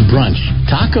breakfast and brunch,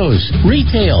 tacos,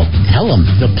 retail? Tell them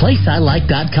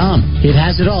theplaceilike.com. It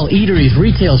has it all: eateries,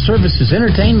 retail, services,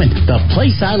 entertainment.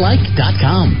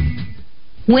 Theplaceilike.com.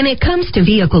 When it comes to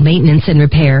vehicle maintenance and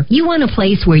repair, you want a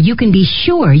place where you can be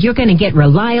sure you're going to get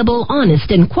reliable,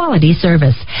 honest, and quality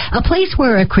service. A place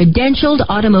where a credentialed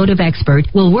automotive expert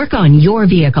will work on your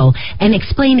vehicle and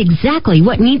explain exactly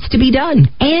what needs to be done,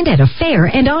 and at a fair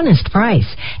and honest price.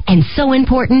 And so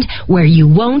important, where you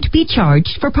won't be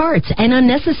charged for parts and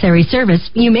unnecessary service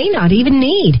you may not even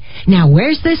need. Now,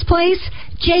 where's this place?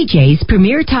 JJ's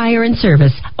Premier Tire and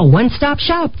Service, a one-stop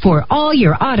shop for all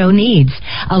your auto needs.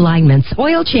 Alignments,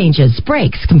 oil changes,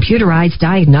 brakes, computerized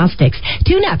diagnostics,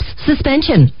 tune-ups,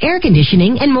 suspension, air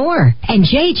conditioning, and more. And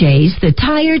JJ's the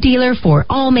tire dealer for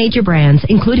all major brands,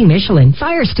 including Michelin,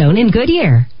 Firestone, and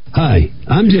Goodyear. Hi,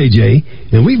 I'm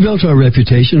JJ, and we built our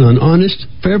reputation on honest,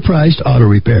 fair-priced auto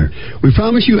repair. We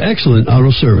promise you excellent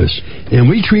auto service, and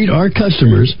we treat our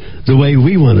customers the way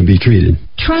we want to be treated.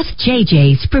 Trust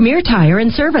JJ's Premier Tire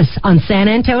and Service on San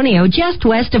Antonio, just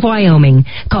west of Wyoming.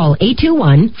 Call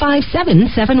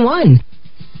 821-5771.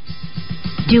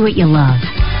 Do what you love.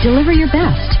 Deliver your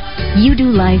best. You do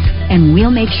life, and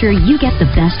we'll make sure you get the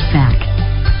best back.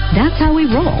 That's how we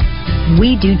roll.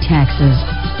 We do taxes.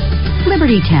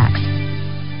 Liberty Tax.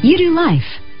 You do life.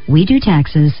 We do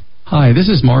taxes. Hi, this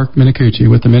is Mark Minicucci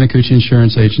with the Minicucci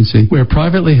Insurance Agency. We are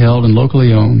privately held and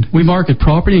locally owned. We market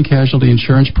property and casualty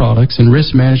insurance products and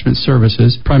risk management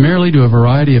services primarily to a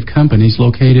variety of companies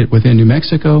located within New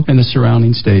Mexico and the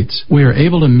surrounding states. We are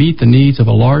able to meet the needs of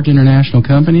a large international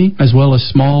company as well as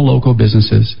small local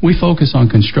businesses. We focus on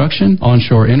construction,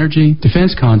 onshore energy,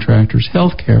 defense contractors,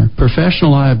 healthcare,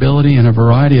 professional liability, and a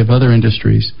variety of other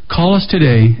industries. Call us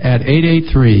today at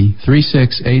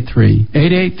 883-3683.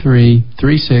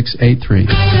 883-3683. All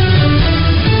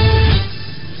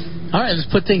right, let's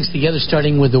put things together,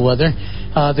 starting with the weather.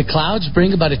 The clouds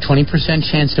bring about a 20%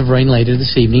 chance of rain later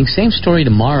this evening. Same story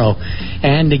tomorrow.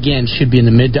 And again, should be in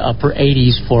the mid to upper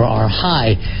 80s for our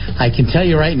high. I can tell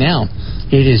you right now,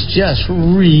 it is just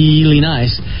really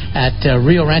nice. At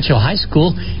Rio Rancho High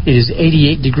School, it is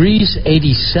 88 degrees,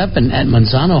 87 at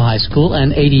Manzano High School,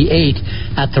 and 88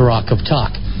 at the Rock of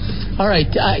Talk. All right,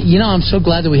 I'm so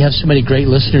glad that we have so many great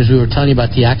listeners. We were telling you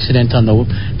about the accident on the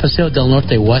Paseo del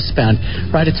Norte westbound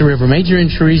right at the river. Major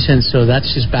injuries, and so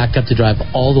that's just backed up the drive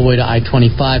all the way to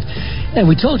I-25. And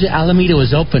we told you Alameda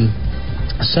was open.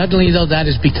 Suddenly, though, that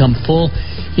has become full.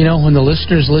 You know, when the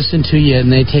listeners listen to you and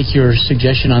they take your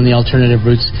suggestion on the alternative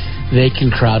routes, they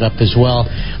can crowd up as well.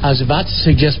 I was about to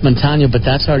suggest Montano, but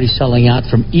that's already selling out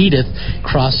from Edith,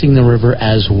 crossing the river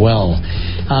as well.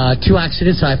 Two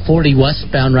accidents, I-40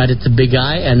 westbound right at the Big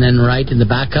I, and then right in the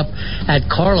backup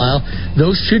at Carlisle.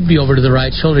 Those should be over to the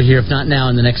right shoulder here, if not now,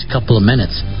 in the next couple of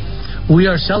minutes. We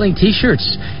are selling T-shirts.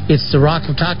 It's the Rock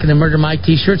of Talk and the Murder Mike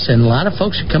T-shirts, and a lot of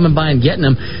folks are coming by and getting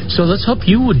them. So let's hope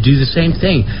you would do the same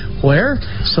thing. Where?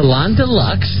 Salon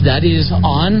Deluxe, that is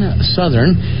on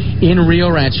Southern in Rio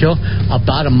Rancho,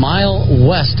 about a mile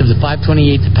west of the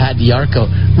 528 to Pat D'Arco.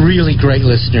 Really great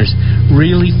listeners.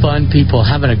 Really fun people.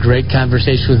 Having a great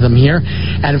conversation with them here.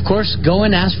 And, of course, go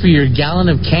and ask for your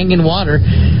gallon of Kangen water.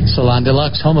 Salon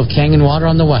Deluxe, home of Kangen water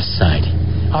on the west side.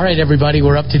 All right, everybody,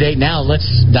 we're up to date now.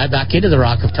 Let's dive back into the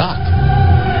Rock of Talk.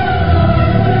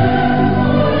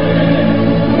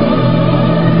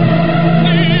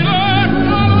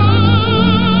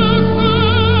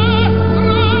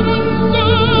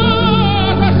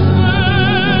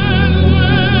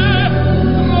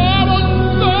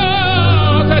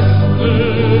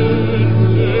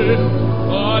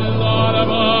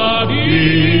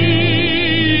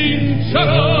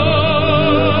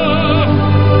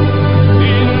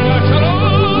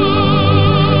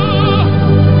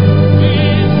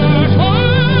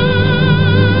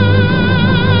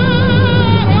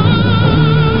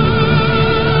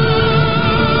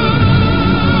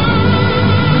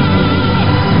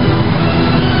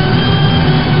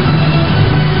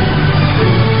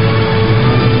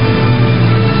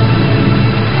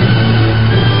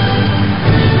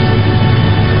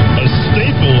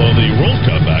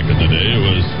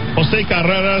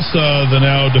 The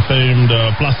now defamed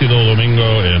Placido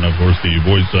Domingo, and of course the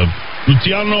voice of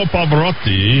Luciano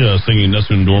Pavarotti singing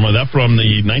Nessun Dorma. That from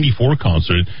the 94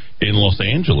 concert in Los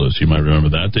Angeles. You might remember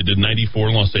that. They did 94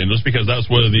 in Los Angeles because that's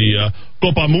where the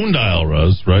Copa Mundial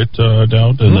was, right,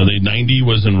 Dowd? And then the 90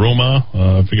 was in Roma.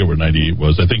 I forget where 98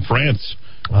 was. I think France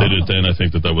did it then. I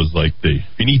think that was like the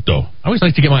finito. I always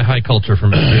like to get my high culture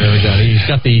from Mr. He's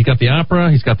got the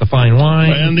opera. He's got the fine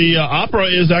wine. And the opera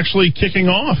is actually kicking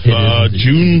off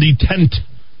June the 10th.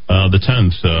 the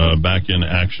 10th, back in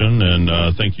action.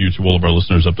 And thank you to all of our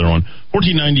listeners up there on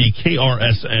 1490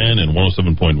 KRSN and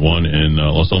 107.1 in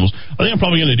Los Alamos. I think I'm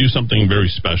probably going to do something very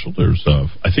special. There's,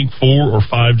 I think, 4 or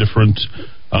 5 different...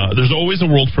 there's always a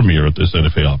world premiere at the Santa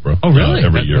Fe Opera. Oh, really?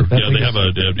 Every year. Yeah, they have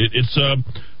it's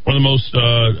one of the most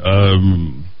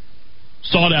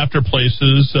sought-after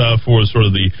places for sort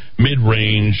of the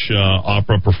mid-range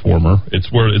opera performer.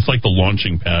 It's like the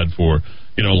launching pad for,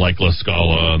 like La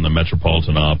Scala and the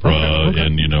Metropolitan Opera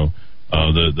and,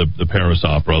 the Paris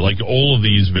Opera, like all of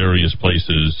these various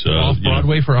places.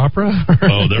 Off-Broadway for opera?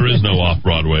 Oh, there is no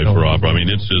off-Broadway for opera. I mean,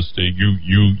 it's just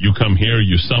you come here,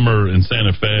 you summer in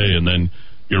Santa Fe, and then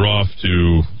you're off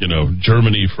to,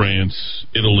 Germany, France,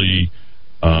 Italy,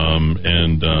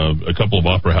 and a couple of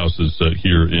opera houses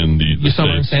here in the You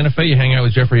summer in States. Santa Fe, you hang out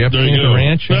with Jeffrey Epstein at the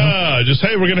ranch. We're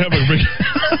going to have a big...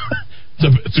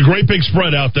 It's a great big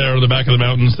spread out there in the back of the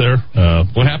mountains there.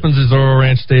 What happens is Zorro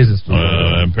Ranch stays.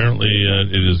 Apparently,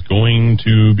 it is going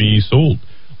to be sold.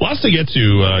 Lots to get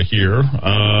to here.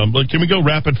 But can we go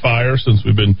rapid fire since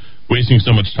we've been wasting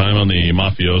so much time on the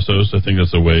mafiosos? I think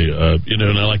that's the way,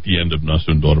 and I like the end of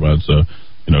Nassun Dorma. It's a,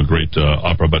 great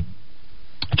opera. But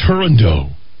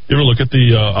Turandot. You ever look at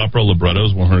the opera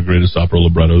librettos, 100 greatest opera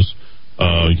librettos?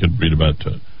 You can read about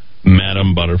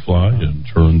Madame Butterfly and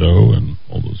Turandot and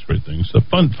all those great things. So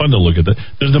fun to look at that.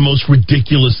 They're the most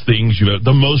ridiculous things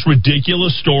the most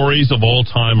ridiculous stories of all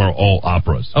time are all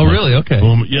operas. Oh, really? Okay.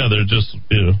 Yeah, they're just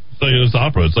it's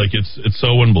opera. It's like it's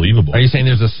so unbelievable. Are you saying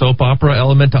there's a soap opera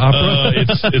element to opera? It's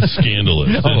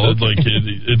scandalous.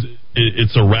 Okay.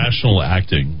 It's irrational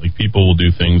acting. Like people will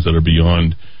do things that are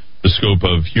beyond the scope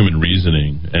of human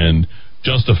reasoning and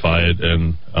justify it,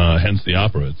 and hence the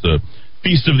opera. It's a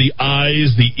feast of the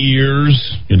eyes, the ears,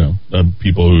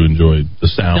 people who enjoy the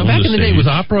sound. Now, back in the day, was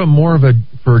opera more of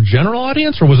for a general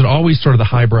audience, or was it always sort of the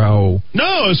highbrow?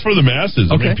 No, it was for the masses.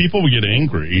 Okay. I mean, people would get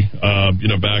angry.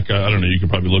 Back, I don't know, you can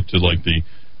probably look to like the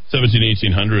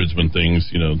 1800s when things,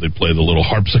 they'd play the little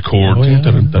harpsichord. Oh, yeah.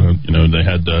 They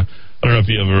had, I don't know if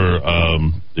you ever,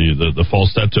 the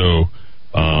falsetto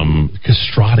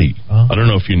castrati. I don't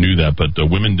know if you knew that, but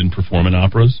women didn't perform in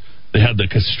operas. They had the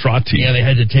castrati. Yeah, they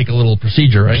had to take a little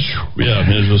procedure, right? Yeah,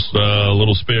 there's just a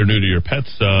little spare new to your pets,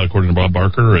 according to Bob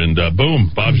Barker, and boom,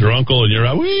 Bob's your uncle, and you're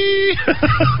out. Wee!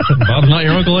 Bob's not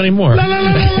your uncle anymore. La, la,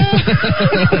 la, la.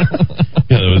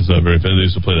 Yeah, that was very fun.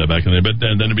 They used to play that back in the day, but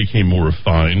then it became more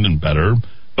refined and better.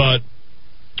 But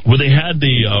when they had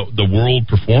the world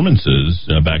performances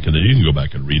back in the day, you can go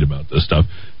back and read about this stuff.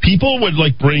 People would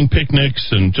bring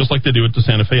picnics, and just like they do at the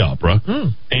Santa Fe Opera,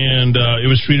 and it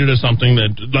was treated as something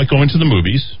that, like going to the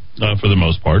movies, for the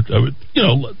most part,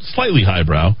 slightly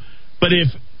highbrow. But if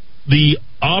the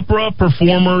opera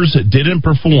performers didn't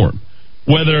perform,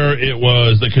 whether it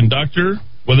was the conductor,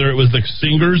 whether it was the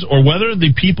singers, or whether the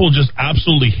people just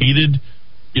absolutely hated,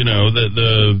 the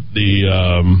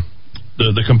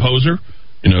composer.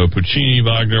 Puccini,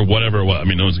 Wagner, whatever. I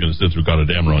mean, no one's going to sit through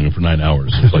Gotterdammerung for 9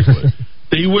 hours. It's like,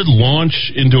 they would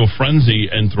launch into a frenzy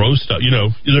and throw stuff.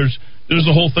 There's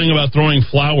a whole thing about throwing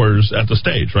flowers at the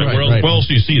stage, right? Where else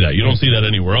do you see that? You don't see that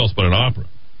anywhere else but in opera.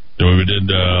 We did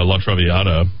La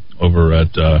Traviata over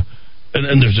at,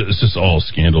 and it's just all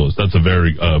scandalous. That's a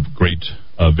very great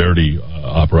Verdi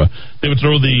opera. They would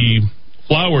throw the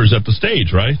flowers at the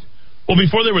stage, right? Well,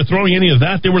 before they were throwing any of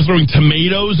that, they were throwing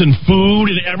tomatoes and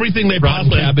food and everything they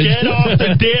possibly could. Get off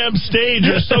the damn stage.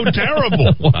 You're so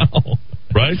terrible. Wow.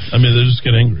 Right? I mean, they just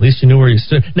get angry. At least you knew where you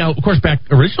stood. Now, of course, back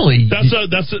originally... That's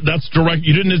direct.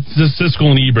 You didn't need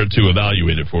Siskel and Ebert to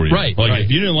evaluate it for you. Right. If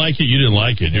you didn't like it, you didn't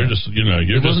like it. You're just,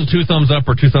 it wasn't 2 thumbs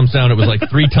up or 2 thumbs down. It was like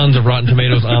 3 tons of rotten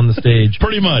tomatoes on the stage.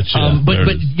 Pretty much, yeah.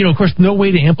 But of course, no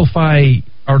way to amplify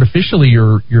artificially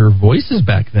your voices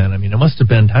back then. I mean, it must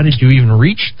have been, how did you even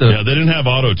reach the... Yeah, they didn't have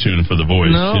auto-tune for the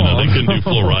voice. No. They couldn't do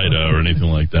Florida or anything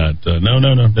like that. No.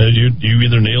 You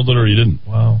either nailed it or you didn't.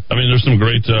 Wow. I mean, there's some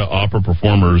great opera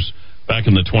performers back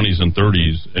in the 20s and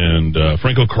 30s, and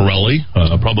Franco Corelli,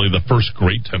 probably the first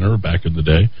great tenor back in the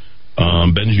day.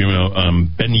 Beniamo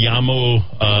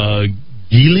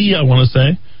Gili, I want to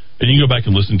say. And you can go back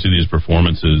and listen to these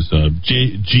performances.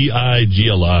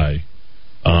 Gigli.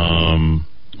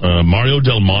 Mario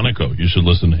Del Monaco, you should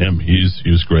listen to him. He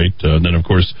was great. And then, of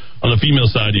course, on the female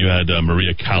side, you had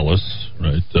Maria Callas,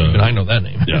 right? And I know that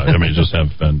name. Yeah, I mean, just have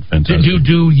fantastic.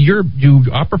 Do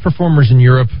opera performers in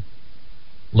Europe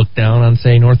look down on,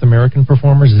 say, North American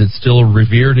performers? Is it still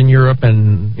revered in Europe?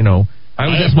 And I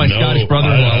was guess my Scottish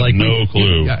brother-in-law, like no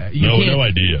clue, no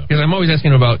idea. Because I'm always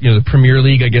asking about the Premier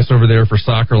League, I guess, over there for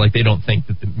soccer. Like they don't think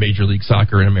that the Major League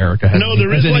Soccer in America has. No, there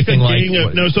is like a gang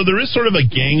of So there is sort of a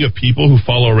gang of people who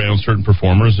follow around certain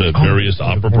performers at various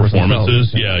opera performances.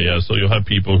 Yeah. So you'll have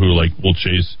people who will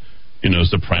chase,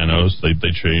 sopranos. They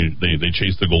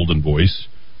chase the golden voice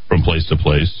from place to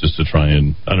place just to try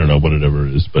and, I don't know, whatever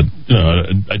it is. But,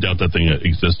 I doubt that thing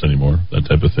exists anymore. That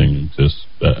type of thing exists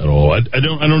at all. I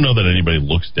don't know that anybody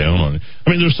looks down on it. I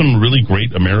mean, there's some really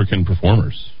great American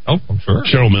performers. Oh, I'm sure.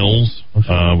 Cheryl Mills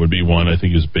would be one. I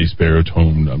think is bass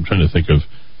baritone. I'm trying to think of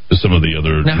some of the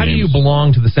other Now, how names. do you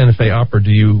belong to the Santa Fe Opera?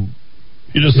 Do you...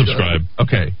 You just subscribe.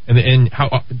 Okay. And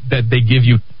how that they give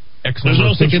you... There's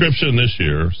no subscription this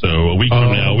year, so a week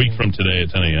from today at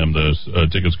 10 a.m., those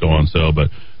tickets go on sale,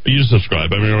 but you just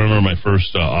subscribe. I mean, I remember my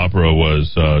first opera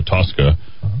was Tosca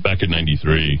back in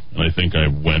 93, and I think I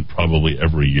went probably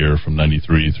every year from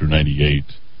 93 through 98,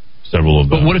 several of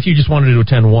them. But what if you just wanted to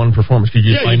attend one performance? Could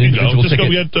you just find an individual ticket? Just go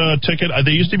get a ticket.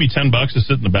 They used to be $10 to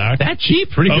sit in the back. That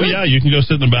cheap? Pretty good. Oh, yeah, you can go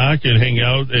sit in the back and hang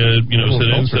out, sit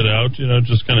in, sit out,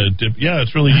 just kind of dip. Yeah,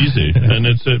 it's really easy, and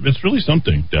it's really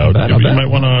something, Dowd. You might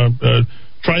want to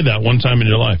try that one time in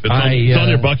your life. It's on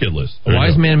your bucket list. A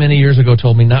wise man many years ago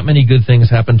told me not many good things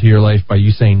happen to your life by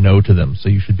you saying no to them, so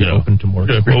you should be open to more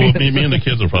experience. Well, me and the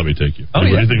kids will probably take you. Oh,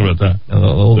 what do you think about that?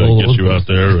 Get you out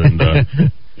there and...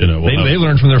 they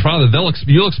learn from their father.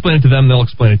 You'll explain it to them. They'll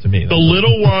explain it to me. The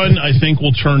little one, I think,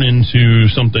 will turn into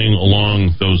something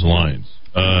along those lines.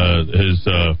 I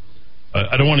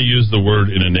don't want to use the word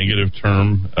in a negative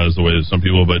term as the way that some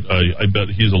people, but I bet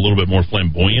he's a little bit more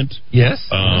flamboyant. Yes.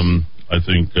 I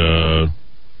think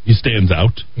he stands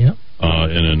out. Yeah.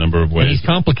 In a number of ways. And he's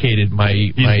complicated. My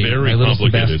little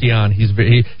complicated. Sebastian. He's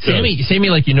very Sammy.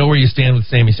 Like where you stand with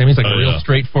Sammy. Sammy's like a real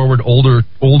straightforward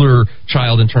older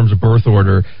child in terms of birth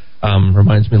order.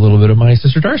 Reminds me a little bit of my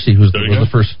sister Darcy, was the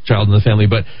first child in the family.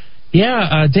 But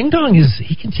Ding Dong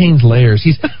he contains layers.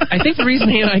 I think the reason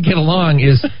he and I get along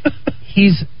is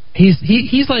he's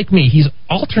like me. He's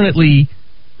alternately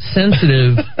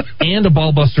sensitive and a ball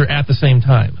buster at the same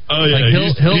time. Oh yeah,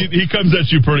 he comes at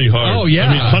you pretty hard. Oh yeah,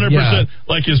 I mean 100%.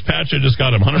 Like his patch, I just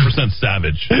got him 100%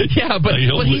 savage. Yeah, but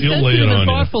he'll lay it and on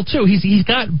thoughtful too. He's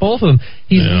got both of them.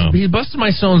 He busted my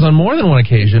stones on more than one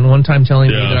occasion. One time telling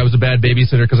me that I was a bad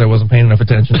babysitter because I wasn't paying enough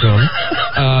attention to him.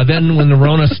 Then when the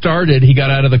Rona started, he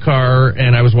got out of the car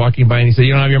and I was walking by and he said,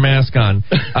 "You don't have your mask on."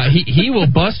 He will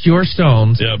bust your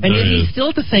stones, and yet he's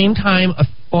still at the same time a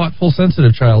thoughtful,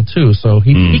 sensitive child too. So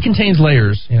he contains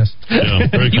layers. Yes. Yeah,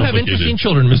 very you have interesting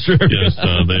children, Mr. Yes,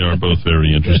 they are both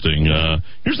very interesting.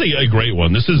 Here's a great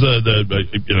one. This is I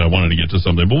wanted to get to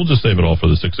something, but we'll just save it all for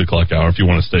the 6 o'clock hour if you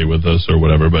want to stay with us or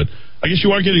whatever. But I guess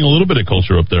you are getting a little bit of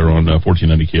culture up there on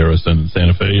 1490 KRS in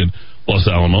Santa Fe and Los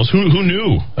Alamos. Who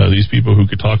knew these people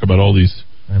who could talk about all these?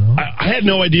 I know. I had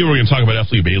no idea we were going to talk about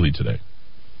F. Lee Bailey today.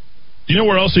 Do you know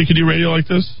where else you could do radio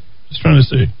like this? Just trying to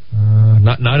see.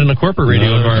 Not in a corporate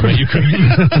radio environment. You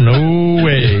couldn't. No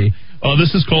way.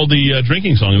 This is called the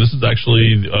Drinking Song. This is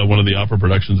actually one of the opera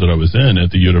productions that I was in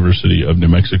at the University of New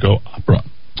Mexico Opera.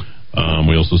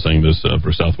 We also sang this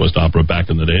for Southwest Opera back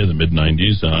in the day, in the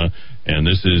mid-'90s. And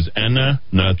this is Anna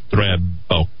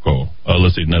Netrebko.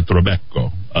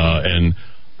 Netrebko. And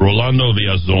Rolando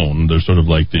Villazon. They're sort of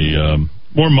like the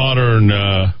more modern,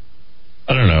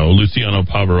 Luciano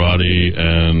Pavarotti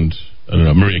and...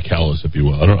 Maria Callas, if you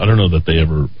will. I don't know that they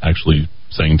ever actually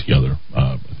sang together.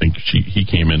 I think he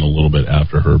came in a little bit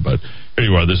after her, but here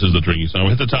you are. This is the Drinking Song.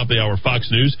 At the top of the hour,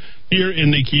 Fox News here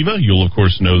in Nikiva. You'll of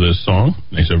course know this song.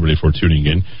 Thanks everybody for tuning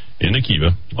in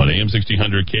Nikiva on AM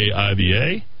 1600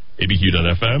 KIVA,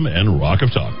 ABQ.FM, and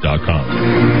rockoftalk.com.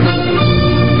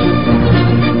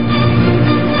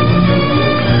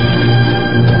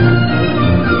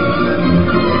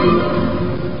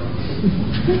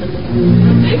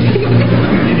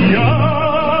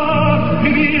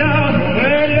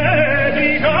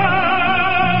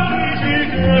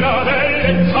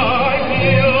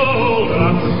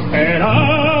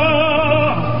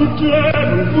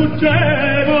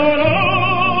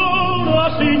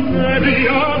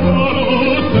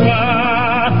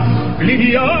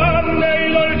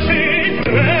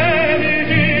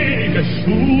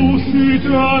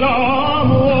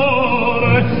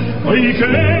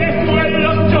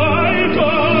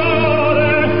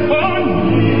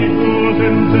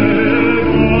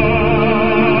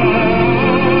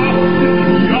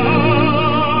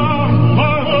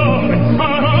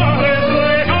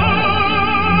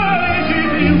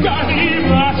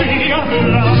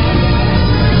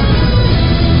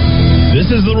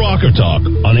 This is the Rock of Talk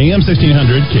on AM 1600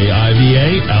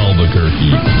 KIVA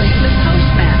Albuquerque.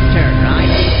 Postmaster,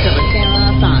 right?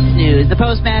 The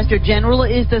Postmaster General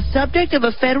is the subject of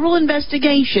a federal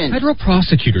investigation. Federal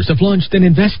prosecutors have launched an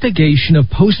investigation of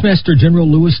Postmaster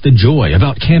General Louis DeJoy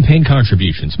about campaign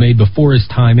contributions made before his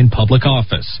time in public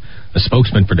office. A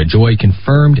spokesman for DeJoy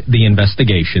confirmed the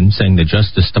investigation, saying the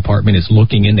Justice Department is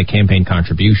looking into campaign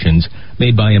contributions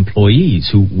made by employees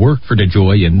who worked for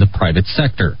DeJoy in the private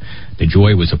sector.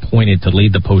 DeJoy was appointed to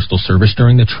lead the Postal Service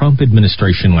during the Trump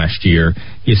administration last year.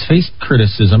 He has faced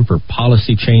criticism for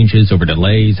policy changes over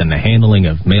delays and the handling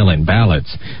of mail-in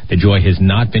ballots. DeJoy has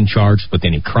not been charged with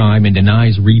any crime and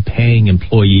denies repaying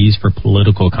employees for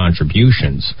political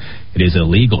contributions. It is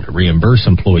illegal to reimburse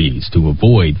employees to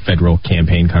avoid federal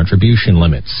campaign contribution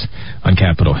limits. On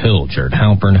Capitol Hill, Jared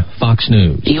Halpern, Fox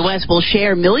News. The U.S. will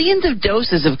share millions of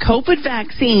doses of COVID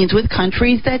vaccines with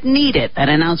countries that need it. That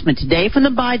announcement today from the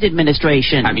Biden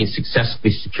administration. Having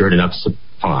successfully secured enough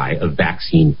supply of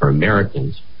vaccine for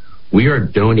Americans, we are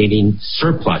donating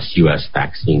surplus U.S.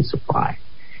 vaccine supply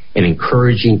and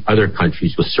encouraging other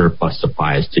countries with surplus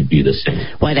supplies to do the same.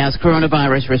 White House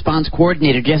Coronavirus Response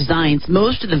Coordinator Jeff Zients,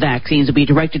 most of the vaccines will be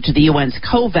directed to the UN's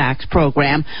COVAX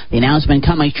program. The announcement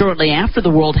coming shortly after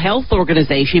the World Health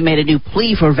Organization made a new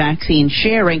plea for vaccine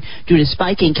sharing due to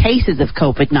spiking cases of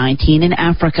COVID-19 in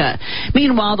Africa.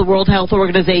 Meanwhile, the World Health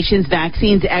Organization's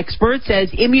vaccines expert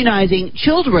says immunizing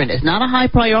children is not a high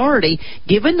priority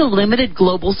given the limited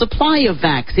global supply of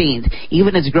vaccines,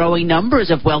 even as growing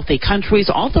numbers of wealthy countries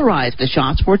authorize the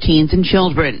shots for teens and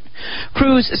children.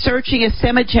 Crews searching a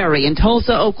cemetery in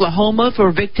Tulsa, Oklahoma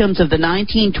for victims of the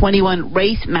 1921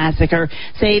 race massacre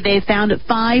say they found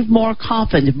 5 more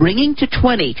coffins, bringing to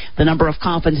 20 the number of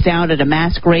coffins found at a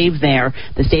mass grave there.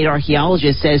 The state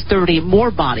archaeologist says 30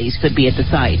 more bodies could be at the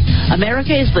site.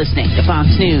 America is listening to Fox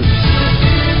News.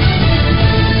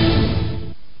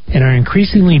 In our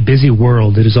increasingly busy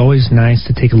world, it is always nice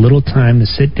to take a little time to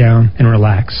sit down and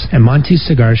relax. At Monty's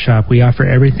Cigar Shop, we offer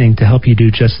everything to help you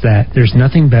do just that. There's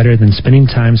nothing better than spending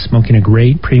time smoking a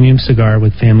great premium cigar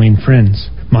with family and friends.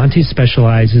 Monty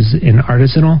specializes in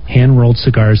artisanal, hand-rolled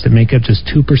cigars that make up just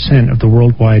 2% of the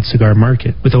worldwide cigar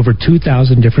market. With over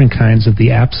 2,000 different kinds of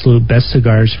the absolute best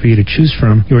cigars for you to choose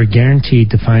from, you are guaranteed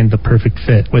to find the perfect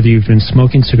fit. Whether you've been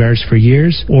smoking cigars for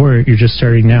years or you're just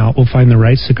starting out, we'll find the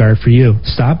right cigar for you.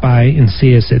 Stop by and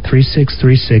see us at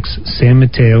 3636 San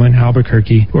Mateo in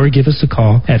Albuquerque or give us a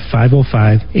call at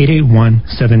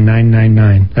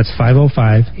 505-881-7999. That's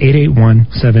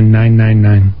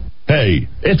 505-881-7999. Hey,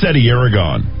 it's Eddie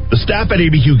Aragon. The staff at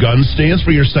ABQ Guns stands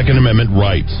for your Second Amendment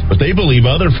rights, but they believe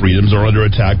other freedoms are under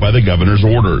attack by the governor's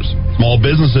orders. Small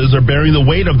businesses are bearing the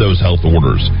weight of those health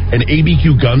orders, and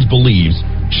ABQ Guns believes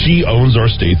she owns our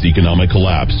state's economic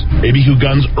collapse. ABQ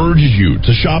Guns urges you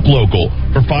to shop local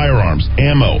for firearms,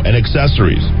 ammo, and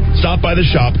accessories. Stop by the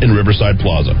shop in Riverside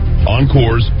Plaza, on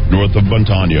Coors, north of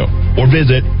Montano, or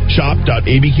visit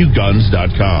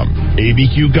shop.abqguns.com.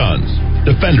 ABQ Guns,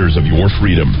 defenders of your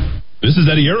freedom. This is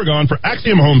Eddie Aragon for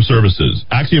Axiom Home Services.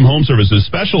 Axiom Home Services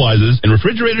specializes in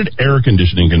refrigerated air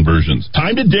conditioning conversions.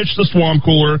 Time to ditch the swamp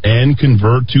cooler and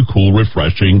convert to cool,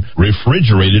 refreshing,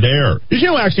 refrigerated air. Did you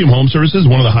know Axiom Home Services is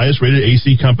one of the highest rated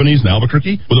AC companies in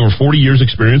Albuquerque with over 40 years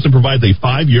experience and provides a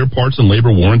 5-year parts and labor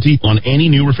warranty on any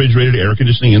new refrigerated air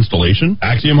conditioning installation?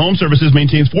 Axiom Home Services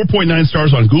maintains 4.9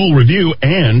 stars on Google Review,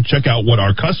 and check out what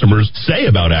our customers say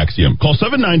about Axiom. Call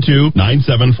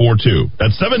 792-9742.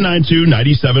 That's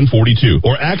 792-9742.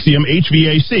 Or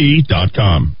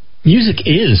AxiomHVAC.com. Music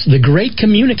is the great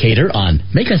communicator on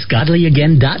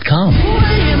MakeUsGodlyAgain.com.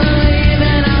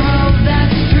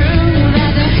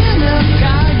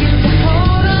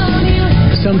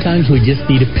 Sometimes we just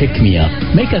need a pick-me-up.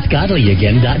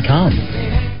 MakeUsGodlyAgain.com.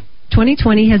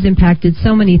 2020 has impacted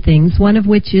so many things, one of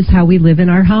which is how we live in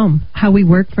our home, how we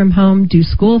work from home, do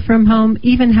school from home,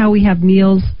 even how we have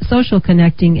meals, social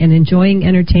connecting, and enjoying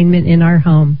entertainment in our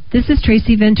home. This is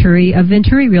Tracy Venturi of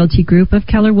Venturi Realty Group of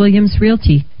Keller Williams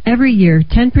Realty. Every year,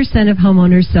 10% of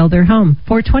homeowners sell their home.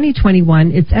 For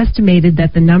 2021, it's estimated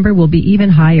that the number will be even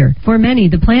higher. For many,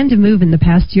 the plan to move in the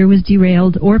past year was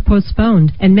derailed or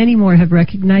postponed, and many more have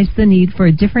recognized the need for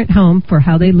a different home for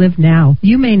how they live now.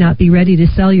 You may not be ready to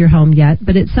sell your home yet,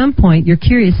 but at some point, you're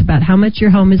curious about how much your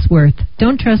home is worth.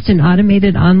 Don't trust an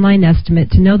automated online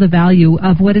estimate to know the value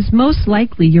of what is most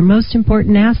likely your most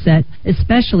important asset,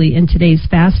 especially in today's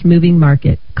fast-moving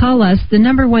market. Call us, the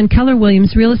 #1 Keller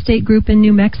Williams Real Estate Group in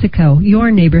New Mexico,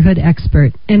 your neighborhood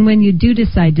expert. And when you do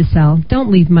decide to sell,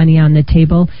 don't leave money on the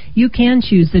table. You can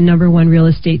choose the #1 real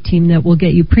estate team that will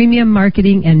get you premium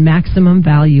marketing and maximum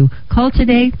value. Call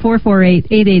today,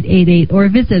 448-8888, or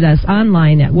visit us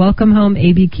online at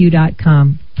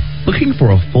welcomehomeabq.com. Looking for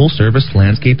a full-service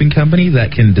landscaping company that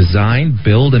can design,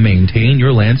 build, and maintain your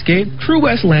landscape? True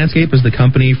West Landscape is the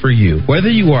company for you.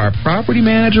 Whether you are a property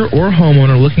manager or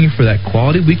homeowner looking for that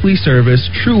quality weekly service,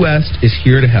 True West is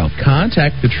here to help.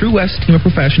 Contact the True West team of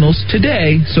professionals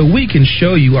today so we can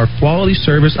show you our quality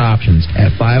service options at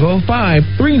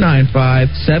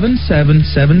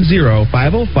 505-395-7770,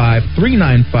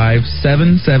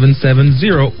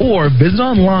 505-395-7770, or visit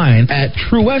online at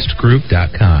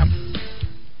truewestgroup.com.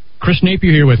 Chris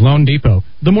Napier here with Loan Depot,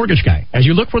 the mortgage guy. As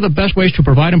you look for the best ways to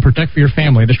provide and protect for your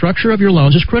family, the structure of your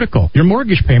loans is critical. Your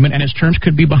mortgage payment and its terms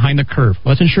could be behind the curve.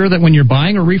 Let's ensure that when you're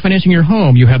buying or refinancing your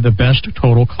home, you have the best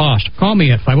total cost. Call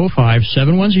me at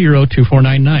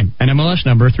 505-710-2499. NMLS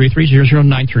number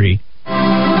 330093.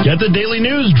 Get the daily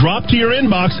news dropped to your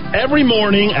inbox every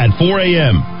morning at 4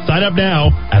 a.m. Sign up now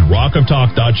at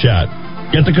rockoftalk.chat.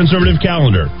 Get the conservative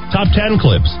calendar, top 10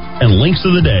 clips, and links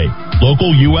of the day.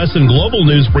 Local, U.S., and global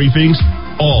news briefings,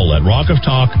 all at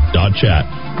rockoftalk.chat.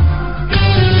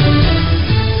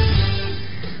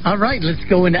 All right, let's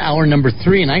go into hour number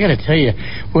 3, and I got to tell you,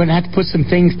 we're going to have to put some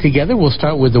things together. We'll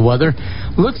start with the weather.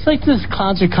 Looks like the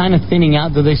clouds are kind of thinning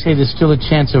out, though they say there's still a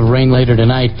chance of rain later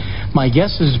tonight. My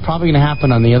guess is it's probably going to happen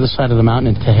on the other side of the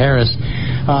mountain in Tejeras.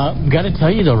 Got to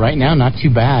tell you, though, right now, not too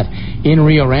bad. In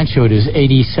Rio Rancho, it is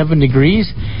 87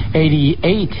 degrees,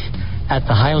 88 at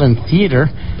the Highland Theater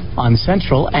on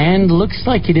Central, and looks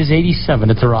like it is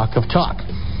 87 at the Rock of Talk.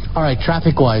 All right,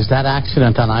 traffic-wise, that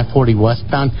accident on I-40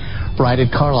 westbound right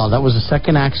at Carlisle, that was the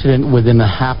second accident within a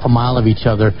half a mile of each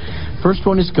other. First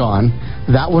one is gone.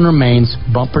 That one remains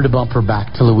bumper to bumper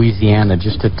back to Louisiana.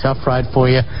 Just a tough ride for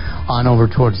you on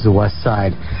over towards the west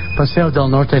side. Paseo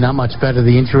del Norte, not much better.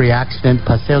 The injury accident,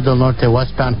 Paseo del Norte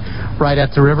westbound right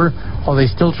at the river. While they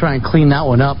still try and clean that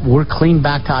one up, we're clean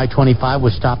back to I-25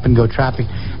 with stop-and-go traffic,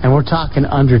 and we're talking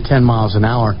under 10 miles an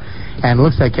hour. And it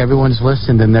looks like everyone's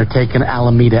listened, and they're taking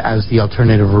Alameda as the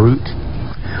alternative route.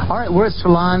 All right, we're at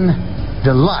Salon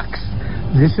Deluxe.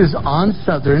 This is on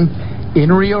Southern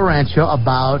in Rio Rancho,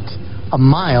 about a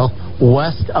mile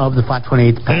west of the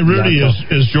 528th. Hey, Rudy,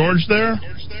 is George there?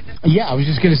 Yeah, I was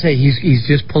just going to say he's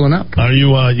just pulling up. Are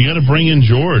you? You got to bring in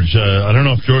George. I don't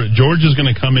know if George is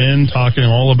going to come in talking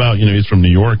all about. He's from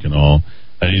New York and all,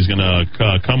 and he's going to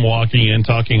come walking in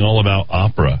talking all about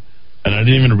opera. And I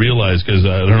didn't even realize, because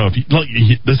I don't know if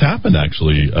this happened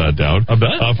actually, Dowd. I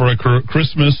bet. For a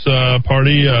Christmas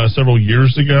party several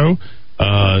years ago.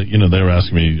 They were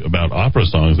asking me about opera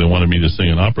songs. They wanted me to sing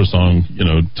an opera song,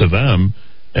 to them.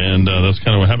 And that's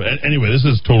kind of what happened. Anyway, this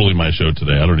is totally my show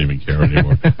today. I don't even care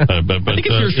anymore. But I think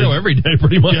it's your show every day,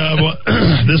 pretty much. Yeah, well,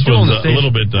 this was a little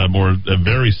bit more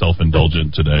very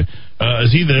self-indulgent today.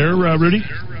 Is he there, Rudy?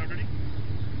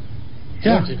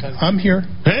 Yeah, I'm here.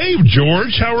 Hey,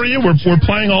 George, how are you? We're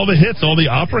playing all the hits, all the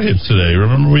opera hits today.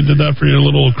 Remember we did that for your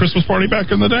little Christmas party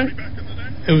back in the day?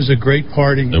 It was a great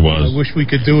party. It was. I wish we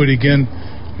could do it again.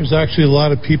 There's actually a lot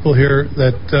of people here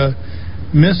that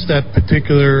missed that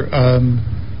particular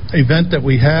event that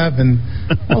we have, and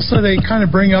also they kind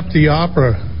of bring up the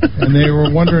opera, and they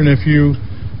were wondering if you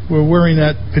were wearing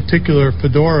that particular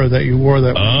fedora that you wore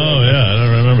that. Oh yeah, I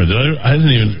don't remember.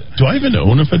 Do I even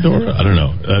own a fedora? I don't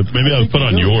know. Maybe I put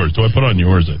on yours. Do I put on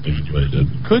yours? I think I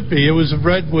did. Could be. It was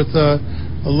red with a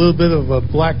little bit of a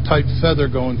black type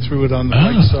feather going through it on the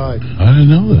right side. I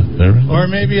didn't know that. Or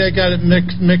maybe I got it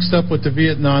mixed up with the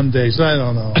Vietnam days. I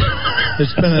don't know.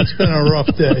 It's been a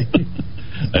rough day.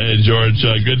 Hey, George,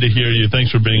 good to hear you.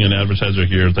 Thanks for being an advertiser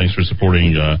here. Thanks for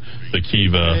supporting the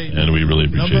Kiva, and we really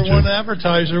appreciate you. Number one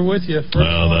advertiser with you.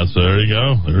 Well, there you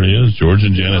go. There he is, George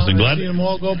and Janice. I've seen them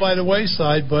all go by the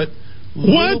wayside, but...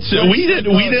 What? We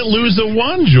didn't lose a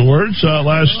one, George,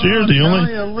 last year.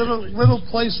 A little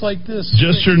place like this.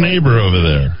 Just your neighbor over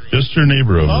there. Just your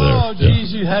neighbor over there. Oh,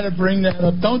 geez, you had to bring that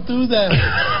up. Don't do that.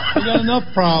 You got enough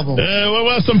problems.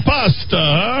 Well, some pasta,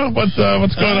 huh? What's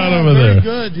going on over there?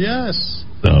 Very good, yes.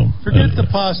 No. Forget the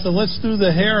pasta. Let's do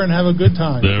the hair and have a good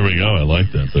time. There we go. I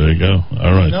like that. There you go.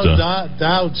 All right.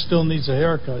 Dowd still needs a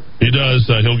haircut. He does.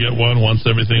 He'll get one once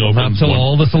everything opens. Until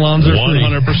all the salons are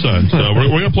 100%.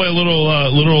 We're going to play a little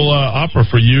opera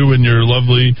for you and your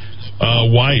lovely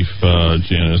wife,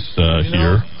 Janice,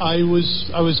 here. I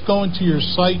was going to your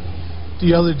site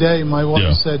the other day. My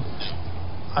wife said,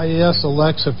 I asked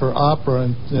Alexa for opera,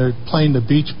 and they're playing the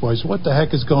Beach Boys. What the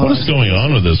heck is going on? What is going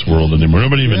on with this world anymore?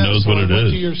 Nobody even knows what it is. I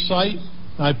went to your site,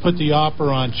 and I put the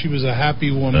opera on. She was a happy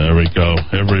woman. There we go.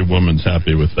 Every woman's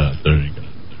happy with that. There you go.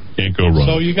 Can't go wrong.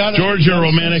 So George, you're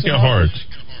romantic at heart.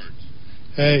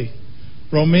 Hey,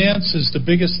 romance is the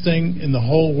biggest thing in the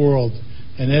whole world.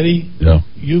 And Eddie,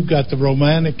 you've got the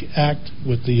romantic act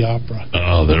with the opera.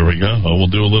 Oh, there we go. We'll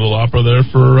do a little opera there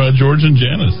for George and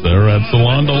Janice there at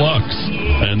Salon Deluxe.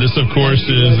 And this, of course,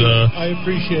 is... I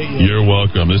appreciate you. You're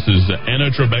welcome. This is Anna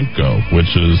Trebenko,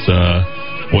 which is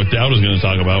what Dowd is going to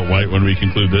talk about when we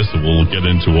conclude this, and we'll get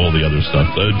into all the other stuff.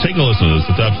 Take a listen to this.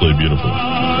 It's absolutely beautiful.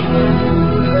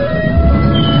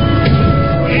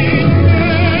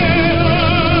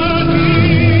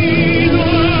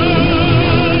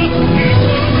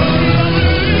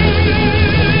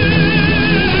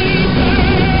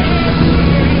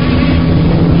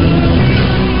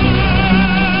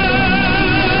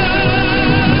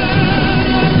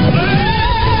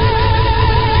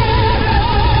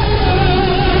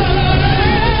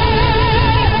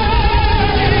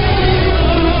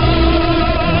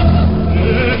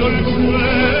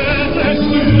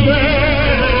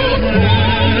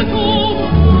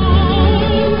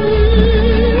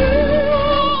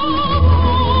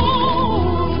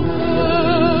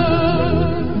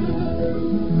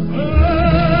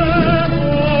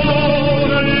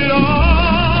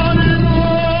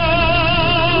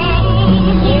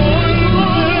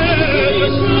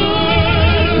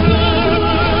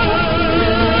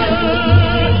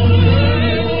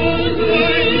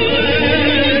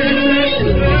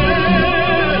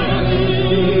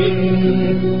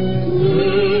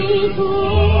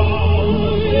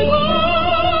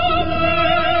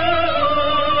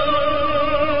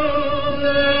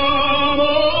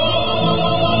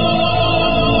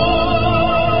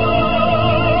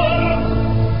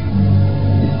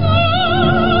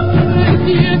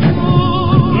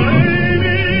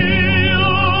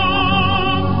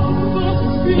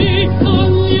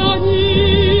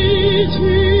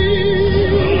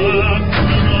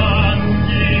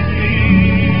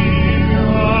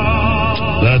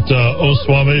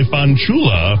 Suave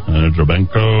Fanciulla,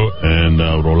 Trebenko, and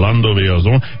Rolando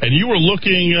Villazon. And you were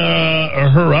looking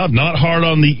her up, not hard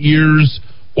on the ears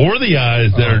or the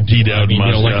eyes there, D-Dowd.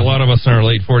 Like a lot of us in our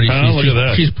late 40s. Look at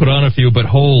that. She's put on a few, but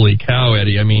holy cow,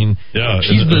 Eddie. I mean,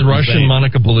 she's the Russian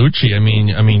Monica Bellucci. I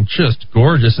mean, just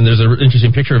gorgeous. And there's an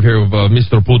interesting picture of here of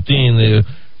Mr. Putin, the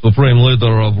supreme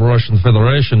leader of Russian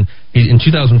Federation. In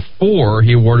 2004,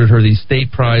 he awarded her the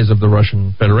State Prize of the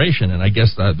Russian Federation, and I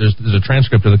guess there's a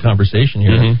transcript of the conversation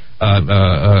here.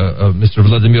 Mr.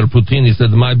 Vladimir Putin, he said,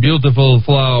 "My beautiful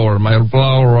flower, my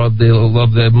flower of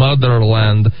the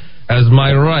motherland, as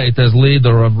my right as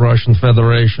leader of Russian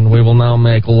Federation, we will now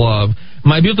make love.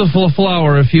 My beautiful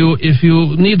flower, if you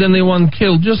need anyone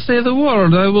killed, just say the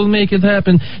word. I will make it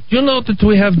happen. Do you know that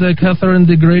we have the Catherine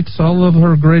the Great's, all of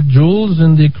her great jewels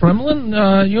in the Kremlin?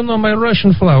 My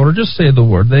Russian flower. Just say the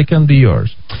word. They can be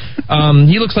yours."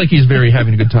 He looks like he's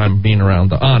having a good time being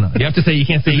around Anna. You have to say, you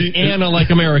can't say Anna like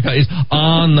America. It's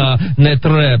Anna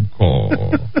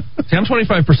Netrebko. See, I'm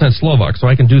 25% Slovak, so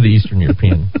I can do the Eastern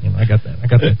European. I got that.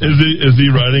 Is he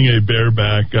riding a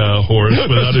bareback horse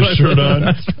without his shirt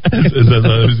on?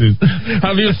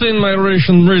 Have you seen my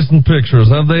recent pictures?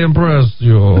 Have they impressed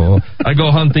you? I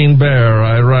go hunting bear.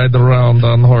 I ride around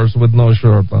on horse with no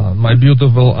shirt on. My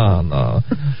beautiful Anna,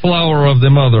 flower of the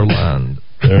motherland.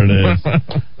 There it is.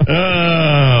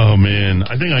 Oh, man.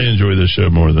 I think I enjoy this show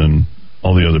more than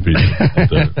all the other people.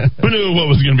 Who knew what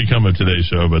was going to become of today's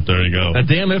show, but there you go. That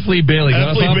damn F. Lee Bailey.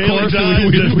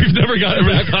 We've never got it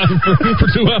back on for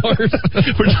 2 hours.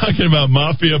 We're talking about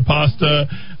Mafia Pasta,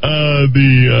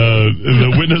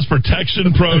 the Witness Protection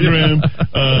Program,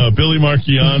 Billy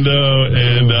Marchiondo,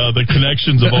 and the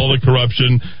connections of all the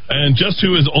corruption, and just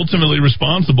who is ultimately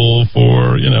responsible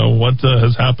for, what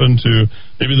has happened to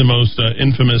maybe the most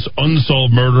infamous unsolved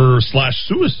murder /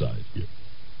 suicide here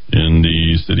in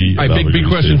the city.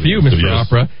 Big question for you, Mr.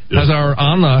 Opera. Yes.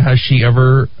 Has she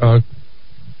ever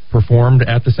performed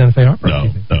at the Santa Fe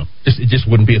Opera? No. It just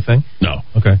wouldn't be a thing? No.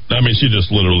 Okay. I mean, she just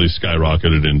literally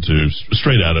skyrocketed into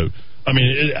straight out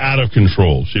of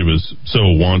control. She was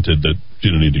so wanted that she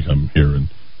didn't need to come here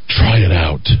and try it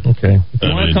out. Okay. If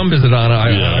you want to come visit Anna,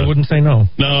 I wouldn't say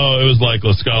no. No, it was like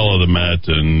La Scala, the Met,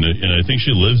 and I think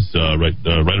she lives right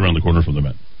around the corner from the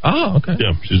Met. Oh, okay.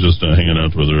 Yeah, she's just hanging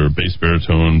out with her bass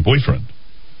baritone boyfriend.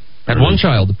 Had one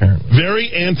child, apparently. Very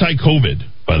anti-COVID,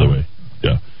 by the way.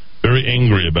 Yeah. Very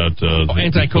angry about...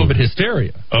 anti-COVID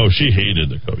hysteria. Oh, she hated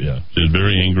the COVID, yeah. She was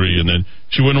very angry, and then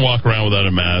she wouldn't walk around without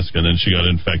a mask, and then she got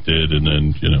infected, and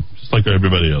then, just like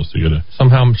everybody else.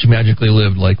 Somehow she magically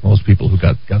lived like most people who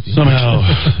got the somehow,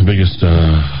 the biggest...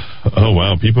 Oh,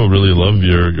 wow. People really love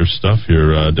your stuff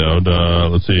here, Dowd.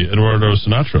 Let's see. Eduardo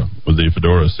Sinatra with the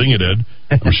fedora. Sing it, Ed.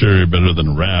 I'm sure you're better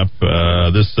than rap.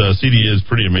 This CD is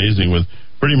pretty amazing with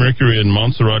Freddie Mercury and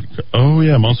Montserrat. Oh,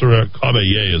 yeah, Montserrat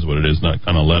Caballé is what it is, not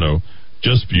Canaletto.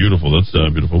 Just beautiful. That's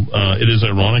beautiful. It is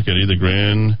ironic, Eddie, the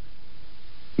Grand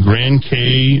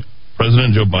K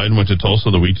President Joe Biden went to Tulsa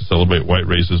the week to celebrate white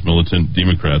racist militant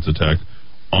Democrats' attack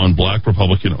on black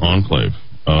Republican enclave.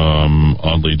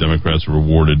 Oddly, Democrats were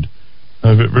rewarded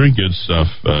very good stuff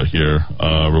here,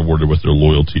 rewarded with their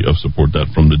loyalty of support. That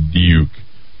from the Duke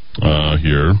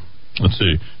here. Let's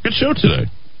see. Good show today.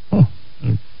 Oh,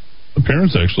 the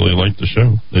parents actually like the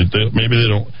show. Maybe they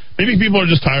don't. Maybe people are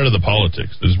just tired of the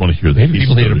politics. They just want to hear the. Maybe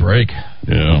people need a break.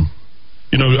 Yeah.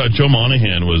 You know, Joe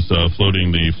Monahan was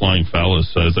floating the flying phallus,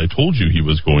 as I told you he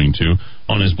was going to,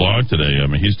 on his blog today. I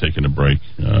mean, he's taking a break.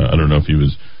 I don't know if he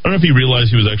realized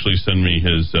he was actually sending me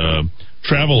his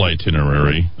travel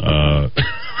itinerary.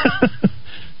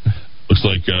 Looks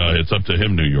like it's up to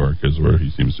him. New York is where he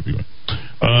seems to be going.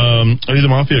 The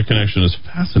Mafia connection is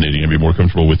fascinating. I'd be more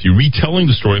comfortable with you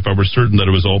retelling the story if I were certain that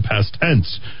it was all past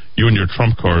tense. You and your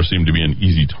Trump car seem to be an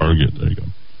easy target. There you go.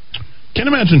 Can't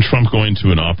imagine Trump going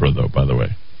to an opera, though, by the way.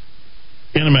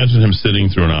 Can't imagine him sitting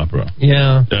through an opera.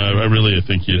 Yeah. I really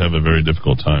think he'd have a very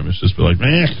difficult time. It's just be like,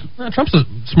 Trump's a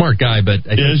smart guy, but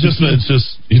I think it's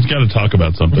just he's got to talk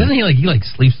about something. Doesn't he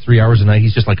sleeps 3 hours a night?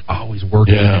 He's just always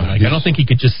working. Yeah, I don't think he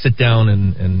could just sit down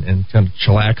and kind of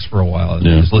chillax for a while and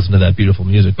just listen to that beautiful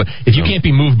music. But if you can't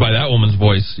be moved by that woman's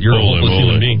voice, you're a hopeless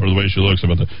human being. Or the way she looks.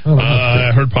 About that.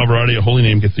 I heard Pavarotti at Holy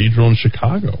Name Cathedral in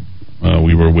Chicago.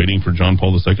 We were waiting for John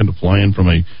Paul II to fly in from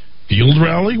a field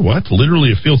rally. What?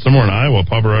 Literally a field somewhere in Iowa.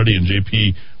 Pavarotti and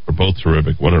JP were both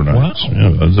terrific. What a night! Wow.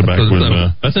 Yeah,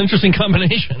 that's an interesting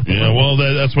combination. Yeah, well,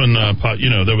 that's when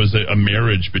there was a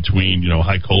marriage between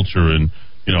high culture and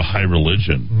high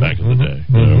religion back in the day.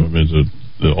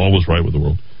 All was right with the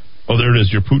world. Oh, there it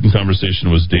is. Your Putin conversation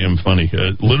was damn funny.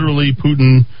 Literally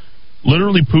Putin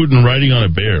riding on a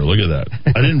bear. Look at that.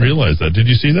 I didn't realize that. Did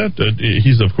you see that?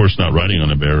 He's of course not riding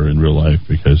on a bear in real life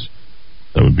because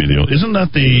that would be the only. Isn't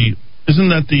that the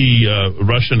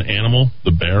Russian animal,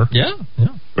 the bear? Yeah.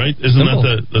 Right? Isn't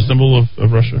that the symbol of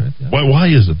Russia? Right, yeah. Why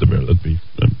is it the bear? I'd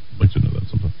like to know that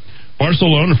sometime.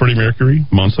 Barcelona, Freddie Mercury,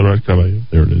 Montserrat Caballé.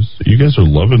 There it is. You guys are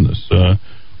loving this.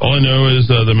 All I know is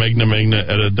the Magna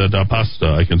Era da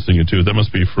Pasta. I can sing it too. That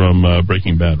must be from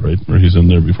Breaking Bad, right? Where he's in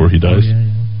there before he dies. Oh, yeah.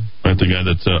 Right, the guy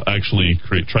that's actually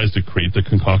tries to create the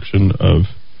concoction of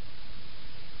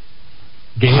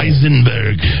Gale.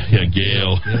 Heisenberg. Yeah,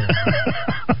 Gale.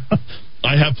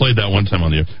 I have played that one time on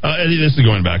the air. Eddie, this is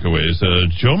going back a ways.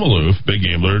 Joe Maloof, big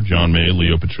gambler, John May,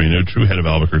 Leo Petrino, true head of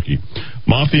Albuquerque.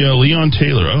 Mafia, Leon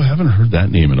Taylor. Oh, I haven't heard that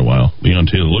name in a while.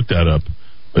 Leon Taylor, look that up.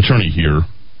 Attorney here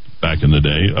back in the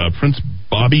day. Prince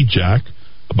Bobby Jack.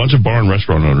 A bunch of bar and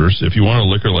restaurant owners. If you want a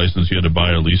liquor license, you had to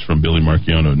buy a lease from Billy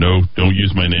Marchiano. No, don't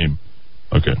use my name.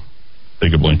 Okay.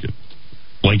 Take a blanket.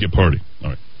 Blanket party. All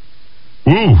right.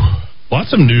 Woo.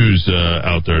 Lots of news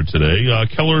out there today.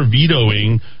 Keller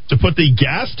vetoing to put the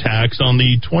gas tax on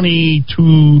the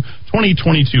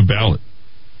 2022 ballot.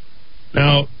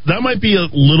 Now, that might be a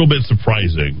little bit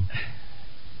surprising.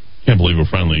 Can't believe we're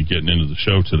finally getting into the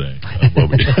show today.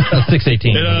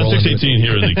 6:18. 6:18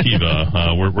 here in the Kiva.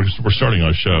 We're starting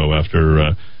our show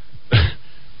after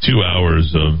 2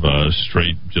 hours of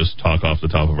straight just talk off the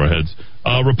top of our heads.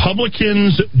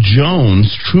 Republicans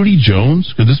Trudy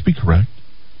Jones, could this be correct?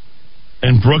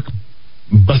 And Brooke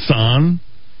Bassan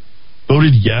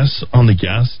voted yes on the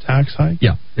gas tax hike?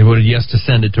 Yeah, they voted yes to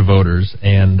send it to voters.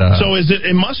 And so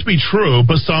it must be true.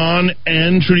 Bassan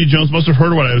and Trudy Jones must have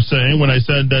heard what I was saying when I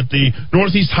said that the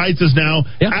Northeast Heights is now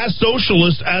as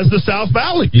socialist as the South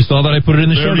Valley. You saw that I put it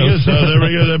in the show notes. There we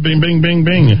go. Bing, bing, bing,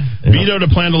 bing. Yeah. Vetoed a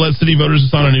plan to let city voters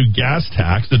decide on a new gas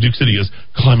tax. The Duke City is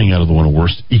climbing out of one of the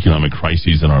worst economic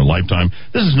crises in our lifetime.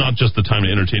 This is not just the time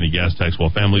to entertain a gas tax while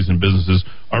families and businesses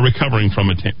are recovering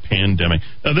from a pandemic.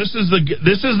 Now, this is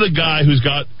the guy who's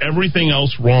got everything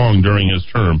else wrong during his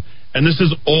term, and this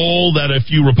is all that a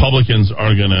few Republicans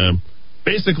are going to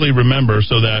basically remember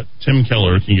so that Tim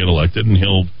Keller can get elected, and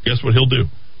guess what he'll do?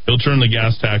 He'll turn the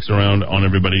gas tax around on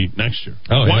everybody next year.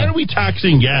 Why are we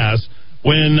taxing gas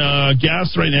when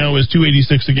gas right now is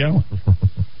 $2.86 a gallon?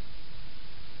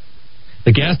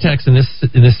 The gas tax in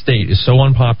this state is so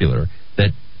unpopular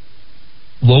that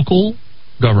local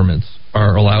governments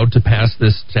are allowed to pass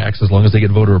this tax as long as they get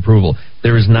voter approval.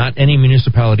 There is not any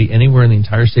municipality anywhere in the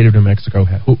entire state of New Mexico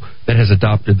that has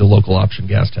adopted the local option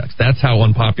gas tax. That's how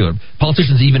unpopular.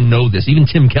 Politicians even know this. Even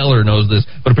Tim Keller knows this,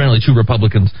 but apparently 2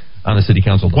 Republicans on the city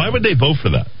council don't. Why would they vote for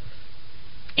that?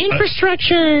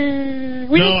 Infrastructure.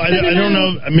 I don't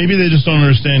know. Maybe they just don't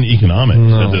understand economics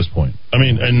at this point. I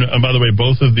mean, and by the way,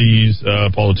 both of these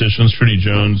politicians, Trudy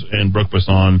Jones and Brooke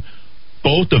Bassan,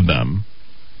 both of them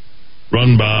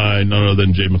run by none other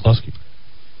than Jay McCluskey.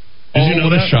 Did you know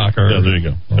what that? A shocker. Yeah, there you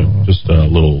go. So just a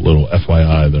little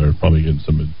FYI there. Probably getting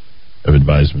some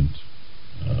advisement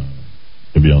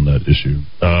maybe on that issue.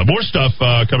 More stuff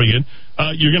coming in.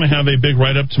 You're going to have a big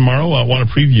write-up tomorrow. I want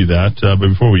to preview that. But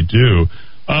before we do,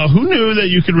 who knew that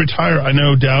you could retire? I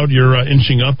know, Dowd, you're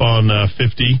inching up on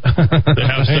 50, the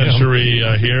half century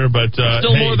here. But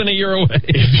still more than a year away.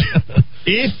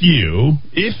 If you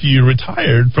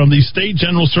retired from the state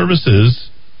general services,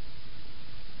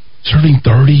 serving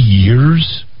 30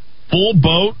 years, full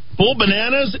boat, full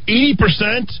bananas,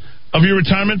 80% of your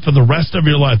retirement for the rest of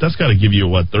your life. That's got to give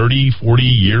you, 30, 40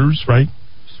 years, right?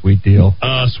 Sweet deal.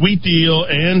 Sweet deal,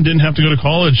 and didn't have to go to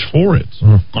college for it.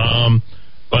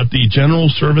 But the General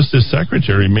Services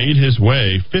Secretary made his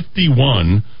way,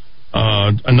 51,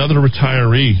 another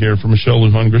retiree here from Michelle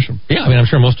Lujan Grisham. Yeah, I mean, I'm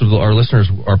sure most of our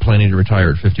listeners are planning to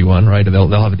retire at 51, right?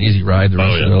 They'll have an easy ride the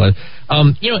rest of their life.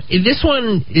 This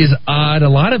one is odd. A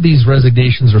lot of these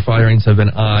resignations or firings have been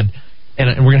odd.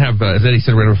 And we're going to have, as Eddie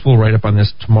said, we're going to have a full write-up on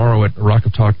this tomorrow at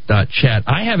rockoftalk.chat.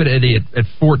 I have it, Eddie, at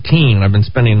 14, and I've been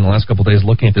spending the last couple of days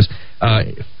looking at this.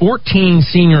 14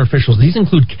 senior officials. These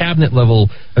include cabinet-level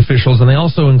officials, and they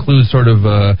also include sort of,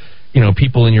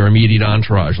 people in your immediate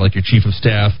entourage, like your chief of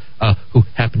staff, who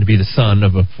happened to be the son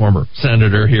of a former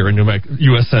senator here in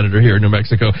U.S. senator here in New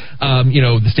Mexico.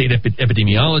 The state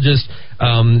epidemiologist,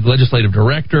 legislative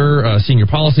director, senior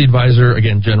policy advisor,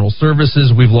 again, general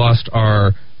services. We've lost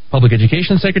our Public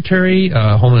Education Secretary,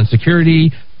 Homeland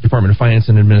Security, Department of Finance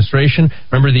and Administration.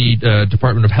 Remember the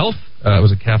Department of Health? It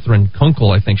was Catherine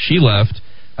Kunkel, I think she left,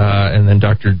 and then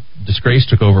Dr. Disgrace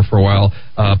took over for a while.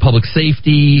 Public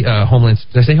Safety, Homeland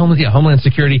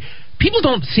Security. People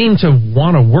don't seem to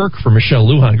want to work for Michelle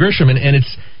Lujan Grisham, and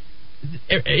it's,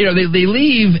 they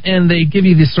leave and they give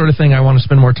you this sort of thing, I want to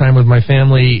spend more time with my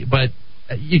family, but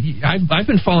I've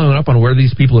been following up on where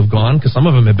these people have gone, because some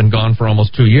of them have been gone for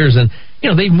almost 2 years, and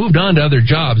they've moved on to other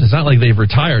jobs. It's not like they've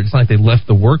retired. It's not like they left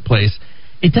the workplace.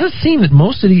 It does seem that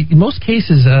in most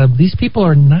cases, these people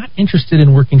are not interested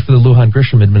in working for the Lujan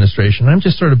Grisham administration. I'm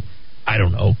just sort of,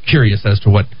 curious as to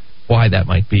why that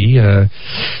might be.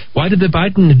 Why did the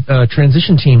Biden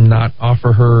transition team not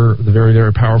offer her the very,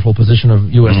 very powerful position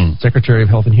of U.S. Secretary of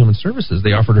Health and Human Services?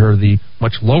 They offered her the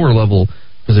much lower level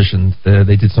position.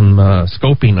 They did some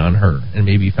scoping on her and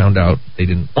maybe found out they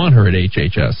didn't want her at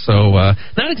HHS. So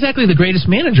not exactly the greatest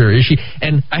manager, is she?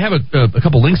 And I have a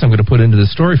couple links I'm going to put into the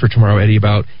story for tomorrow, Eddie,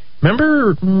 about,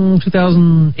 remember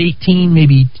 2018,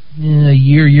 maybe a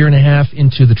year and a half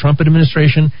into the Trump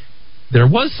administration, there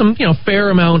was some fair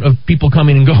amount of people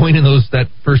coming and going in that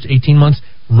first 18 months.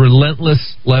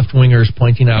 Relentless left-wingers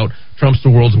pointing out Trump's the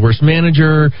world's worst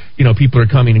manager. People are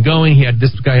coming and going.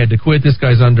 This guy had to quit. This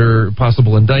guy's under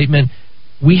possible indictment.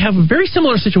 We have a very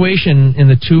similar situation in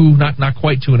the not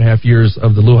quite 2.5 years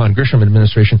of the Lujan Grisham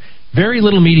administration. Very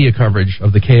little media coverage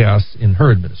of the chaos in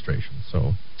her administration.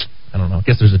 So, I don't know. I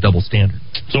guess there's a double standard.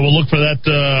 So we'll look for that.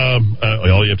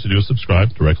 All you have to do is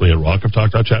subscribe directly at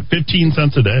rockoftalk.chat. 15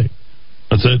 cents a day.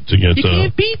 That's it to get. You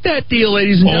can't beat that deal,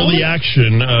 ladies and gentlemen. All the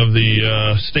action of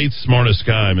the state's smartest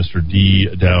guy, Mr.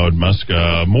 D. Dowd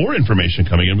Muska. More information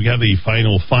coming in. We have the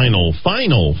final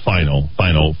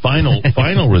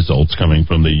results coming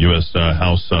from the U.S.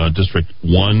 House District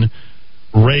 1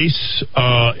 race.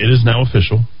 It is now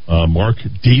official. Mark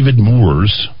David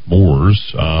Moores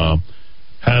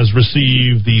has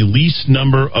received the least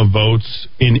number of votes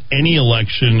in any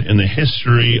election in the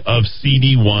history of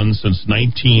CD1 since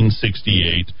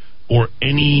 1968 or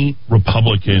any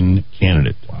Republican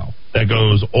candidate. Wow. That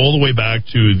goes all the way back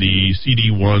to the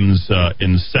CD1's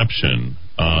inception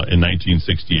in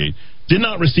 1968. Did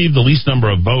not receive the least number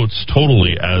of votes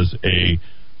totally as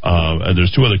and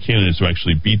there's two other candidates who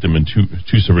actually beat them in two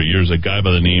separate years. A guy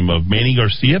by the name of Manny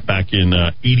Garcia back in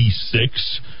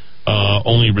 86.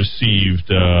 Only received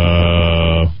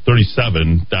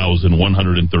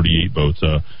 37,138 votes.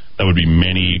 That would be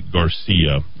Manny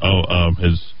Garcia.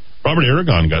 Robert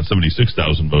Aragon got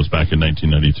 76,000 votes back in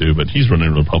 1992, but he's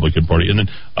running the Republican Party. And then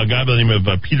a guy by the name of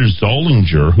Peter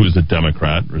Zollinger, who is a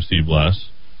Democrat, received less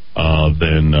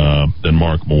than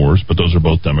Mark Moores, but those are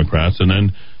both Democrats. And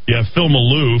then you have Phil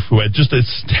Maloof, who had just a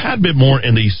tad bit more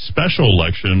in the special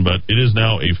election, but it is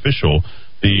now official.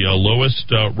 The lowest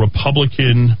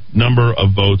Republican number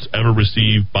of votes ever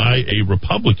received by a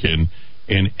Republican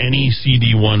in any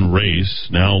CD1 race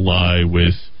now lie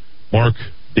with Mark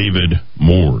David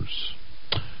Moores.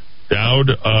 Dowd,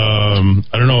 I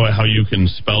don't know how you can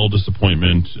spell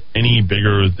disappointment any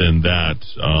bigger than that.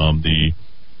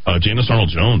 Janice Arnold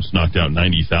Jones knocked out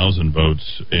 90,000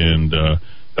 votes, and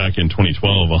back in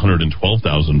 2012,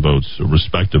 112,000 votes,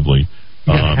 respectively.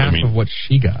 Half of what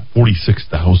she got.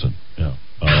 46,000, yeah.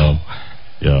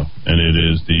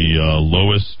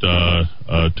 lowest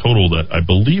total that I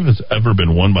believe has ever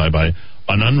been won by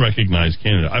an unrecognized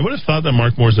candidate. I would have thought that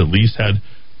Mark Moores at least had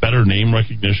better name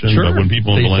recognition, but when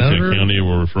people in Valencia County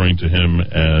were referring to him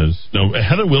as... No,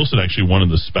 Heather Wilson actually won in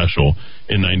the special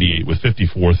in 98 with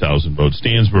 54,000 votes.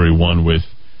 Stansbury won with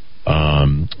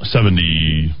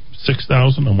 76,000,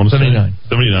 I want to say.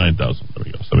 79,000. There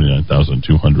we go. 79,208.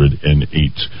 And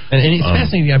it's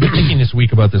fascinating. I've been thinking this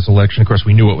week about this election. Of course,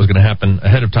 we knew what was going to happen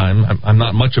ahead of time. I'm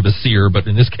not much of a seer, but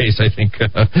in this case, I think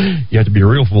you have to be a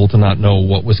real fool to not know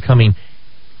what was coming.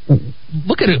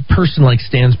 Look at a person like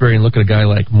Stansbury and look at a guy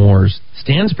like Moores.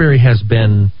 Stansbury has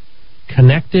been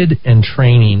connected and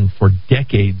training for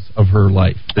decades of her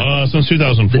life. Since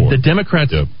 2004. The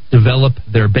Democrats develop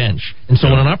their bench. And so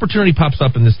when an opportunity pops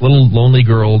up in this little lonely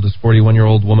girl, this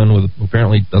 41-year-old woman who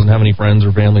apparently doesn't have any friends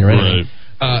or family or anything,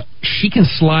 she can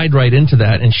slide right into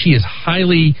that, and she is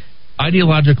highly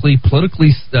ideologically,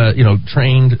 politically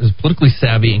trained, is politically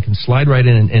savvy, and can slide right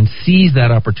in and seize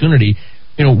that opportunity.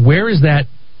 Where is that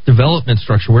development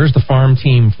structure? Where's the farm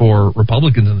team for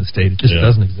Republicans in the state? It just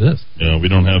doesn't exist. Yeah, we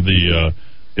don't have the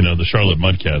Charlotte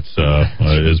Mudcats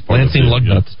as part Lansing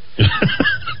Lugnuts.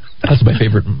 That's my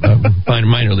favorite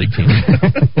minor league team.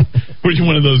 Were you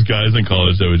one of those guys in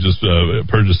college that would just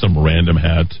purchase some random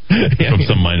hat from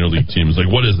some minor league team? It's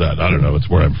like, what is that? I don't know. It's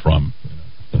where I'm from.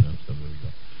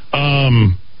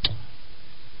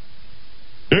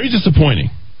 Very disappointing.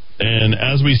 And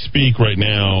as we speak right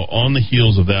now, on the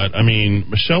heels of that, I mean,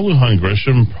 Michelle Lujan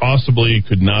Grisham possibly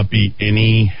could not be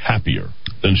any happier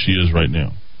than she is right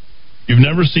now. You've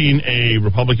never seen a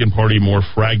Republican Party more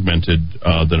fragmented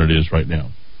than it is right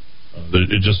now.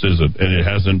 It just isn't. And it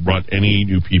hasn't brought any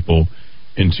new people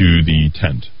into the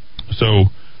tent.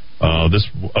 So this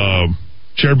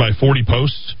chaired by 40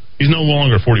 posts. He's no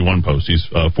longer 41 posts. He's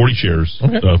 40 chairs.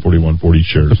 Okay. 40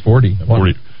 chairs. 40.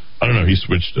 40. I don't know. He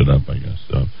switched it up, I guess.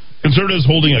 Conservatives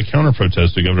holding a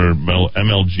counter-protest to Governor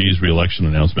MLG's re-election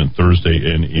announcement Thursday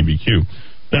in ABQ.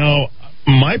 Now,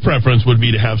 my preference would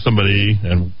be to have somebody,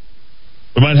 and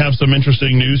we might have some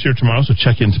interesting news here tomorrow, so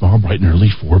check in tomorrow bright and early,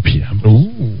 4 p.m.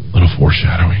 Ooh. Little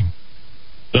foreshadowing.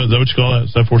 Is that what you call that?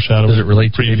 Is that foreshadowing? Does it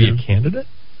relate to maybe a candidate?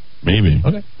 Maybe.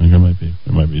 Okay. I think it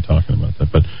might be talking about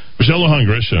that. But Michelle Lujan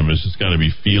Grisham has just got to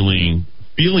be feeling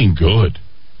good.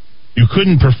 You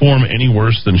couldn't perform any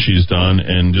worse than she's done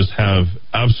and just have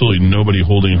absolutely nobody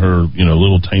holding her,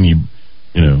 little tiny,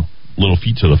 little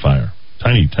feet to the fire.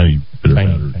 Tiny bit of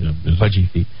batter.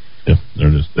 Pudgy feet. Yeah, there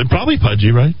it is. They're probably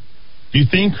pudgy, right? Do you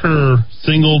think her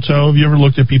single toe, have you ever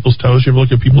looked at people's toes? You ever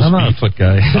looked at people's feet? I'm not a foot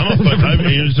guy. I'm a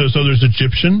foot. So there's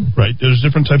Egyptian, right? There's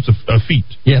different types of feet.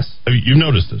 Yes. You've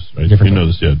noticed this, right? You know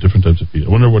this, different types of feet.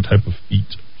 I wonder what type of feet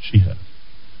she has.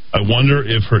 I wonder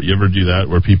if you ever do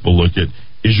that where people look at,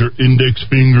 is your index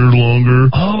finger longer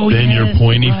than your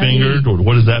pointy finger? Or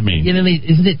what does that mean?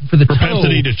 Isn't it for the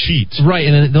propensity toe? To cheat? Right,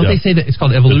 and then don't they say that it's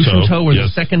called evolution toe, where the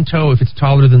second toe, if it's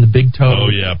taller than the big toe,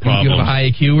 problems. You have a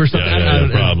high IQ or something?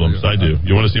 Problems. I do.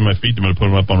 You want to see my feet? I'm going to put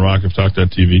them up on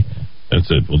rockoftalk.tv. That's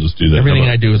it. We'll just do that. Everything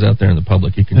I do is out there in the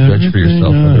public. You can judge for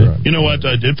yourself. You know what?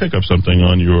 I did pick up something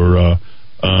on your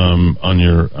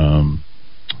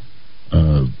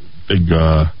big.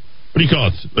 What do you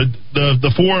call it?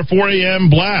 The 4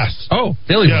 a.m. blast. Oh,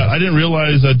 Daily Blast. I didn't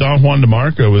realize that Don Juan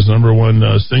DeMarco was number one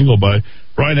single by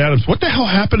Bryan Adams. What the hell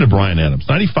happened to Bryan Adams?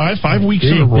 95, 5 weeks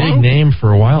in a row? Big name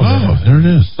for a while. Oh, there it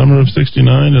is. Summer of 69.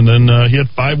 And then he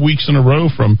had 5 weeks in a row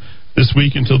from this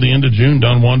week until the end of June.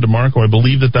 Don Juan DeMarco, I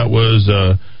believe that was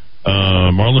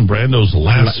Marlon Brando's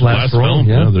last film.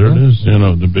 Yeah, there it is.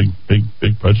 The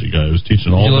big pudgy guy who was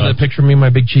teaching all about. You love that picture of me, my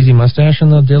big cheesy mustache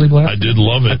in the Daily Blast? I did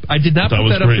love it. I did not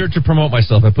put that up there to promote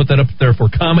myself. I put that up there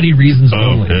for comedy reasons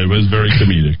only. Okay, it was very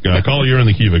comedic. Caller, you're in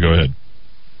the Kiva. Go ahead.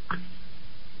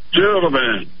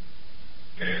 Gentlemen,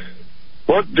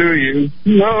 what do you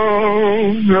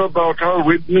know about our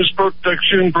witness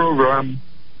protection program?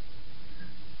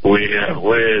 We have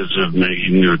ways of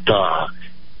making you talk.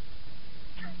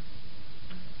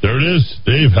 There it is.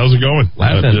 Dave, how's it going?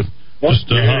 Laughing. Just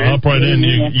hop right in.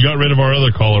 You got rid of our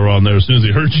other caller on there as soon as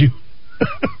he heard you.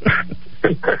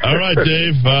 All right,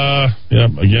 Dave.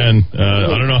 Again,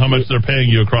 I don't know how much they're paying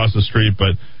you across the street,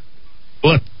 but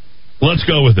let's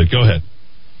go with it. Go ahead.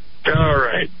 All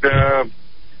right.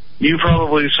 You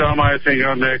probably saw my thing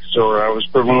on Nextdoor. I was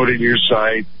promoting your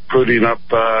site, putting up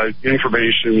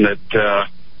information that,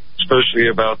 especially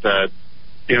about that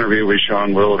interview with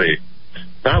Sean Wilde.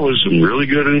 That was some really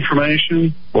good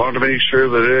information. Wanted to make sure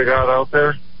that it got out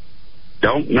there.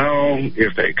 Don't know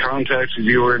if they contacted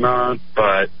you or not,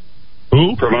 but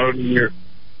who promoting your...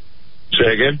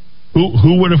 Say again?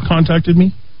 Who would have contacted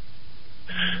me?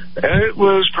 It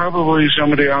was probably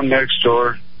somebody on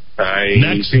Nextdoor.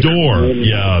 Next Door?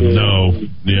 Yeah, no.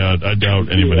 Yeah, I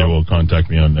doubt anybody will contact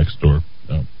me on Nextdoor.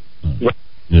 No.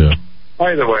 Yeah.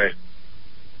 Either way.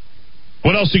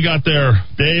 What else you got there,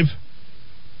 Dave?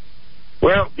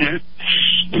 Well, that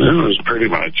was pretty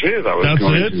much it. That's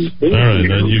it? All right.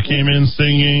 You came in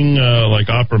singing like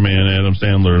Opera Man, Adam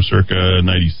Sandler, circa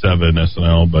 97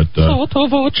 SNL, but... Sotto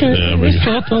voce.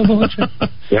 Sotto voce.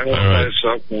 Yeah,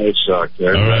 it sucked.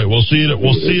 All right, we'll see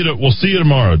you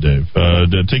tomorrow, Dave.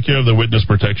 Take care of the witness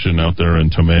protection out there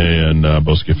in Tomei and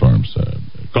Bosque Farms.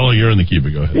 Caller, you're in the Kiva.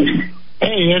 Go ahead.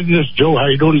 Hey, this is Joe. How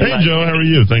you doing tonight? Hey, Joe. How are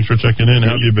you? Thanks for checking in.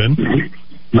 How have you been?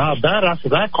 Not bad after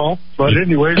that call. But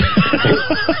anyways,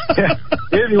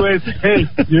 hey,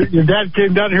 your dad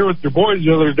came down here with your boys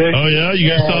the other day. Oh yeah, you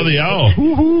guys saw the owl.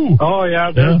 Woo-hoo. Oh yeah,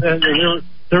 they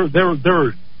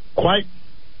were quite.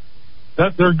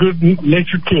 They're good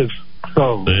natured kids.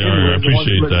 So they are. I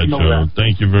appreciate that, Joe.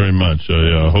 Thank you very much.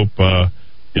 I hope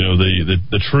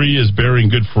the tree is bearing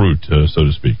good fruit, so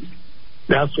to speak.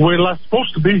 That's the way it's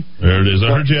supposed to be. There it is. I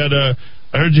heard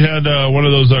you had one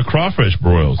of those crawfish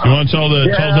broils. You want to tell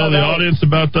the audience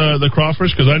about the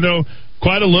crawfish? Because I know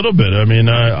quite a little bit. I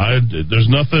mean, there's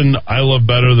nothing I love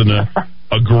better than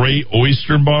a great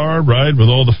oyster bar, right, with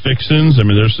all the fixins. I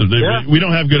mean, we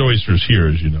don't have good oysters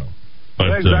here, as you know.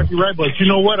 But, that's exactly right. But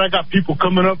you know what? I got people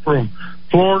coming up from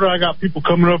Florida. I got people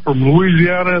coming up from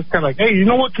Louisiana. It's kind of like, hey, you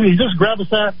know what? Can you just grab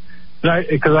us that?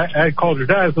 Because I called your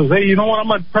dad and says, hey, you know what, I'm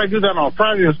going to try to do that on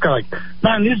Friday. It's kind of like,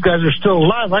 man, these guys are still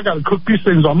alive. I got to cook these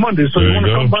things on Monday. So you want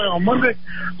to come by on Monday?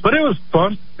 But it was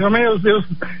fun. I mean, it was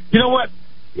you know what?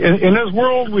 In this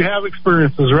world, we have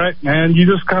experiences, right? And you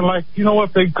just kind of like, you know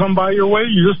what, they come by your way,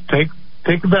 you just take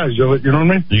advantage of it. You know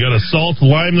what I mean? You got to salt,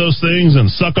 lime those things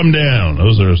and suck them down.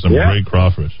 Those are some great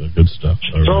crawfish. Good stuff.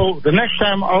 So the next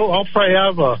time, I'll probably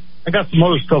have I got some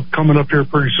other stuff coming up here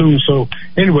pretty soon. So,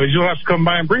 anyways, you'll have to come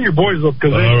by and bring your boys up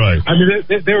because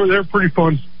they're pretty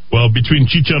fun. Well, between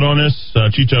chicharrones,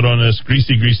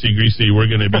 greasy, we're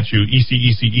going to beat you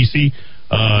easy.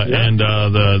 And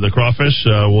the crawfish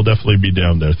will definitely be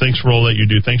down there. Thanks for all that you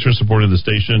do. Thanks for supporting the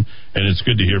station, and it's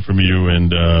good to hear from you.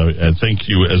 And thank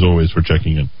you as always for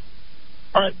checking in.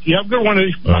 All right, you have a good one,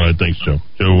 Eddie. All right, thanks, Joe.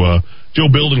 Joe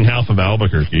building half of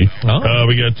Albuquerque.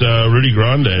 We got Rudy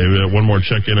Grande. One more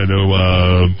check-in. I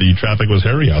know the traffic was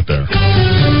hairy out there.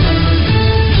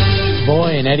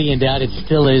 Boy, and Eddie and Dad, it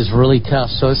still is really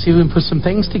tough. So let's see if we can put some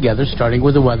things together, starting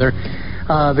with the weather.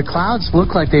 The clouds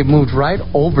look like they've moved right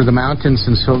over the mountains,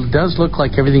 and so it does look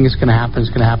like everything is going to happen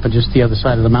just the other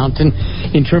side of the mountain.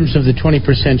 In terms of the 20%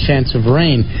 chance of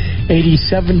rain,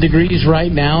 87 degrees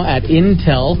right now at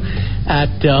Intel.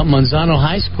 At Monzano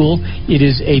High School, it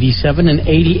is 87 and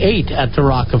 88 at the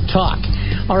Rock of Talk.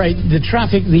 All right, the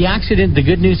traffic, the accident, the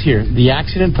good news here, the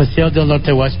accident, Paseo del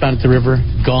Norte westbound at the river,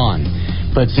 gone.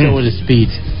 But so are the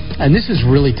speeds. And this is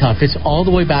really tough. It's all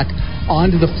the way back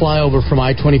onto the flyover from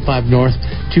I-25 North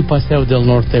to Paseo del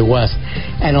Norte West.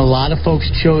 And a lot of folks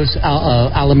chose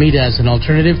Alameda as an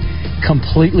alternative.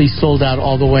 Completely sold out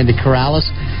all the way into Corrales.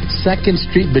 2nd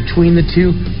Street between the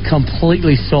two,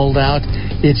 completely sold out.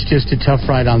 It's just a tough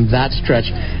ride on that stretch.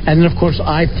 And then, of course,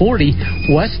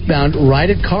 I-40 westbound right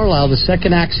at Carlisle. The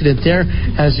second accident there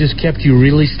has just kept you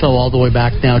really slow all the way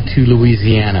back now to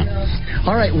Louisiana.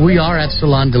 All right, we are at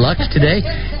Salon Deluxe today,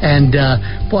 and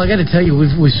I got to tell you,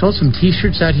 we've sold some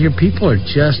T-shirts out here. People are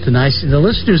just nice. The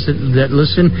listeners that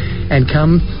listen and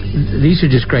come, these are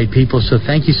just great people. So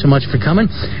thank you so much for coming.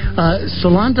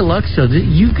 Salon Deluxe. So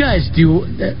you guys do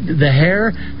the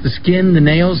hair, the skin, the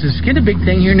nails. Is skin a big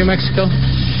thing here in New Mexico?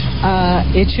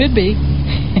 It should be.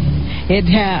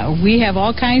 We have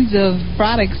all kinds of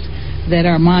products that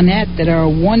are Monette that are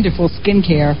wonderful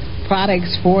skincare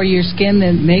products for your skin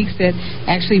that makes it,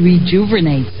 actually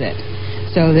rejuvenates it.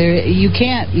 So you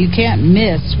can't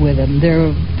miss with them.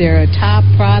 They're a top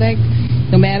product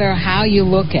no matter how you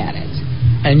look at it.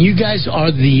 And you guys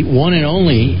are the one and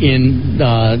only in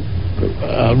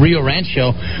Rio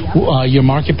Rancho, your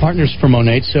market partners for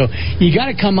Monade. So you got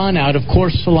to come on out. Of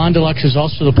course, Salon Deluxe is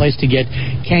also the place to get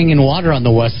Kangen water on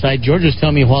the west side. George was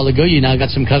telling me a while ago you now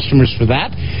got some customers for that.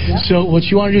 Yep. So what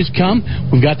you want to do is come.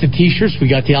 We've got the T-shirts. We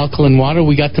got the alkaline water.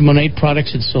 We got the Monade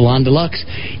products at Salon Deluxe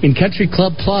in Country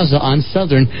Club Plaza on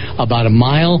Southern, about a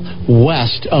mile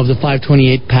west of the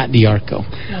 528 Pat D'Arco.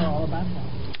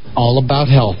 All about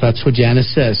health. That's what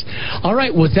Janice says. All right,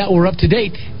 with that, we're up to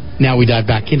date. Now we dive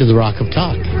back into the Rock of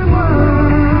Talk.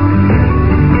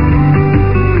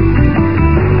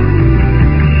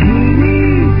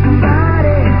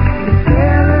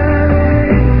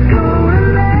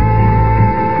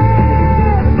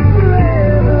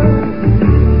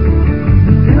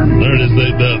 it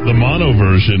is, the mono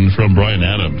version from Bryan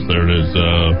Adams. There it is.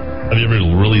 Have you ever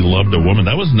really loved a woman?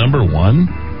 That was number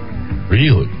 1?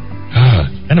 Really?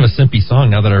 Kind of a simpy song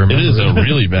now that I remember. It is a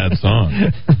really bad song.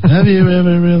 Have you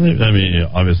ever really? I mean, yeah,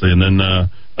 obviously. And then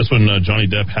that's when Johnny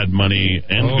Depp had money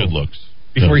and good looks.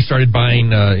 Before he started buying,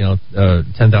 $10,000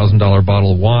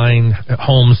 bottle of wine,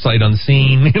 home sight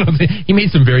unseen. He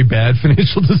made some very bad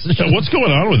financial decisions. Yeah, what's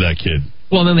going on with that kid?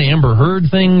 Well, and then the Amber Heard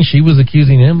thing. She was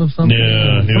accusing him of something.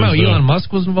 Yeah, somehow Elon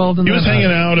Musk was involved in that.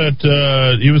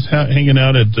 He was hanging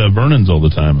out at Vernon's all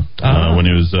the time when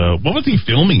he was. What was he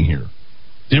filming here?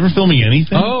 Did he ever filming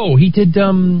anything? Oh, he did.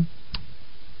 Lone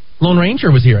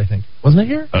Ranger was here, I think. Wasn't it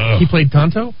here? He played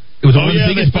Tonto. It was one of the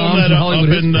biggest bombs in Hollywood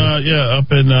history. Up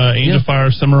in Angel Fire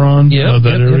Cimarron,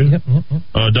 that area.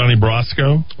 Donnie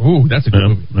Brasco. Ooh, that's a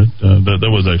good movie.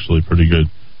 That was actually pretty good.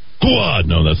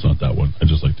 No, that's not that one. I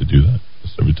just like to do that.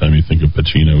 Just every time you think of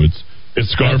Pacino, it's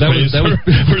Scarface that was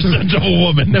Percent of a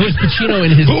Woman. That was Pacino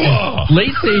in his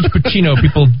late stage Pacino.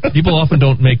 People often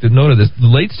don't make the note of this.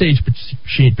 The late stage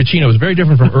Pacino is very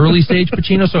different from early stage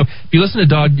Pacino. So if you listen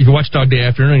to if you watch Dog Day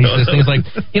Afternoon, he says things like,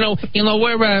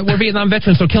 we're Vietnam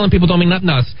veterans, so killing people don't mean nothing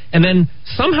to us. And then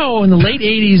somehow in the late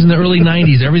 80s and the early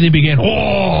 90s, everything began,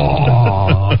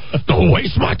 don't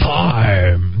waste my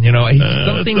time.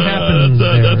 Something happened.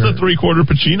 That's a 3/4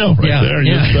 Pacino right there.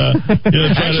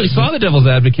 I actually saw The Devil's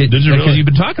Advocate. Did you because you've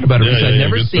been talking about it. I've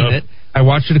never seen it. I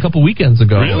watched it a couple weekends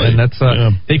ago, and that's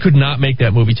they could not make that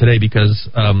movie today because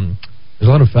there's a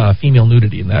lot of female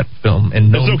nudity in that film,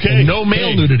 and no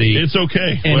male nudity. It's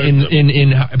okay. And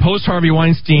in post Harvey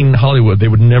Weinstein Hollywood, they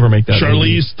would never make that.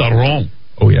 Charlize Theron.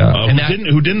 Oh yeah,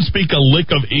 who didn't speak a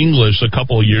lick of English a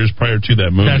couple of years prior to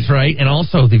that movie. That's right, and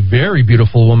also the very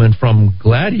beautiful woman from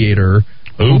Gladiator.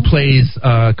 Who plays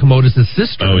Commodus'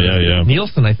 sister? Oh yeah.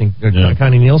 Nielsen, I think.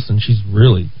 Connie Nielsen. She's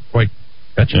really quite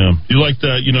catchy. Yeah. You like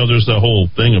that? There's a whole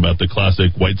thing about the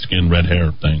classic white skin, red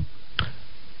hair thing.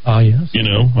 Yes.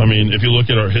 I mean, if you look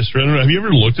at our history, I don't know, have you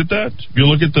ever looked at that? If you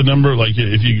look at the number, like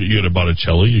if you go to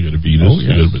Botticelli, you go to Venus. Oh,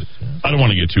 yes. I don't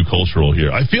want to get too cultural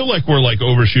here. I feel like we're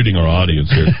overshooting our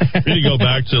audience here. We need to go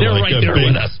back to right there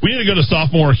with us. We need to go to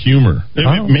sophomore humor.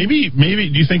 Maybe.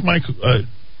 Do you think my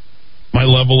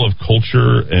level of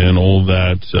culture and all of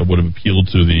that would have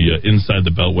appealed to the inside the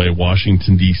Beltway,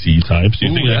 Washington, D.C. types? Do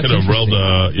you think I could have rolled,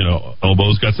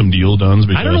 elbows, got some deal done?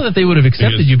 I don't know that they would have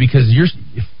accepted you because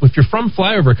if you're from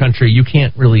flyover country, you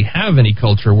can't really have any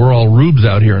culture. We're all rubes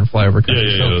out here in flyover country.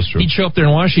 Yeah, that's true. He'd show up there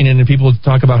in Washington and people would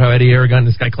talk about how Eddie Aragon,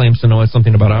 this guy claims to know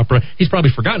something about opera. He's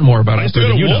probably forgotten more about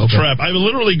opera than you know. Trap. I would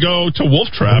literally go to Wolf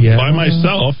Trap by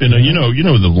myself. You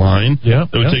know the line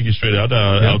that would take you straight out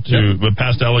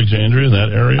past Alexandria,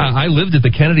 that area. I lived at the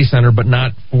Kennedy Center, but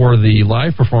not for the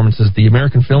live performances. The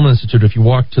American Film Institute, if you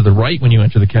walk to the right when you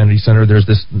enter the Kennedy Center, there's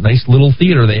this nice little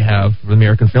theater they have, the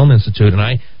American Film Institute,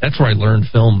 and that's where I learned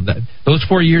film. Those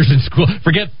 4 years in school,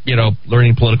 forget,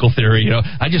 learning political theory,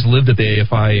 I just lived at the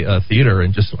AFI theater and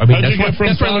that's where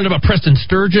I learned about Preston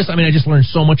Sturgis. I just learned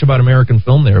so much about American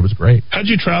film there. It was great. How'd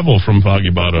you travel from Foggy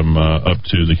Bottom up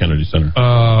to the Kennedy Center?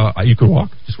 You could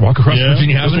just walk across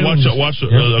Virginia Avenue. Watch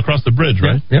across the bridge,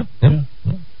 right? Yeah.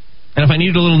 And if I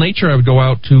needed a little nature, I would go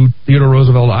out to Theodore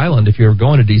Roosevelt Island. If you're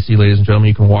going to D.C., ladies and gentlemen,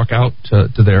 you can walk out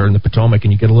to there in the Potomac,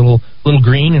 and you get a little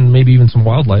green and maybe even some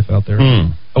wildlife out there,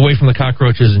 away from the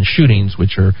cockroaches and shootings,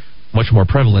 which are much more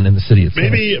prevalent in the city itself.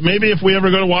 Maybe if we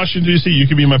ever go to Washington, D.C., you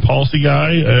could be my policy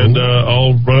guy, and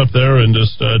I'll run up there and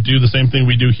just do the same thing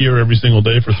we do here every single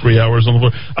day for 3 hours on the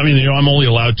floor. I'm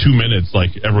only allowed 2 minutes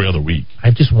every other week.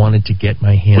 I've just wanted to get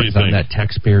my hands on that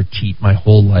taxpayer teat my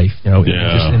whole life, and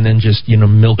then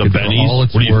milk the it bennies. for all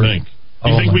it's worth. What do you think? Do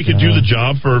you think we could do the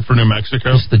job for New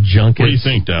Mexico? Just the junkets. What do you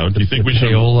think, Dowd? Do you think we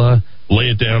should lay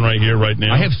it down right here, right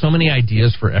now? I have so many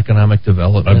ideas for economic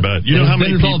development. I bet. You know how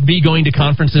many involved me going to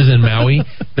conferences in Maui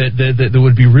that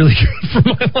would be really good for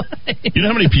my life. You know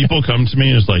how many people come to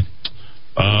me and it's like,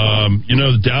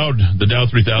 the Dow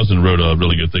 3000 wrote a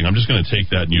really good thing. I'm just going to take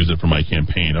that and use it for my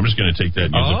campaign. I'm just going to take that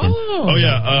and use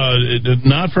it for...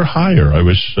 not for hire. I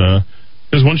wish...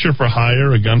 Because once you're for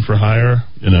hire, a gun for hire,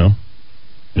 you're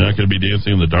not going to be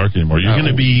dancing in the dark anymore. You're going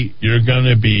to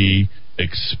be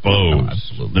exposed.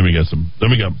 Absolutely. Then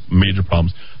we got major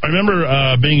problems. I remember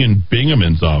being in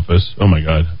Bingham's office. Oh my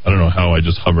God, I don't know how I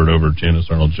just hovered over Janice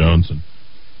Arnold Jones and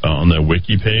on that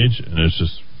wiki page, and it's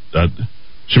just that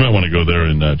she might want to go there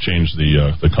and change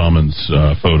the Commons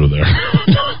photo there.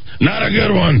 Not a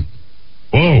good one.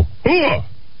 Whoa, hooah!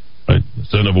 Right,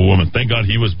 son of a woman. Thank God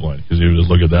he was blind, because he would just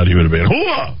look at that, he would have been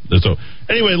hooah! So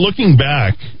anyway, looking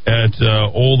back at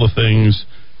all the things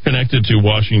connected to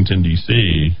Washington,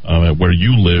 D.C., where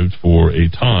you lived for a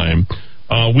time,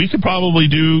 we could probably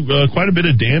do quite a bit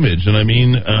of damage, and I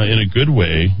mean in a good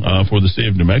way, for the state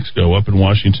of New Mexico up in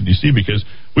Washington, D.C., because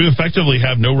we effectively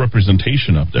have no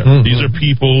representation up there. Mm-hmm. These are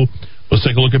people, let's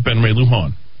take a look at Ben Ray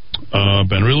Lujan.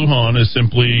 Ben Ray Lujan is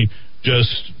simply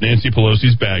just Nancy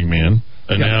Pelosi's bag man,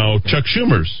 and now Chuck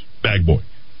Schumer's bag boy.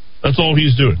 That's all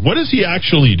he's doing. What is he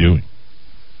actually doing?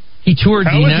 He toured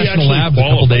the National Labs a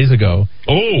couple days ago.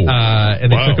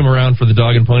 And they took him around for the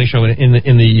Dog and Pony Show. In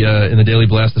the Daily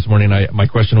Blast this morning, my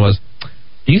question was,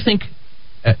 do you think,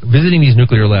 visiting these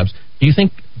nuclear labs, do you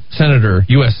think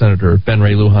U.S. Senator Ben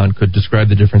Ray Lujan could describe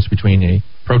the difference between a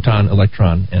proton,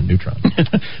 electron, and neutron?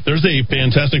 There's a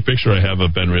fantastic picture I have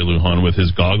of Ben Ray Lujan with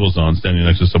his goggles on, standing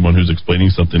next to someone who's explaining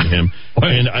something to him.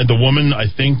 And the woman, I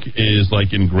think, is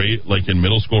like in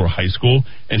middle school or high school,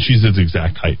 and she's his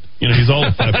exact height. He's all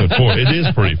of 5'4". It is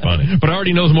pretty funny. But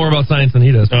already knows more about science than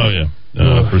he does. Oh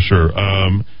yeah, for sure.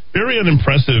 Very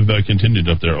unimpressive contingent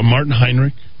up there. Martin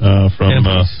Heinrich from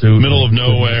middle of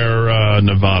nowhere,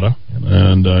 Nevada.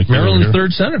 And Maryland's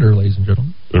 3rd senator, ladies and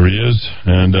gentlemen. There he is.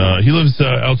 And he lives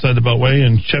outside the Beltway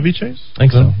in Chevy Chase. I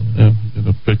think so.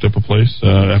 Yeah, picked up a place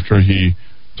after he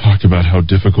talked about how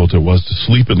difficult it was to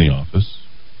sleep in the office.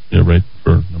 Yeah, right,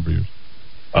 for a number of years.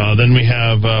 Then we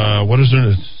have, what is her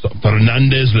name?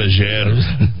 Fernandez Leger.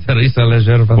 Teresa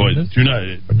Leger. Boy,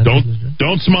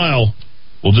 don't smile.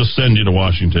 We'll just send you to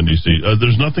Washington, D.C.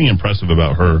 There's nothing impressive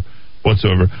about her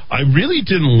whatsoever. I really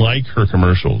didn't like her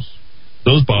commercials.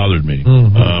 Those bothered me.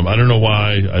 Mm-hmm. I don't know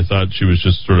why. I thought she was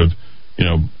just sort of,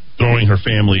 throwing her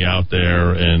family out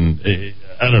there, and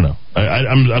I don't know.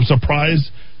 I'm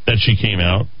surprised that she came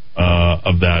out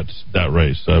of that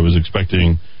race. I was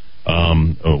expecting,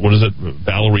 what is it,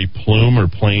 Valerie Plume or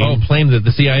Plame? Oh, Plame,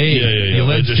 the CIA. Yeah. The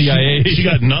alleged CIA. She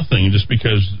got nothing just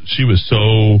because she was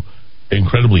so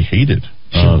incredibly hated.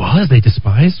 She was. They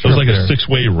despised her. It was like a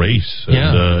 6-way race.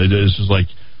 And, it was just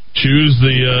like, choose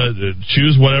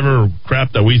whatever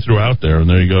crap that we threw out there,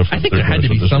 and there you go. I think there had to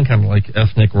be some kind of like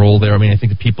ethnic role there. I mean, I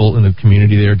think the people in the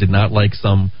community there did not like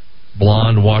some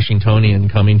blonde Washingtonian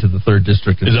coming to the 3rd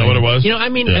district. Is that what it was? And I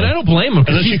don't blame him.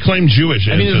 And then she claimed Jewish.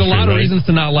 I mean, there's a lot of reasons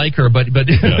to not like her, but but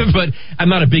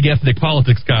I'm not a big ethnic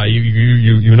politics guy.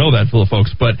 You know that, full of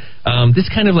folks. But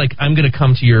this kind of like, I'm going to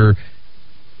come to your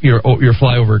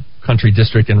flyover country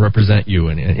district and represent you,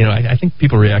 and I think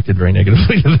people reacted very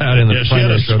negatively to that. She had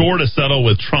a score to settle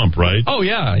with Trump, right? Oh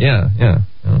yeah.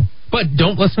 But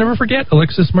let's never forget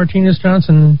Alexis Martinez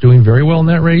Johnson doing very well in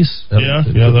that race. That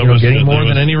was getting more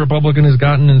than any Republican has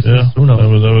gotten. Who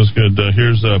knows? That was good.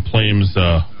 Here's Plame's.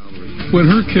 When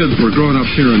her kids were growing up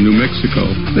here in New Mexico,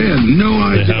 they had no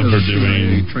idea they have her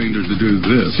doing trained her to do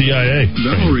this. CIA.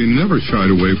 Valerie never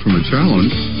shied away from a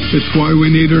challenge. It's why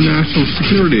we need her national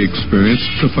security experience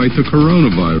to fight the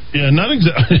coronavirus. Yeah, not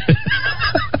exactly.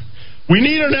 We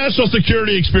need our national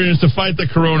security experience to fight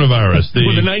the coronavirus.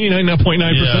 With a 99.9%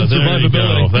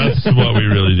 survivability. That's what we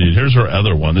really need. Here's her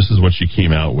other one. This is what she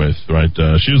came out with, right?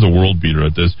 She was a world beater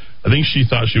at this. I think she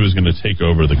thought she was going to take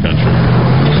over the country.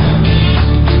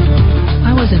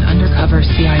 I was an undercover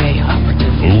CIA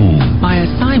operative. Ooh. My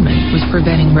assignment was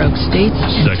preventing rogue states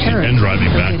and terrorists and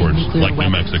driving backwards, like New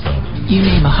weapons. Mexico. You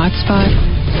name a hotspot,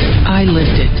 I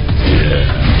lived it. Yeah.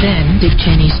 Then Dick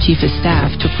Cheney's chief of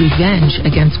staff took revenge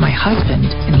against my husband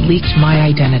and leaked my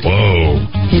identity. Whoa.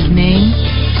 His name,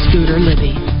 Scooter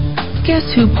Libby. Guess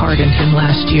who pardoned him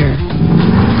last year?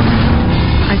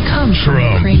 I come from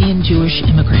Ukrainian Jewish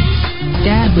immigrants.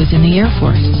 Dad was in the Air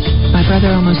Force. My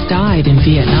brother almost died in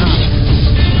Vietnam.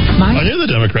 I knew the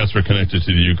Democrats were connected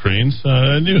to the Ukrainians.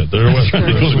 I knew it.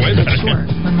 It goes way back.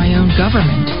 When my own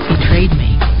government betrayed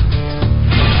me.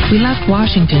 We left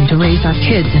Washington to raise our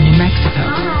kids in New Mexico.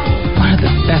 One of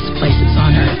the best places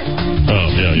on earth.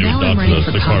 Oh, yeah, you now I'm adopted running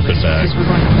for the carpet bag. Because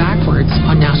we're going backwards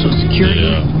on national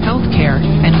security, health care,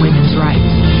 and women's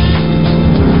rights.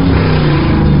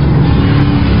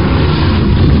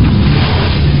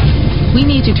 We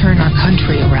need to turn our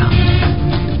country around.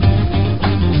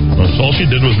 Well, all she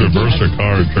did was reverse her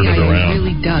car and turn it around. It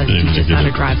really does teach us how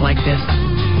to drive like this.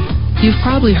 You've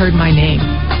probably heard my name.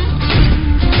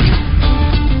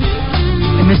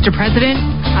 And Mr. President,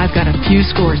 I've got a few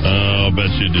scores. Oh, bet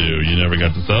you do. You never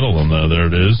got to settle them. There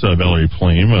it is, Valerie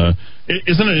Plame.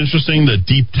 Isn't it interesting the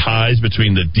deep ties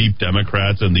between the deep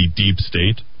Democrats and the deep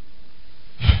state?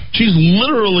 She's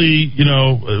literally,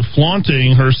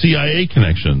 flaunting her CIA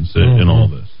connections in all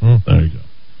this. There you go.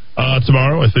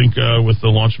 Tomorrow, I think, with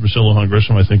the launch of Michelle Lujan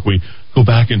Grisham, I think we go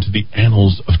back into the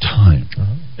annals of time.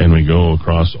 And we go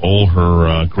across all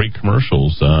her great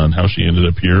commercials on how she ended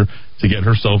up here to get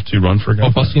herself to run for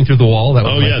governor. Busting through the wall? That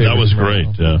was that was great.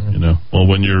 Yeah, Well,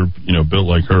 when you're, built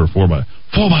like her, 4x4,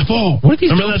 4x4. What are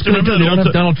these jokes going to do? They don't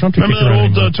have Donald Trump to remember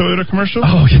that old Toyota commercial?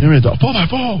 Oh, yeah.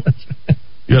 4x4.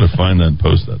 You got to find that and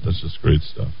post that. That's just great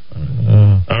stuff.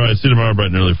 All right. See you tomorrow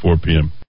bright and early, 4 p.m.